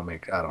adjusted, so I don't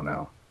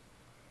know.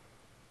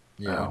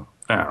 Yeah.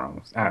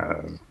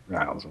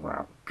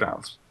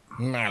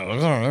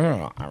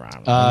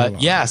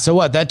 Yeah, so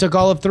what? That took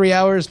all of 3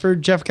 hours for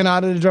Jeff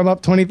Kanata to drum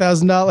up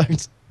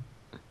 $20,000?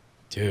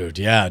 Dude,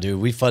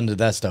 we funded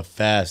that stuff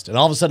fast. And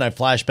all of a sudden I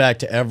flash back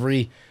to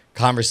every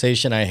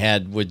conversation I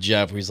had with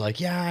Jeff where he's like,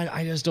 yeah,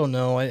 I just don't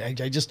know. I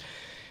just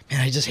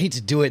hate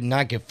to do it and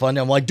not get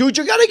funded. I'm like, dude,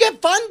 you got to get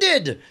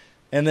funded.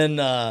 And then,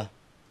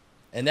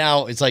 and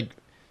now it's like,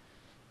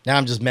 now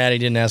I'm just mad he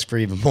didn't ask for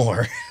even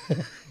more.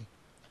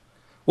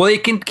 Well,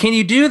 can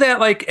you do that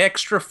like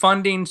extra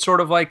funding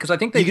sort of like, because I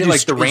think they did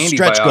like the Randy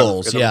stretch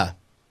biography. goals.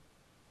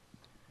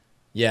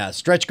 Yeah,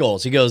 stretch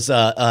goals. He goes,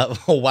 oh,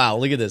 wow,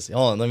 look at this.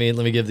 Hold on, let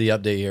me give the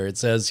update here. It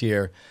says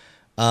here,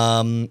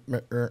 it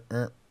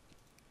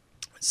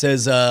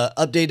says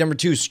update number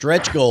 2,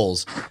 stretch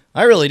goals.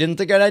 I really didn't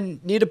think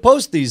I'd need to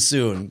post these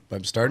soon.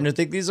 I'm starting to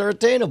think these are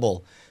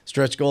attainable.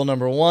 Stretch goal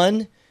number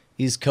 1,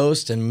 East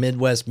Coast and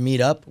Midwest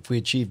meetup. If we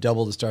achieve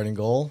double the starting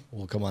goal,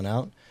 we'll come on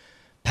out.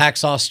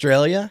 PAX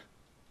Australia.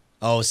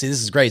 Oh, see,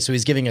 this is great. So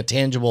he's giving a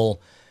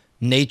tangible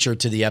nature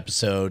to the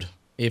episode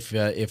if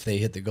they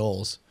hit the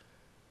goals.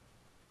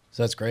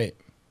 So that's great.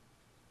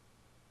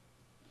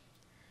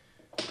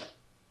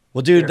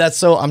 Well, dude,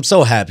 I'm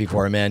so happy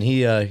for him, man.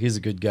 He's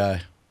a good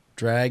guy.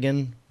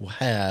 Dragon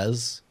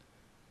has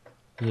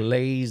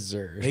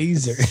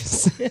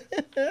lasers.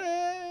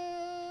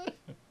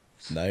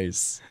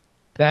 Nice.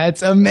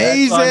 That's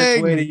amazing. That's on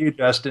its way to you,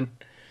 Dustin.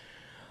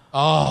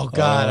 Oh,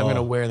 God, I'm going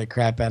to wear the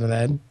crap out of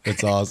that.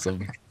 It's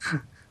awesome.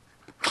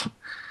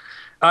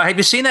 Have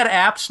you seen that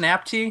app,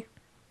 Snaptee?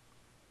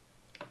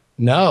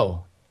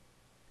 No.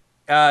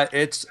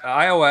 It's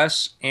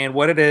iOS, and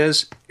what it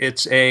is,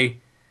 it's a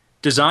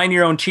design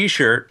your own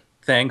T-shirt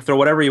thing. Throw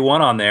whatever you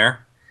want on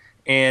there,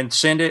 and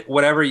send it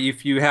whatever.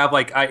 If you have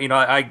like,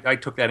 I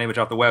took that image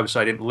off the web, so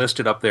I didn't list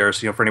it up there,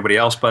 so for anybody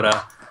else.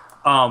 But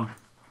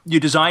you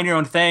design your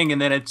own thing,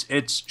 and then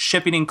it's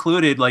shipping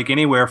included, like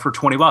anywhere for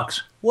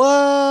 $20.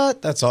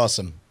 What? That's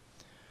awesome.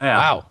 Yeah.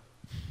 Wow.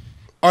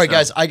 All right,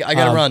 guys, I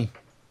gotta run.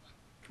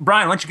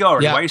 Brian, why don't you go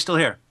already? Yeah. Why are you still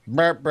here?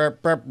 Burp,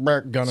 burp, burp,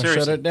 burp. Gonna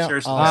Seriously, shut it down.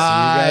 seriously. I'll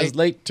see you guys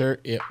later.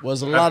 It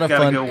was a lot of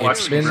gotta fun. go watch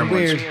It's some been Gremlins.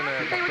 weird. They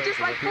were just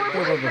like four boys.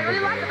 I really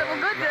liked them. They were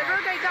good. They were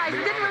great guys.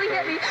 It didn't really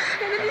hit me.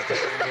 And then these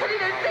just started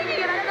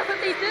singing, and I don't know what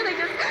they do. They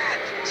just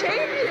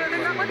change you. They're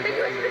not what they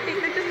used to be.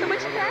 They're just so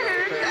much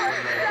better. They're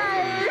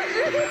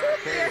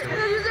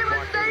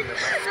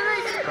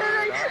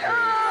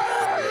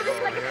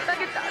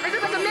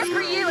just like a myth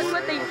for you. It's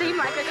what they seem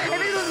like.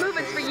 Every little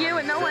movement's for you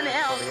and no one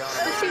else.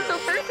 It seems so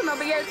personal,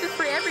 but yeah, it's just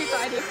for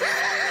everybody.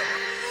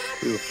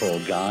 We were 4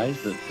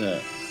 guys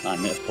that I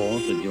met Paul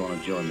and said, do you want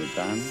to join the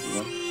band? You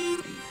know?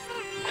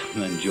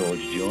 And then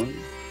George joined.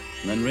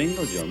 And then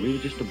Ringo joined. We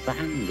were just a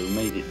band who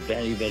made it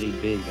very, very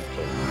big, that's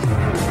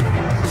all.